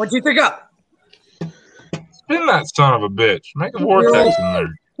 1, 2, 3, go. Spin that son of a bitch. Make a vortex in there.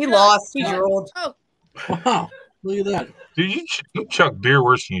 He lost. He's your old. Oh, Wow. Look at that. Dude, you chuck beer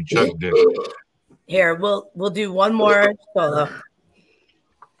worse than you chuck dick. Here, we'll do one more solo. Here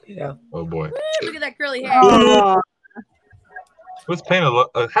you go. Oh boy. look at that curly hair. Oh, Let's paint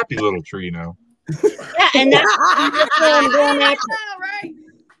a happy little tree now. Yeah, and that's what I'm going after. Right.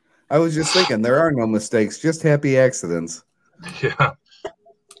 I was just thinking, there are no mistakes, just happy accidents. Yeah.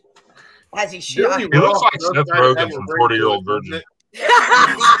 As he should. Joey He looks Roth like does Seth kinda Rogen have a from ring 40 to Year Old it, Virgin. doesn't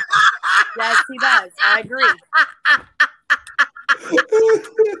Yes, he does. I agree.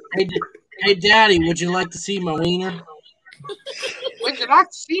 Hey, Daddy, would you like to see my wiener? Would you like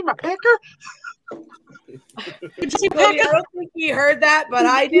to see my pecker? Cody, I don't think he heard that, but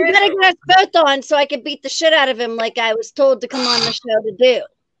I You did. gotta get us both on so I can beat the shit out of him like I was told to come on the show to do.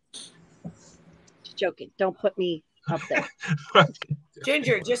 Just joking. Don't put me up there.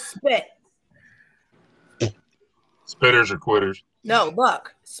 Ginger, just spit. Spitters or quitters? No,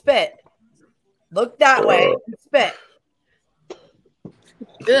 look, spit. Look that way. Spit.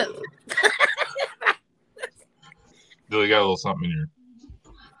 Billy got a little something in here.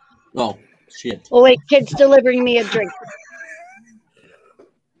 Oh, shit. Oh, wait, kid's delivering me a drink.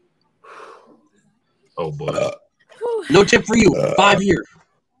 Oh, boy. No tip for you. 5 years.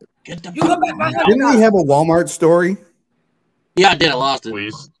 Get the You come back my house. Didn't we have a Walmart story? Yeah, I did. I lost it.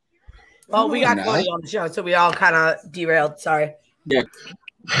 Please. Well, we got No. Cody on the show, so we all kind of derailed. Sorry. Yeah.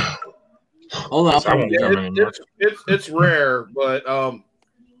 Hold on. I won't come anymore. it's rare, but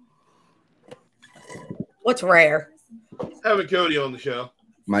What's rare? having Cody on the show.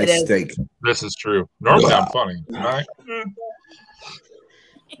 My It is. steak. This is true. Normally I'm funny. Tonight,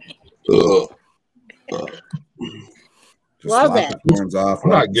 Just Love slap it. the corns off. I'm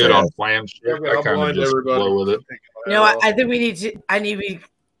like not good that. on plan shit. Okay, I I'll kind of blind just everybody. flow with it. You know what? I think we need to. I need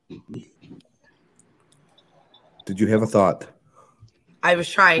to. Did you have a thought? I was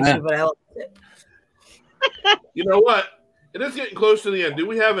trying to, but I lost it. You know what? It is getting close to the end. Do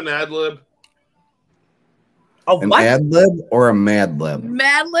we have an ad lib? Oh, An what? ad lib or a mad lib?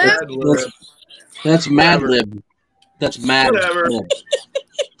 Mad Lib? Ad lib. That's Mad Whatever. Lib. That's Mad Whatever. Lib.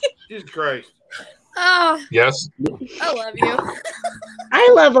 Jesus Christ. Oh, Yes. I love you.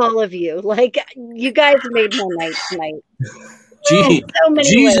 I love all of you. Like, you guys made my night tonight. Gee, In so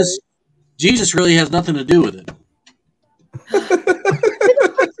many Jesus really has nothing to do with it.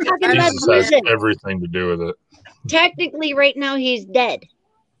 Talking about Jesus has Jesus. everything to do with it. Technically, right now, he's dead.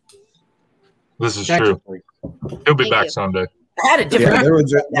 This is true. He'll be Thank back you. Sunday. I had a different. Yeah,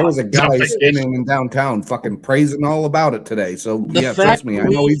 there was a guy Something. standing in downtown fucking praising all about it today. So The yeah, fact trust me, I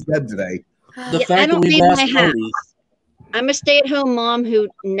know we- he's dead today. The Yeah, fact I that don't we leave lost my house. Cody. I'm a stay-at-home mom who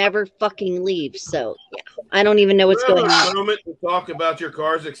never fucking leaves. So, yeah, I don't even know what's Do you going have on. a moment to talk about your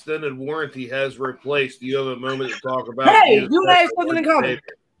car's extended warranty has replaced? Do you have a moment to talk about? Hey, the you and I have something in common.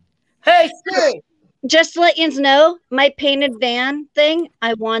 Hey, Siri. Just to let you know, my painted van thing,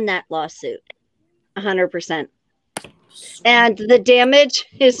 I won that lawsuit 100%. And the damage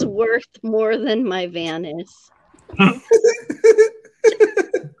is worth more than my van is.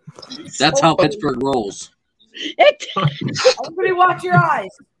 That's how Pittsburgh rolls. Everybody, watch your eyes.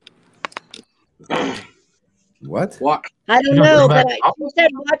 What? Walk. I don't You don't know, bring but back I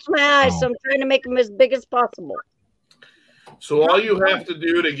said watch my eyes, so I'm trying to make them as big as possible. So all you have to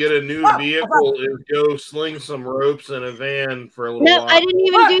do to get a new vehicle is go sling some ropes in a van for a little No, while. I didn't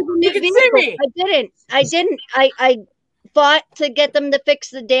even do the you new can see vehicle. me. I didn't. I fought to get them to fix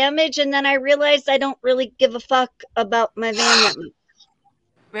the damage, and then I realized I don't really give a fuck about my van that much.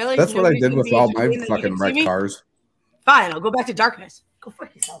 Really? That's what I Nobody's did gonna with be all my interested in that you fucking can see wrecked me? cars. Fine, I'll go back to darkness. Go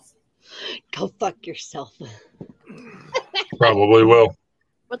fuck yourself. Go fuck yourself. Probably will.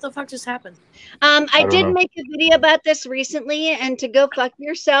 What the fuck just happened? I don't did know. make a video about this recently, and to go fuck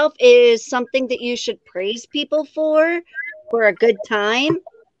yourself is something that you should praise people for a good time.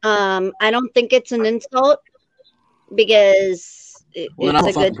 I don't think it's an insult because Well, then I'm a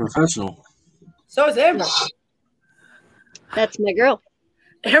it's a fucking good. professional. So is Amber. That's my girl.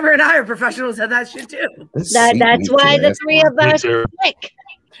 Amber and I are professionals at that shit too. That's why the three of Me us too. click.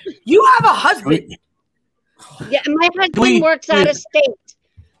 You have a husband. Yeah, my husband We- works out of state.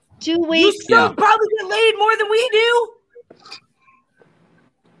 2 You weeks. still Yeah. probably get laid more than we do.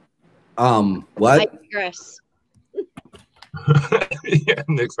 I What? digress. Yeah,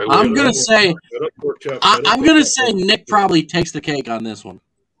 Nick's like, I'm wait, gonna wait. say, Shut up, pork chop, I, shut up, I'm pork gonna chop. say Nick probably takes the cake on this one.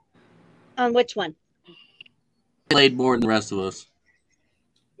 On which one? Played more than the rest of us.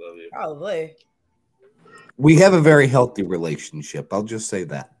 Love you. Probably. We have a very healthy relationship. I'll just say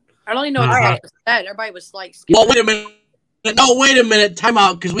that. I don't even know what Mhm. was said. Everybody was like, Well, wait a minute. No, wait a minute. Time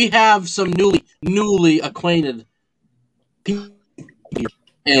out, because we have some newly acquainted people,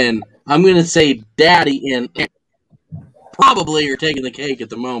 and I'm gonna say Daddy and probably are taking the cake at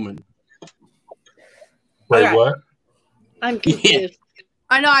the moment. Wait, Okay. what? I'm confused.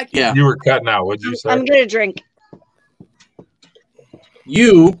 I know I can't. Yeah. You were cutting out. What'd you say? I'm gonna drink.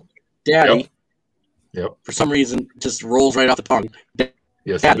 You, Daddy. Yep. For some reason, just rolls right off the tongue.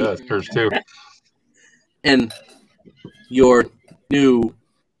 Yes, Daddy. it does. Hers too. And your new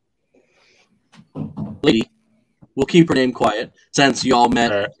lady, we'll keep her name quiet since y'all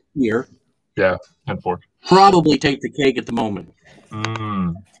met here. Yeah, and 4. Probably take the cake at the moment.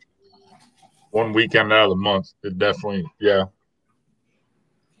 One weekend out of the month, it definitely, yeah.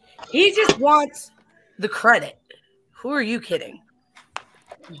 He just wants the credit. Who are you kidding?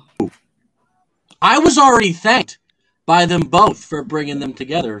 I was already thanked by them both for bringing them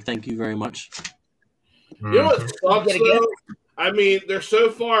together. Thank you very much. You know what sucks, though? I mean, they're so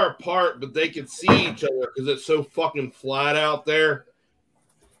far apart, but they can see each other because it's so fucking flat out there.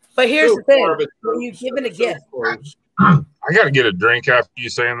 But here's the thing. When you give it a gift. I got to get a drink after you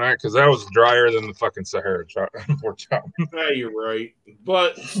saying that because that was drier than the fucking Sahara pork chop. Yeah, you're right.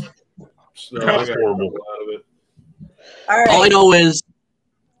 But that was horrible. Out of it. All I know is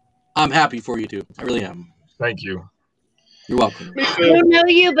I'm happy for you two. I really am. Thank you. You're welcome. I don't know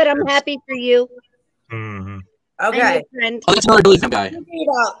you, but I'm happy for you. Mm-hmm. Okay. Oh, that's another Billy Fan guy. Thinking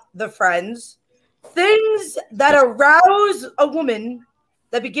about the friends. Things that arouse a woman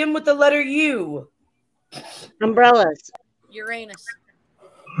that begin with the letter U. Umbrellas. Uranus.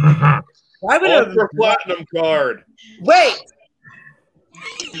 Why would Ultra platinum card. Wait.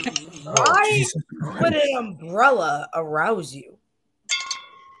 Why would an umbrella arouse you?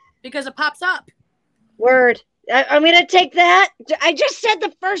 Because it pops up. Word. I'm going to take that. I just said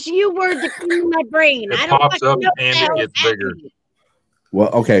the first U word that came in my brain. It pops up and it gets bigger. Well,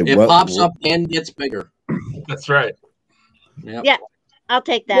 okay. It pops up and gets bigger. That's right. Yep. Yeah, I'll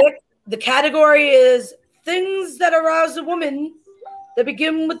take that. The category is things that arouse a woman that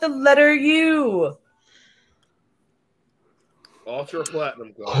begin with the letter U. Ultra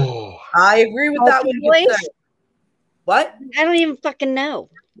platinum card. I agree with that one. What? I don't even fucking know.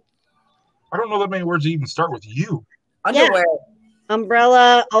 I don't know that many words that even start with U. Underwear. Yeah.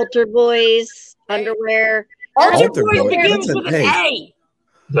 Umbrella, altar boys, underwear. Altar boys begins with an A.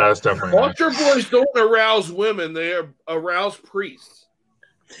 That's definitely Altar boys don't arouse women; they arouse priests.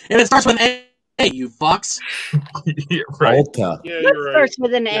 And it starts with an A, you fucks. Yeah, right. Alta. Yeah, What you're right. starts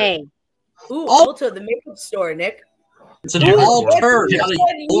with an A? Ooh, Ulta, the makeup store, Nick. It's an altar. Yeah.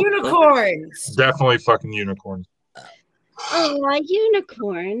 Unicorns. Definitely fucking unicorns. Oh,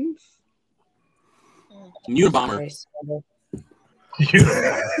 unicorns. Unabomber.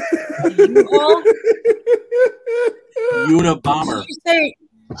 Unabomber. You say,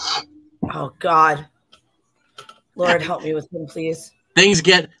 oh God, Lord help me with him, please. Things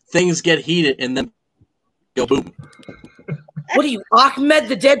get heated and then go boom. What are you, Ahmed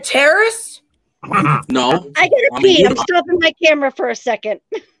the dead terrorist? No. I gotta pee. I'm stopping my camera for a second.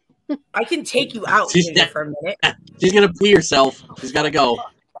 I can take you out for a minute. She's gonna pee herself. She's gotta go.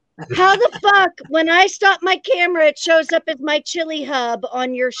 How the fuck, when I stop my camera, it shows up as my chili hub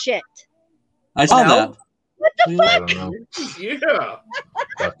on your shit? I saw that. What the fuck? Yeah.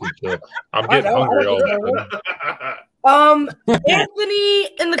 Fucking shit. I'm getting hungry all of a sudden. Anthony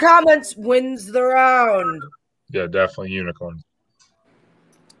in the comments wins the round. Yeah, definitely unicorns.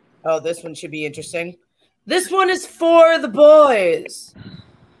 Oh, this one should be interesting. This one is for the boys.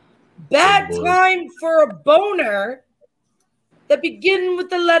 Bad time for a boner that begin with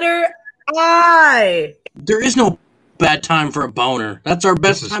the letter I. There is no bad time for a boner. That's our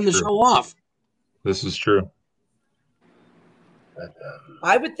best time to show off. This is true.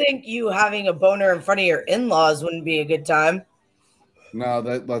 I would think you having a boner in front of your in-laws wouldn't be a good time. No,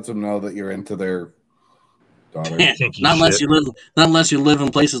 that lets them know that you're into their daughter. Not unless you live in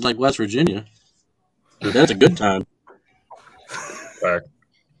places like West Virginia. But that's a good time. Back.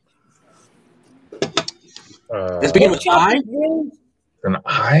 Let's begin with I. An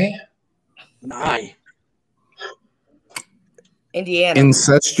I? An I. Indiana.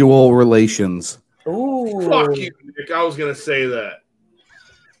 Incestual relations. Ooh. Fuck you, Nick. I was gonna say that.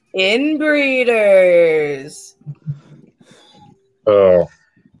 Inbreeders. Oh,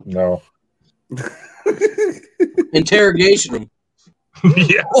 no. Interrogation room.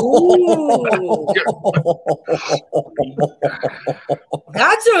 Yeah.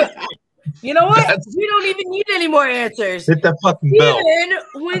 That's a. You know what? We don't even need any more answers. Hit that fucking bell. Steven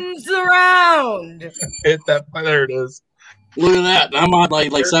wins the round. Hit that. There it is. Look at that. I'm on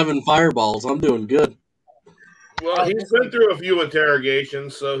like 7 fireballs. I'm doing good. Well, he's been through a few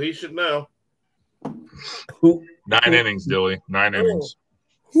interrogations, so he should know. 9 innings, Dilly. 9 innings.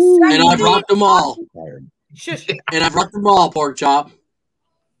 And I've rocked them all. Shush. And I've rocked them all, pork chop.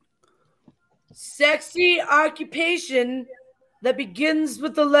 Sexy occupation that begins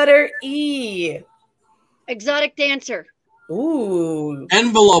with the letter E. Exotic dancer. Ooh.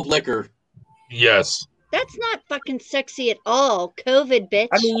 Envelope liquor. Yes. That's not fucking sexy at all. COVID, bitch.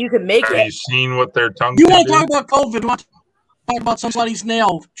 I mean, you could make Have it. you seen what their tongue You can want to do? talk about COVID? You want to talk about somebody's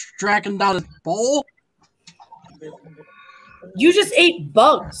nail tracking down his bowl? You just ate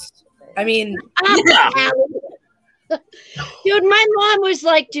bugs. I mean, Yeah. Dude, my mom was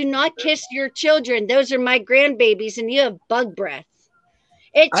like, do not kiss your children. Those are my grandbabies, and you have bug breath.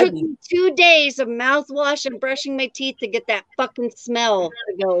 It took me 2 days of mouthwash and brushing my teeth to get that fucking smell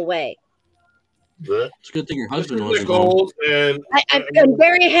to go away. It's a good thing your husband was Nicole's and I'm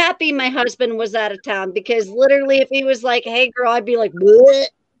very happy my husband was out of town, because literally if he was like, hey, girl, I'd be like, bleh.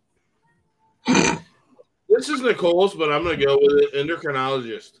 This is Nicole's, but I'm going to go with an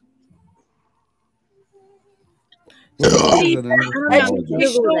endocrinologist.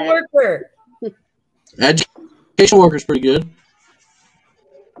 Educational worker. Education worker's pretty good.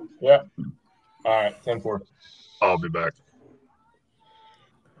 Yeah. All right. 10-4. I'll be back.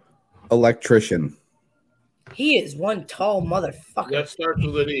 Electrician. He is one tall motherfucker. That starts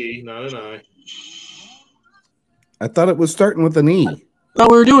with an E, not an I. I thought it was starting with an E. No,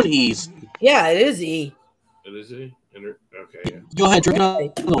 we were doing E's. Yeah, it is E. It is E? Okay, yeah. Go ahead, drink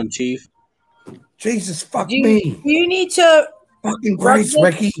another one, Chief. Jesus, fuck Do me. you need to Fucking Christ, rub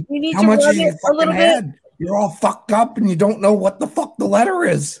it- Ricky. you need How to much rub is it your a fucking little bit? head? You're all fucked up and you don't know what the fuck the letter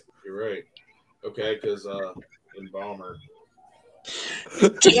is. You're right. Okay, because embalmer.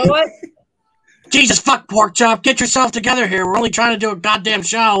 You know what? Jesus, fuck, pork chop. Get yourself together here. We're only trying to do a goddamn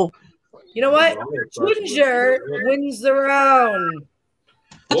show. You know what? Ginger wins the round.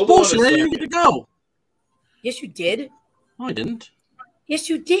 That's Hold on a bullshit. I didn't second. get to go. Yes, you did. No, I didn't. Yes,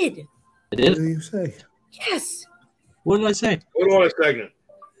 you did. I What did. do you say? Yes. What did I say? Hold on a second.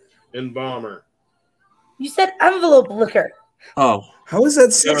 Embalmer. You said envelope liquor. Oh. How is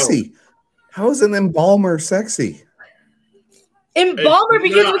that sexy? How is an embalmer sexy? Embalmer It's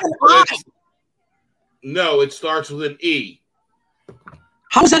begins not. with an I. No, it starts with an E.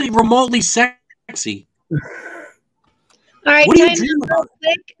 How is that remotely sexy? All right, What do you time dream out real about?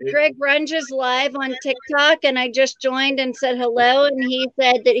 quick. Greg Runge is live on TikTok, and I just joined and said hello. And he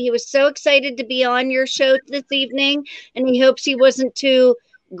said that he was so excited to be on your show this evening, and he hopes he wasn't too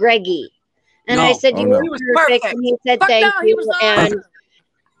Greggy. And I No. said you no. were He was perfect, perfect. and he said Fuck thank no, he you. was And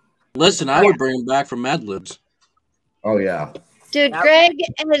Listen, I would bring him back from Mad Libs. Oh, yeah. dude, Yep. Greg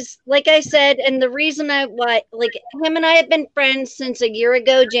has, like I said, and the reason like him and I have been friends since a year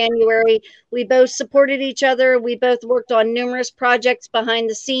ago, January. We both supported each other. We both worked on numerous projects behind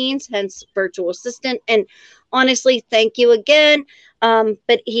the scenes, hence virtual assistant. And honestly, thank you again.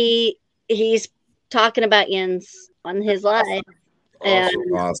 But he's talking about Jens on his live. And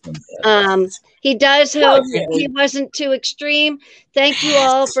Awesome. he does hope he wasn't too extreme. Thank you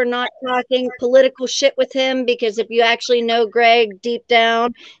all for not talking political shit with him, because if you actually know Greg deep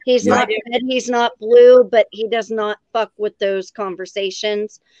down, he's not red, he's not blue, but he does not fuck with those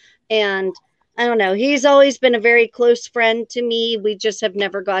conversations. And I don't know, he's always been a very close friend to me. We just have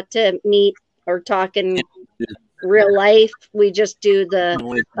never got to meet or talk in real life. We just do the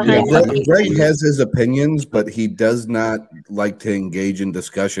behind the scenes. Greg has his opinions, but he does not like to engage in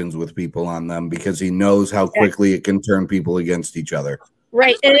discussions with people on them because he knows how quickly it can turn people against each other.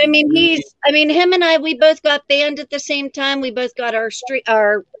 Right. And I mean, him and I, we both got banned at the same time. We both got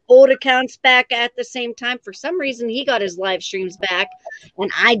our old accounts back at the same time. For some reason, he got his live streams back and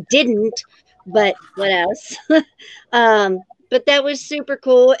I didn't, but what else? But that was super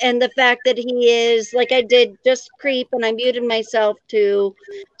cool. And the fact that he is, like I did just creep and I muted myself to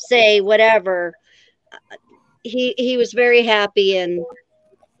say whatever. He was very happy and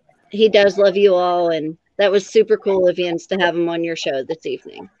he does love you all. And that was super cool of Jens to have him on your show this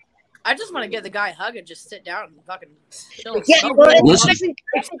evening. I just want to give the guy a hug and just sit down and fucking chill. and Yeah, smoke. well, Listen.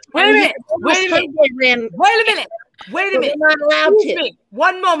 Wait a minute. Wait a minute. Wait a minute. We're not allowed Excuse to. me.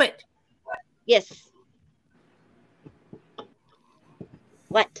 One moment. Yes.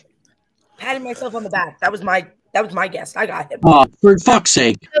 What? Patting myself on the back. That was my guess. I got him. Oh, for fuck's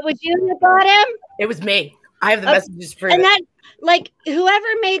sake. So was you that got him? It was me. I have the Okay. messages for And it. that, like, whoever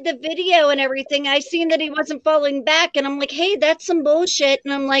made the video and everything, I seen that he wasn't following back, and I'm like, hey, that's some bullshit.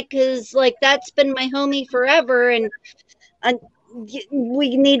 And I'm like, cause like that's been my homie forever, and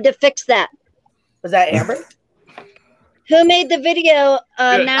we need to fix that. Was that Amber? Who made the video?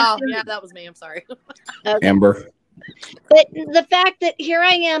 Oh, Now, yeah, that was me. I'm sorry. okay. Amber. But the fact that here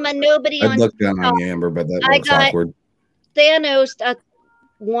I am, and nobody I'd on look down on you, Amber, but that I looks got- awkward. Thanos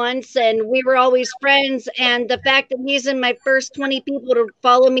once, and we were always friends. And the fact that he's in my first 20 people to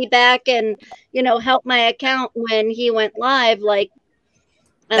follow me back and help my account when he went live, like,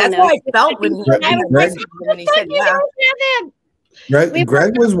 That's how I felt when he said yeah.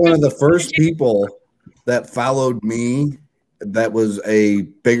 Greg was one of the first people that followed me that was a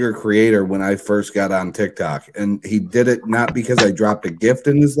bigger creator when I first got on TikTok. And he did it not because I dropped a gift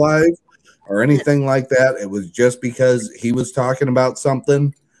in his live or anything like that. It was just because he was talking about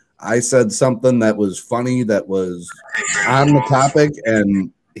something. I said something that was funny, that was on the topic,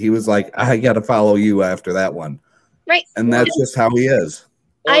 and he was like, I got to follow you after that one. Right. And that's just how he is.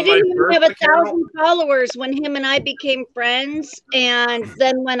 I didn't even have 1,000 followers when him and I became friends. And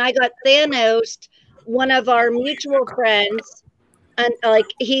then when I got Thanos, one of our mutual friends, and like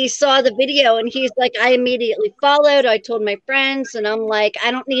he saw the video and he's like, I immediately followed. I told my friends, and I'm like, I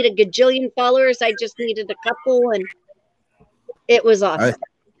don't need a gajillion followers. I just needed a couple, and it was awesome.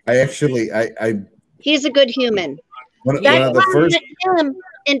 He's a good human. One of the first him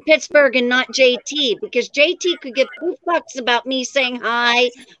in Pittsburgh and not JT, because JT could give 2 fucks about me saying hi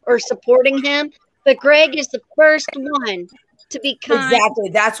or supporting him, but Greg is the first one to be kind. Exactly.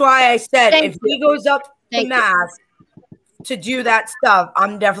 That's why I said if he goes up to Mass to do that stuff,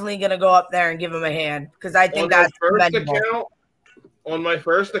 I'm definitely gonna go up there and give him a hand because I think that's commendable. On my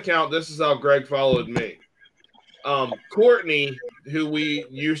first account, this is how Greg followed me. Courtney, who we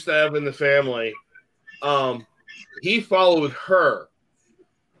used to have in the family, he followed her.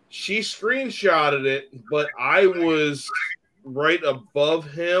 She screenshotted it, but I was right above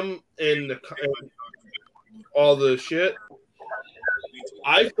him in all the shit.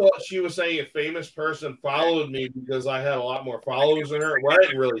 I thought she was saying a famous person followed me because I had a lot more followers than her. Well, I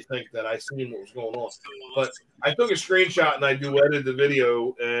didn't really think that. I seen what was going on. But I took a screenshot and I duetted the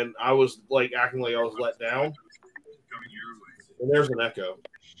video, and I was like acting like I was let down. And there's an echo.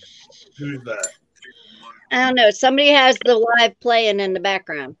 Who's that? I don't know. Somebody has the live playing in the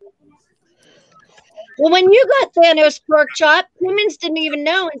background. Well, when you got Thanos pork chop, Simmons didn't even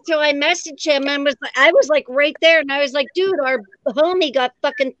know until I messaged him, and I was like right there, and I was like, dude, our homie got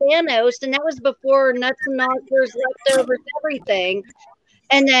fucking Thanos, and that was before Nuts and Knockers, Leftovers, everything.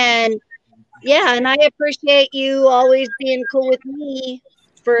 And then, yeah, and I appreciate you always being cool with me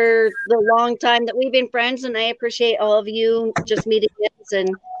for the long time that we've been friends, and I appreciate all of you just meeting Jens, and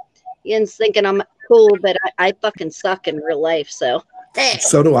Jens thinking I'm cool, but I fucking suck in real life, so.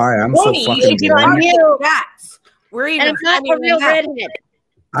 So do I. I'm so fucking boring. We're even. And I'm not a real redhead.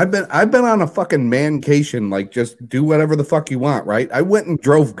 I've been on a fucking mancation, like just do whatever the fuck you want, right? I went and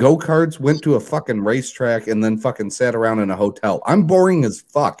drove go-karts, went to a fucking racetrack, and then fucking sat around in a hotel. I'm boring as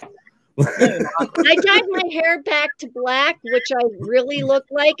fuck. I dyed my hair back to black, which I really look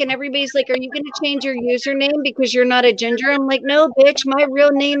like, and everybody's like, are you going to change your username because you're not a ginger? I'm like, no, bitch, my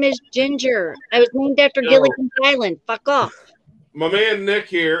real name is Ginger. I was named after Gilligan's Island. Fuck off. My man Nick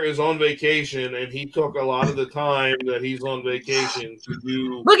here is on vacation, and he took a lot of the time that he's on vacation to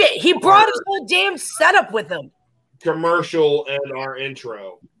do. Look at he brought his whole damn setup with him. Commercial and our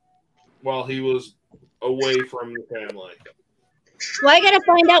intro while he was away from the family. Well, I got to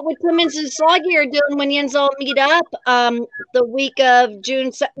find out what Clemens and Sloggy are doing when Jens all meet up the week of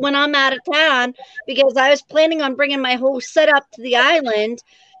June when I'm out of town, because I was planning on bringing my whole setup to the island.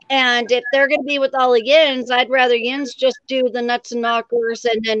 And if they're going to be with all the Jens, I'd rather Jens just do the Nuts and Knockers.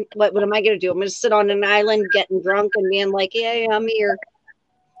 And then what am I going to do? I'm going to sit on an island getting drunk and being like, yeah, I'm here.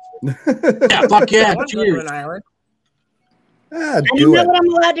 Yeah, fuck yeah. Cheers. I don't know what I'm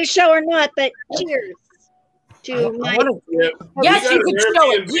allowed to show or not, but cheers to my. Yes, you can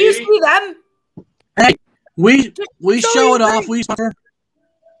show it. Do you see them? Hey, we show it off.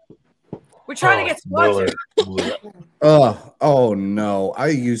 We're trying to get sponsored. Oh no! I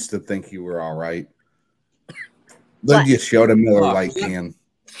used to think you were all right. Then you showed a Miller Lite can.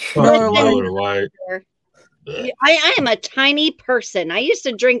 Miller Lite. I am a tiny person. I used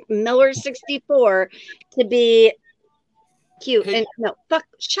to drink Miller 64 to be cute. And no, fuck,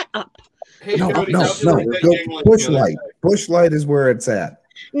 shut up. No. Bush Light. Bush Light is where it's at.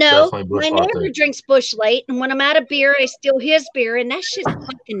 No, my neighbor drinks Bush Light, and when I'm out of beer, I steal his beer, and that shit's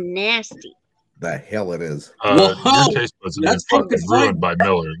fucking nasty. The hell it is. Your taste buds have been fucking ruined by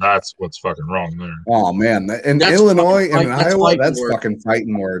Miller. That's what's fucking wrong there. Oh man, in Illinois and in Iowa, that's fucking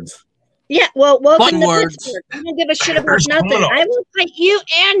fighting words. Yeah, well, welcome to Pittsburgh. I don't give a shit about nothing. I will fight you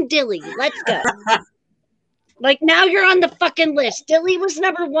and Dilly. Let's go. Like, now you're on the fucking list. Dilly was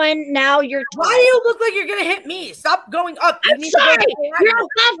number 1. Now you're 12. Why do you look like you're going to hit me? Stop going up. I'm sorry. You're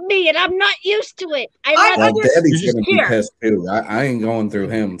above me, and I'm not used to it. Daddy's going to be pissed, too. I ain't going through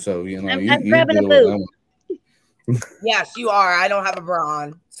him, so, you know. I'm grabbing a boot. Yes, you are. I don't have a bra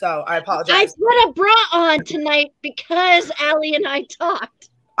on, so I apologize. I put a bra on tonight because Allie and I talked.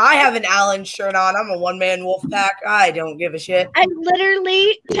 I have an Allen shirt on. I'm a one-man wolf pack. I don't give a shit. I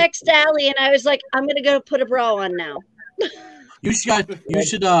literally text Allie and I was like, I'm gonna go put a bra on now. You should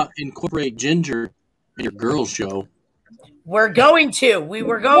incorporate Ginger in your girls show. We're going to. We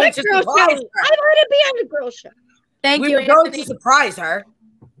were going to surprise her. I want to be on the girls show. Thank we you. were going to surprise her.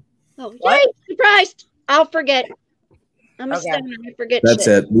 Oh, yay! Surprised. I'll forget. I'm a stunner. I forget. That's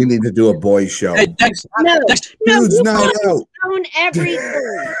shit. it. We need to do a boys show. Hey, No, Dude's you not have out. own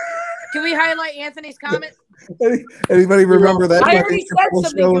everything. Can we highlight Anthony's comment? Anybody remember that? I already said fucking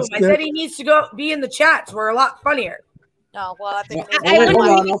something to him. show I said he needs to go be in the chats. We're a lot funnier. No, well, I think I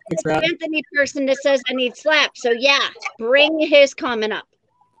want to be the Anthony person that says I need slaps. So yeah, bring his comment up.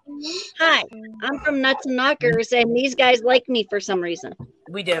 Hi, I'm from Nuts and Knockers, and these guys like me for some reason.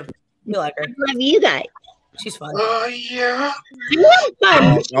 We do. We like her. I love you guys. She's fun. Yeah.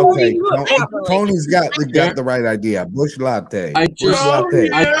 Okay, Tony's got the right idea. Bush latte. Until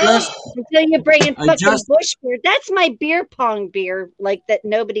you bring in fucking bush beer. That's my beer pong beer, like that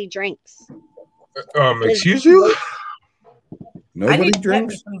nobody drinks. Excuse you? Nobody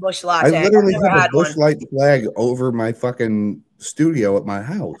drinks. Bush I latte. literally I've never have a had Bush one. Light flag over my fucking studio at my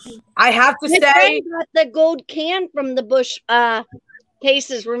house. I have to My say, friend got the gold can from the Bush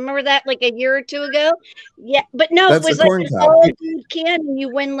cases. Remember that like a year or two ago? Yeah, but no, That's it was the like corn an cob. old gold can, and you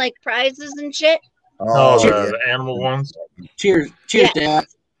win like prizes and shit. Oh, the animal ones. Cheers, Dad.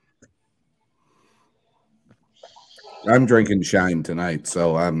 I'm drinking Shine tonight,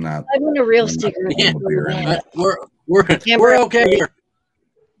 so I'm not. I want a real sticker. Yeah, Yeah. we're okay here.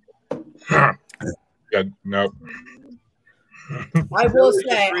 Yeah, no. I will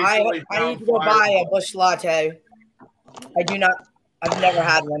say, I need to go buy a Bush latte. I do not. I've never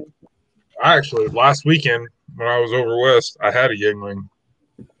had one. I actually last weekend when I was over west, I had a Yingling,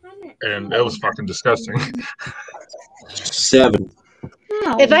 and it was fucking disgusting. 7.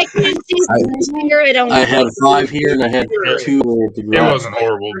 If I can't see here, I don't. I had 5 here, and I had 2 at the It garage. wasn't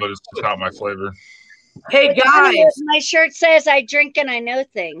horrible, but it's just not my flavor. Hey guys, my shirt says I drink and I know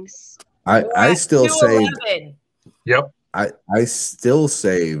things. I still saved. 211. Yep. I still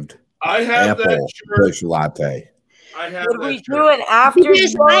saved I have that apple shirt. Bush latte. I have Would that we shirt. do it after?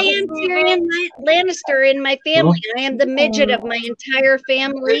 Because I am Tyrion Lannister in my family. I am the midget of my entire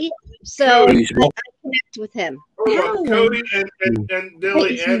famry, so I connect with him. Cody and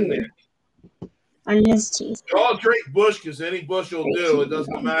Dilly and Nick. On his teeth. You all drink Bush because any Bush will do. It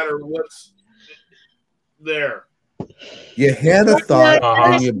doesn't matter what's there. You had a thought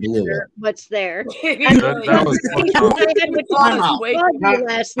and you blew it. What's there? That was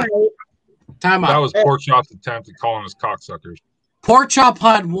last night. Time that out. was Pork Chop's attempt at calling us cocksuckers. Pork Chop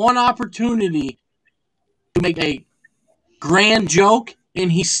had one opportunity to make a grand joke,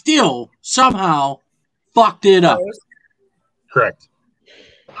 and he still somehow fucked it up. Correct.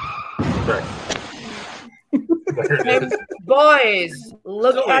 There it is. Boys,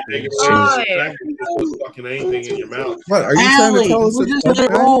 look at the time. Fucking anything in your mouth. What are you trying to tell us? We're just gonna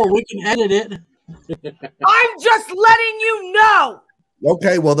roll. We can edit it. I'm just letting you know,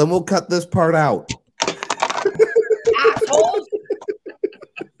 Okay, well then we'll cut this part out. assholes.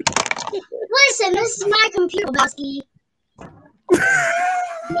 Listen, this is my computer, Belsky.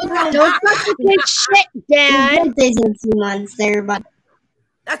 Don't fucking get shit, Dad. Birthday's in a few months there, but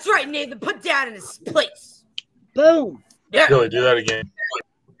That's right, Nathan. Put Dad in his place. Boom. Yeah. Billy, do that again.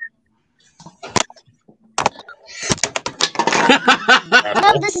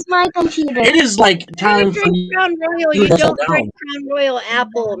 no, this is my computer. It is like time You for drink Crown Royal, you don't drink Crown Royal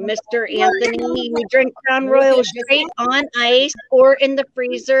apple, Mr. Anthony. You drink Crown Royal straight on ice or in the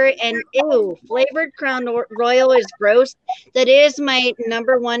freezer. And ew, flavored Crown Royal is gross. That is my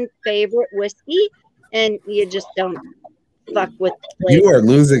 #1 favorite whiskey, and you just don't fuck with flavor. You are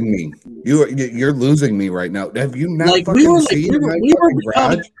losing me. You're losing me right now. Have you not Like, fucking we were seen my we were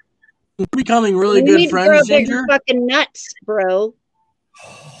fucking garage? becoming really You good need to grow friends, big Ginger. fucking nuts, bro.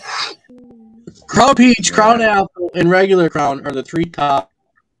 Crown Peach, Crown Apple, and regular Crown are the 3 top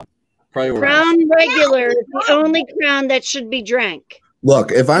priorities. Crown Regular is the only Crown that should be drank.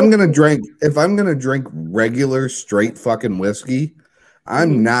 Look, if I'm gonna drink regular straight fucking whiskey,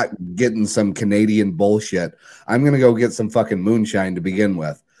 I'm not getting some Canadian bullshit. I'm gonna go get some fucking moonshine to begin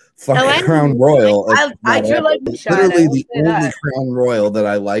with. Fucking I Crown Royal. I do like moonshine. Literally I will the say only that. Crown Royal that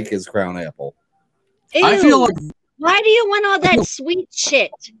I like is Crown Apple. I Ew. feel like Why do you want all that sweet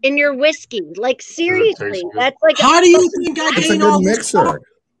shit in your whiskey? Like, seriously, that's like. How do you think I It's a gain all good this mixer. corn?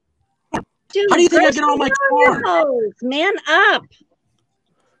 Dude, How do you think I brush get all my your corn? nose, man up.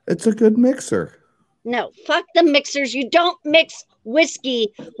 It's a good mixer. No, fuck the mixers. You don't mix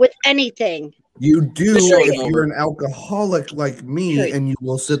whiskey with anything. You do This show's if over. you're an alcoholic like me, and you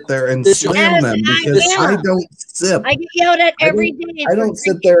will sit there and This show- slam them because I don't sip. I get yelled at every day. I don't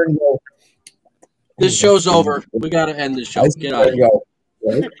sit there and go. This show's over. We got to end the show. Get out of here.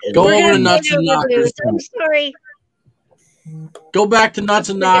 Go We're over gonna to Nuts fight and over Knockers. booze. I'm sorry. Go back to Nuts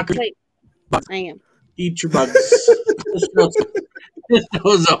and Knockers. I am. Eat your bugs. This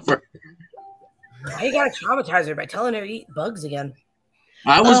show's over. Why you gotta traumatize her by telling her to eat bugs again?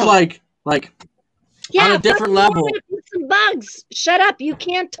 I was like Yeah, on a different level. Eat some bugs. Shut up. You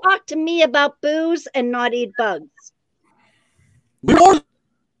can't talk to me about booze and not eat bugs. We ordered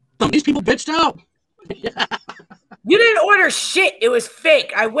them. These people bitched out. You didn't order shit. It was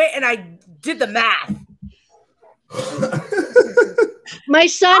fake. I went and I did the math. My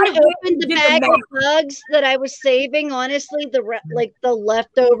son opened the bag of bugs that I was saving. Honestly, the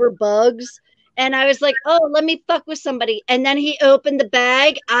leftover bugs. And I was like, oh, let me fuck with somebody. And then he opened the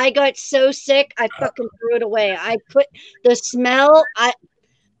bag. I got so sick, I fucking threw it away. I put the smell.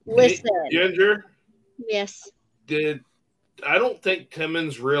 Listen. Ginger? Yes. I don't think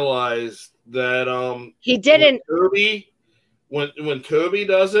Timmons realized that he didn't. When Toby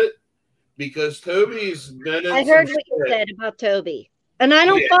does it, because Toby's been in I heard some what you shit. said about Toby. And I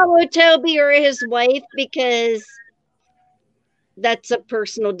don't follow Toby or his wife because that's a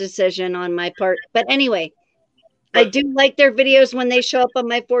personal decision on my part. But anyway, I do like their videos when they show up on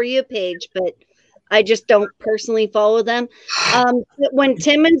my For You page, but I just don't personally follow them. When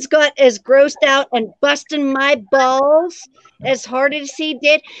Timmons got as grossed out and busting my balls as hard as he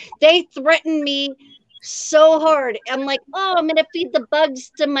did, they threatened me so hard. I'm like, oh, I'm going to feed the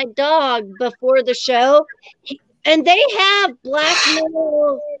bugs to my dog before the show. And they have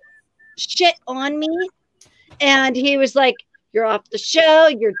blackmail shit on me. And he was like, you're off the show,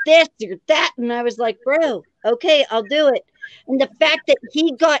 you're this, you're that. And I was like, bro, okay, I'll do it. And the fact that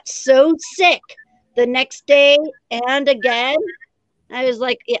he got so sick the next day and again, I was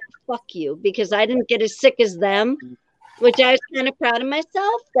like, yeah, fuck you, because I didn't get as sick as them, which I was kind of proud of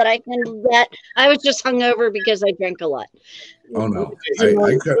myself that I can that. I was just hungover because I drank a lot. Oh no,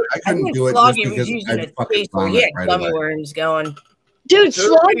 I couldn't do it just because I'd fucking vomit right gummy away. worms going. Dude,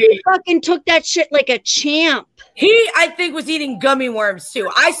 Sluggy fucking took that shit like a champ. He, I think, was eating gummy worms too.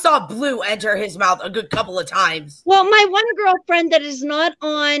 I saw blue enter his mouth a good couple of times. Well, my one girlfriend that is not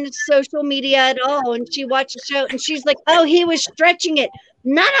on social media at all, and she watched the show, and she's like, oh, he was stretching it.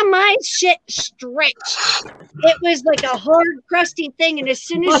 None of my shit stretched. It was like a hard, crusty thing, and as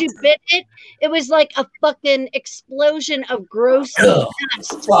soon as you bit it, it was like a fucking explosion of gross dust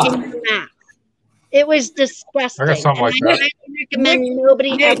in your mouth. It was disgusting. I got something like that. I recommend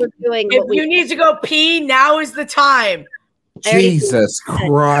nobody ever doing If what we you need to go pee, now is the time. Jesus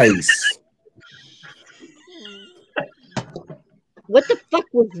Christ. What the fuck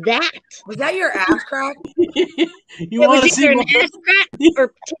was that? Was that your ass crack? You It want to was see either an my ass crack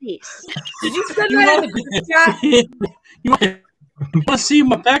or titties. Did you send that in the group chat? You want to see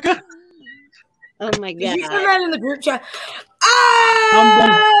my pecker? Oh my god! Did you send that in the group chat? I'm done.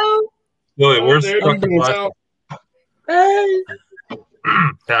 Oh! Lily, where's there the you fucking go. black?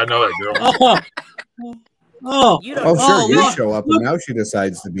 Yeah, I know that girl. Oh, You don't Oh, sure, you look, show up, and now she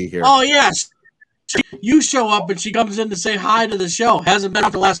decides to be here. Oh, yes. You show up and she comes in to say hi to the show. Hasn't been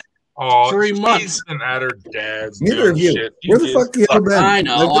up the last Oh, 3 she's months. been at her dad's. Neither doing of you. shit. Where the You fuck you just ever been? I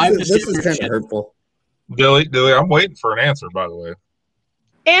know, Like, I'm this just is getting kind shit. of hurtful. Dilly, I'm waiting for an answer, by the way.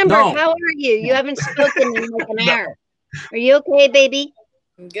 Amber, No. how are you? You haven't spoken in like an hour. Are you okay, baby?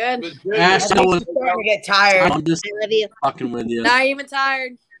 I'm good. But Ginger, Ash, I think she's starting to get tired. I'm just I love you. fucking with you. Not even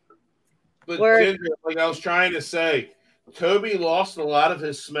tired. but Word. Ginger, like I was trying to say, Toby lost a lot of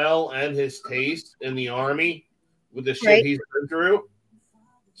his smell and his taste in the Army with the shit Right. he's been through.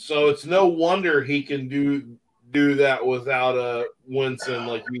 So it's no wonder he can do that without a wincing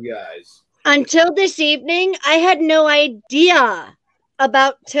like you guys. Until this evening, I had no idea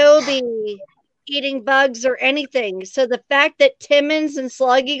about Toby eating bugs or anything. So the fact that Timmons and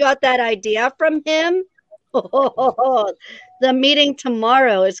Sluggy got that idea from him, the meeting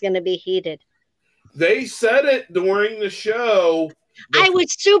tomorrow is going to be heated. They said it during the show. I was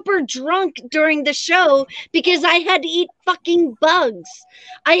super drunk during the show because I had to eat fucking bugs.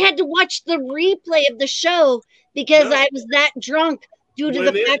 I had to watch the replay of the show because No. I was that drunk due to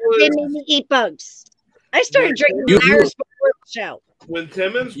When the it fact that they was- made me eat bugs. I started When drinking you- hours before the show. When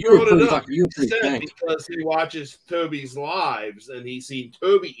Timmons You were brought pretty it up, fucking- you were he pretty said dank. because he watches Toby's lives and he's seen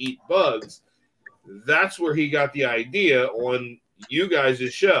Toby eat bugs. That's where he got the idea on you guys'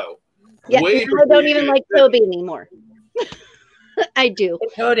 show. Yeah, Way now I don't before even you like did. Toby anymore. I do.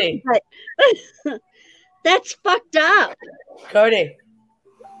 Cody, But that's fucked up. Cody,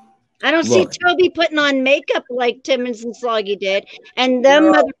 I don't Look. see Toby putting on makeup like Timmons and Sloggy did, and them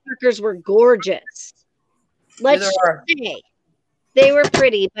motherfuckers were gorgeous. Let's just say they were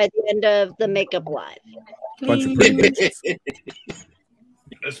pretty by the end of the makeup live. Bunch of pretty bitches.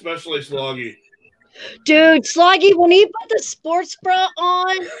 Especially Sloggy. Dude, Sloggy, when he put the sports bra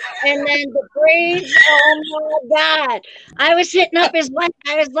on and then the braids, oh my God. I was hitting up his wife.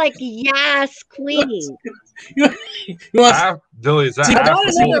 I was like, yes, queen. Dilly, is that half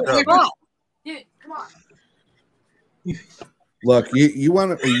the full cup? Dude, come on. Look, you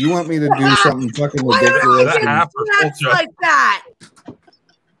want me to do something fucking ridiculous? That's like that.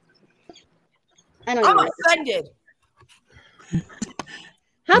 I'm offended.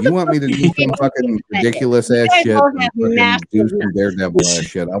 You want me to do some fucking ridiculous ass shit? And do some daredevil ass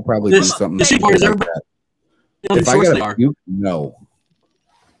shit. I'll probably do something like that. If I gotta puke, no.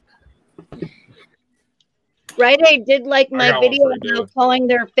 Right, I did like my video about calling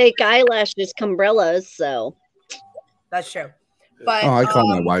their fake eyelashes Cumbrellas, so that's true. But I call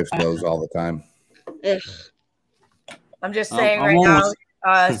my wife those all the time. Ugh. I'm just saying right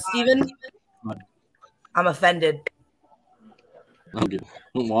now, Steven, I'm offended.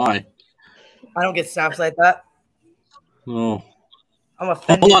 Why? I don't get snaps like that. Oh. I'm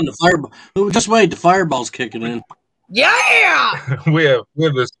offended. Hold on, the fireball. Just wait, the fireball's kicking in. Yeah. we have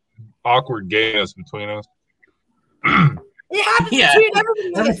this awkward gayness between us. It happens between everybody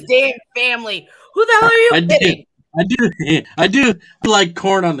in this damn family. Who the hell are you kidding? I do like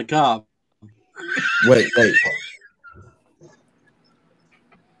corn on the cob. Wait.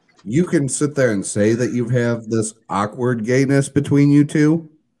 You can sit there and say that you have this awkward gayness between you two,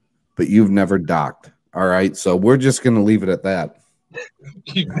 but you've never docked. All right, so we're just going to leave it at that.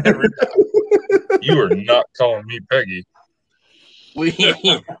 You are not calling me Peggy. Nick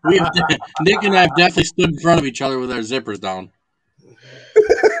and I have definitely stood in front of each other with our zippers down.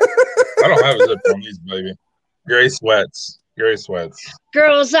 I don't have a zipper on these, baby. Gray sweats.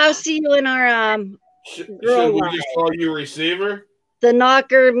 Girls, I'll see you in our Should girl we line. just call you receiver? The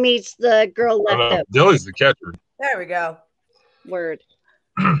knocker meets the girl leftover. Dilly's the catcher. There we go. Word.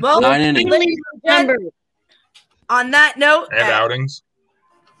 Well, 9 innings. ladies and gentlemen, on that note, And outings.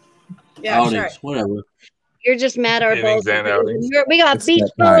 yeah, Outings, sure. whatever. You're just mad our Innings balls. and outings. We got It's beach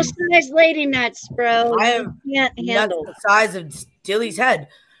that ball time. size lady nuts, bro. I have You can't handle. the size of Dilly's head.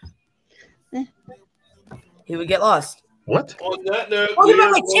 He would get lost. What? On that note, Oh, we about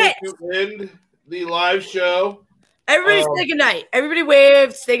are my going tits. to end the live show. Everybody say goodnight. Everybody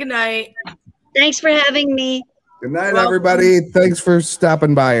wave. Say goodnight. Thanks for having me. Good night, everybody. Thanks for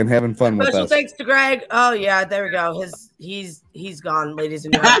stopping by and having fun with Special us. thanks to Greg. Oh yeah, there we go. He's gone, ladies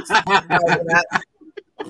and gentlemen.